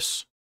hard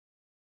place.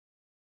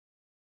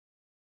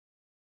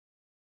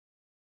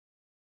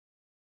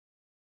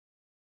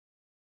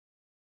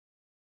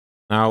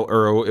 Now,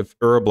 if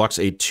blocks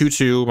a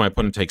 2/2, my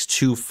opponent takes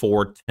 2,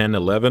 4, 10,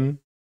 11.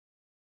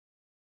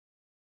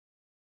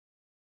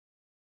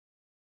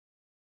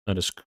 That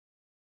is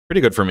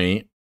pretty good for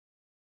me.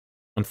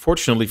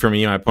 Unfortunately for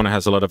me, my opponent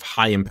has a lot of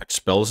high-impact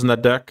spells in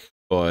that deck,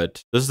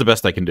 but this is the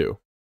best I can do.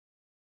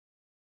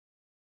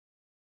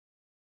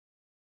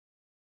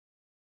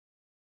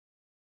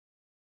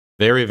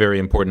 Very, very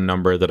important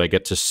number that I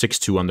get to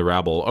 6-2 on the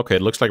Rabble. Okay,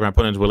 it looks like my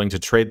opponent's willing to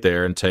trade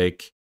there and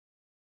take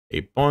a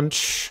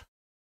bunch,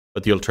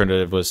 but the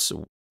alternative was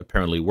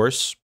apparently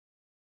worse.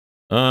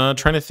 Trying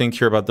to think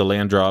here about the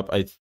land drop.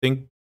 I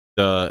think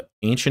the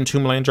Ancient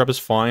Tomb land drop is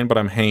fine, but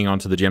I'm hanging on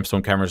to the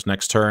Gemstone Cameras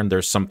next turn.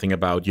 There's something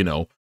about, you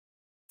know,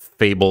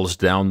 fables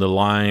down the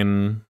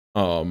line.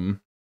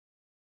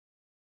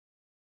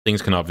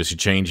 Things can obviously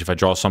change if I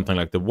draw something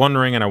like the One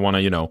Ring and I want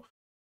to, you know,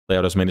 play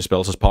out as many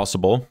spells as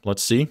possible.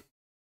 Let's see.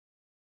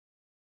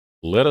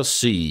 Let us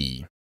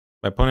see.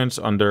 My opponent's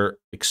under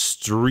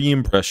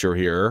extreme pressure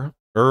here.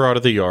 Out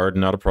of the yard,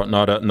 not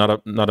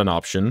an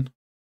option.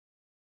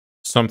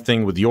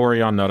 Something with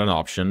Yorion, not an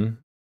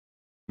option.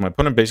 My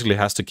opponent basically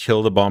has to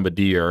kill the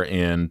Bombardier,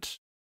 and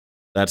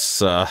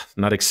that's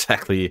not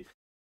exactly,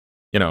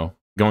 you know,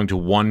 going to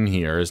 1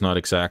 here is not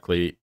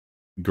exactly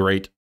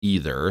great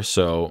either.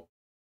 So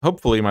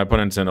hopefully my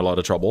opponent's in a lot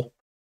of trouble.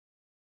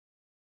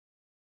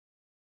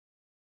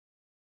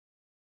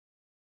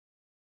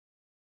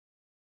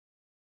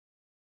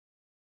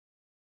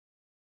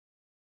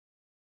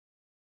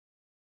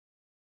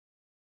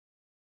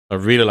 I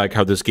really like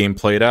how this game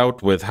played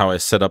out with how I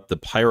set up the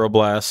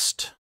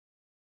Pyroblast.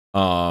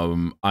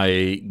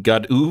 I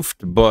got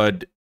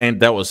oofed, and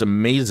that was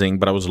amazing,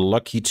 but I was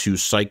lucky to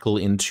cycle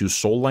into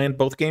Soul Land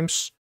both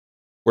games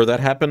where that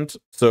happened.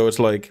 So it's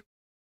like,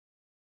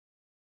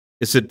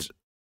 was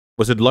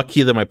it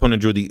lucky that my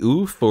opponent drew the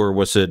oof, or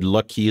was it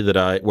lucky that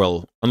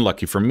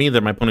unlucky for me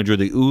that my opponent drew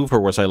the oof, or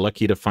was I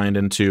lucky to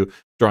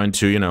draw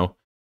into, you know,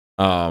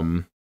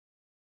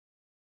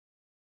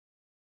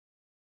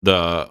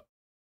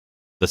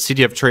 the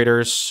CDF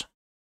traders?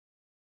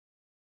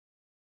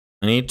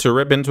 I need to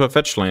rip into a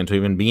fetch land to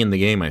even be in the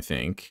game, I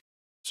think.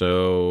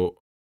 So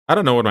I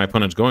don't know what my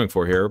opponent's going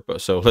for here,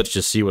 but so let's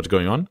just see what's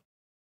going on.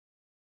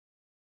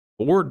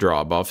 4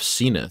 draw buff,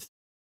 Zenith.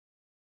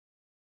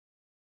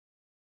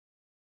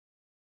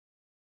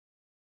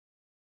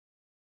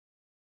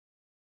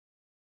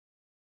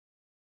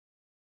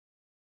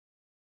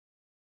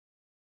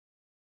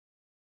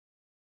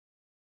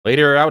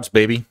 Later outs,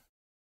 baby.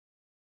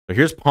 So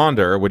here's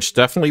Ponder, which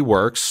definitely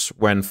works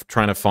when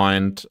trying to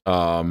find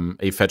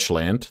a fetch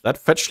land. That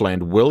fetch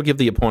land will give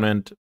the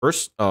opponent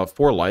first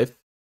 4 life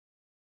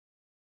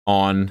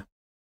on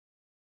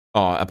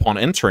upon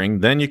entering.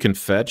 Then you can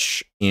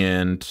fetch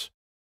and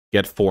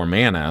get 4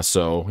 mana.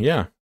 So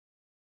yeah.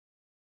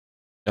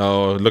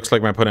 Oh, it looks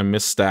like my opponent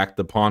misstacked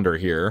the Ponder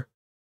here.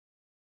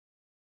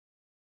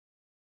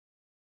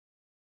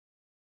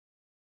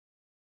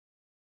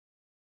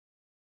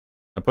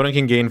 My opponent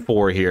can gain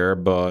 4 here,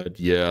 but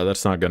yeah,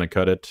 that's not going to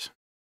cut it.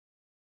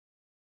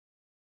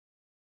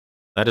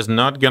 That is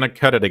not going to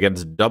cut it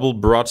against double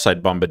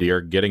Broadside Bombardier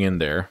getting in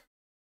there.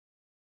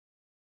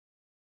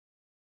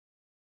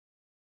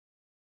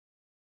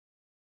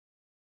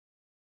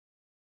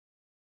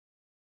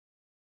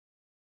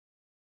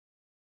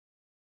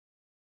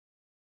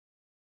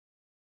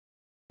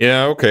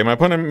 Yeah, okay. My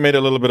opponent made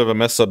a little bit of a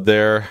mess up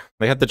there.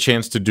 They had the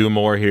chance to do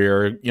more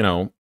here, you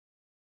know,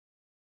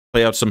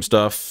 play out some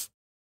stuff,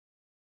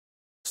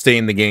 stay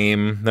in the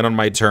game. Then on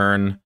my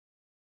turn,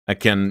 I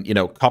can, you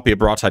know, copy a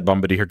Broadside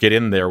Bombardier, get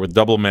in there with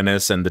double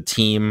Menace and the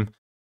team,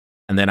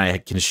 and then I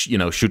can, you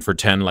know, shoot for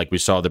 10 like we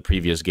saw the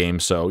previous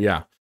game. So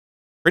yeah,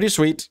 pretty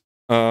sweet.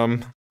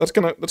 That's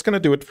gonna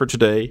do it for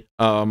today.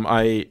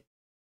 I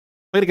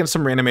played against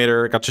some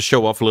Reanimator, got to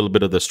show off a little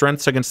bit of the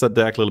strengths against the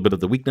deck, a little bit of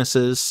the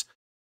weaknesses.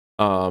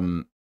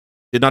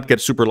 Did not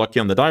get super lucky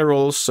on the die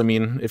rolls. I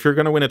mean, if you're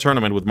going to win a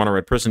tournament with Mono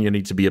Red Prison, you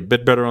need to be a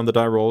bit better on the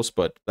die rolls,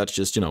 but that's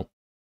just, you know,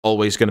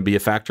 always going to be a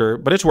factor.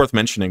 But it's worth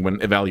mentioning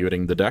when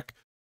evaluating the deck.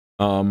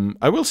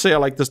 I will say I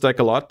like this deck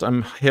a lot.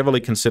 I'm heavily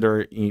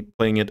considering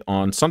playing it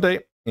on Sunday.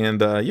 And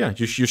yeah,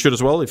 you should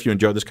as well if you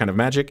enjoy this kind of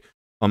Magic.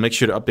 I'll make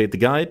sure to update the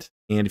guide.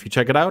 And if you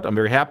check it out, I'm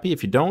very happy.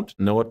 If you don't,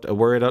 not a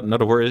worry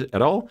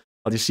at all.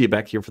 I'll just see you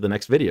back here for the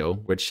next video,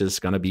 which is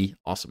going to be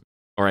awesome.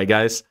 All right,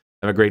 guys,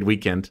 have a great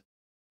weekend.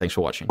 Thanks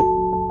for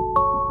watching.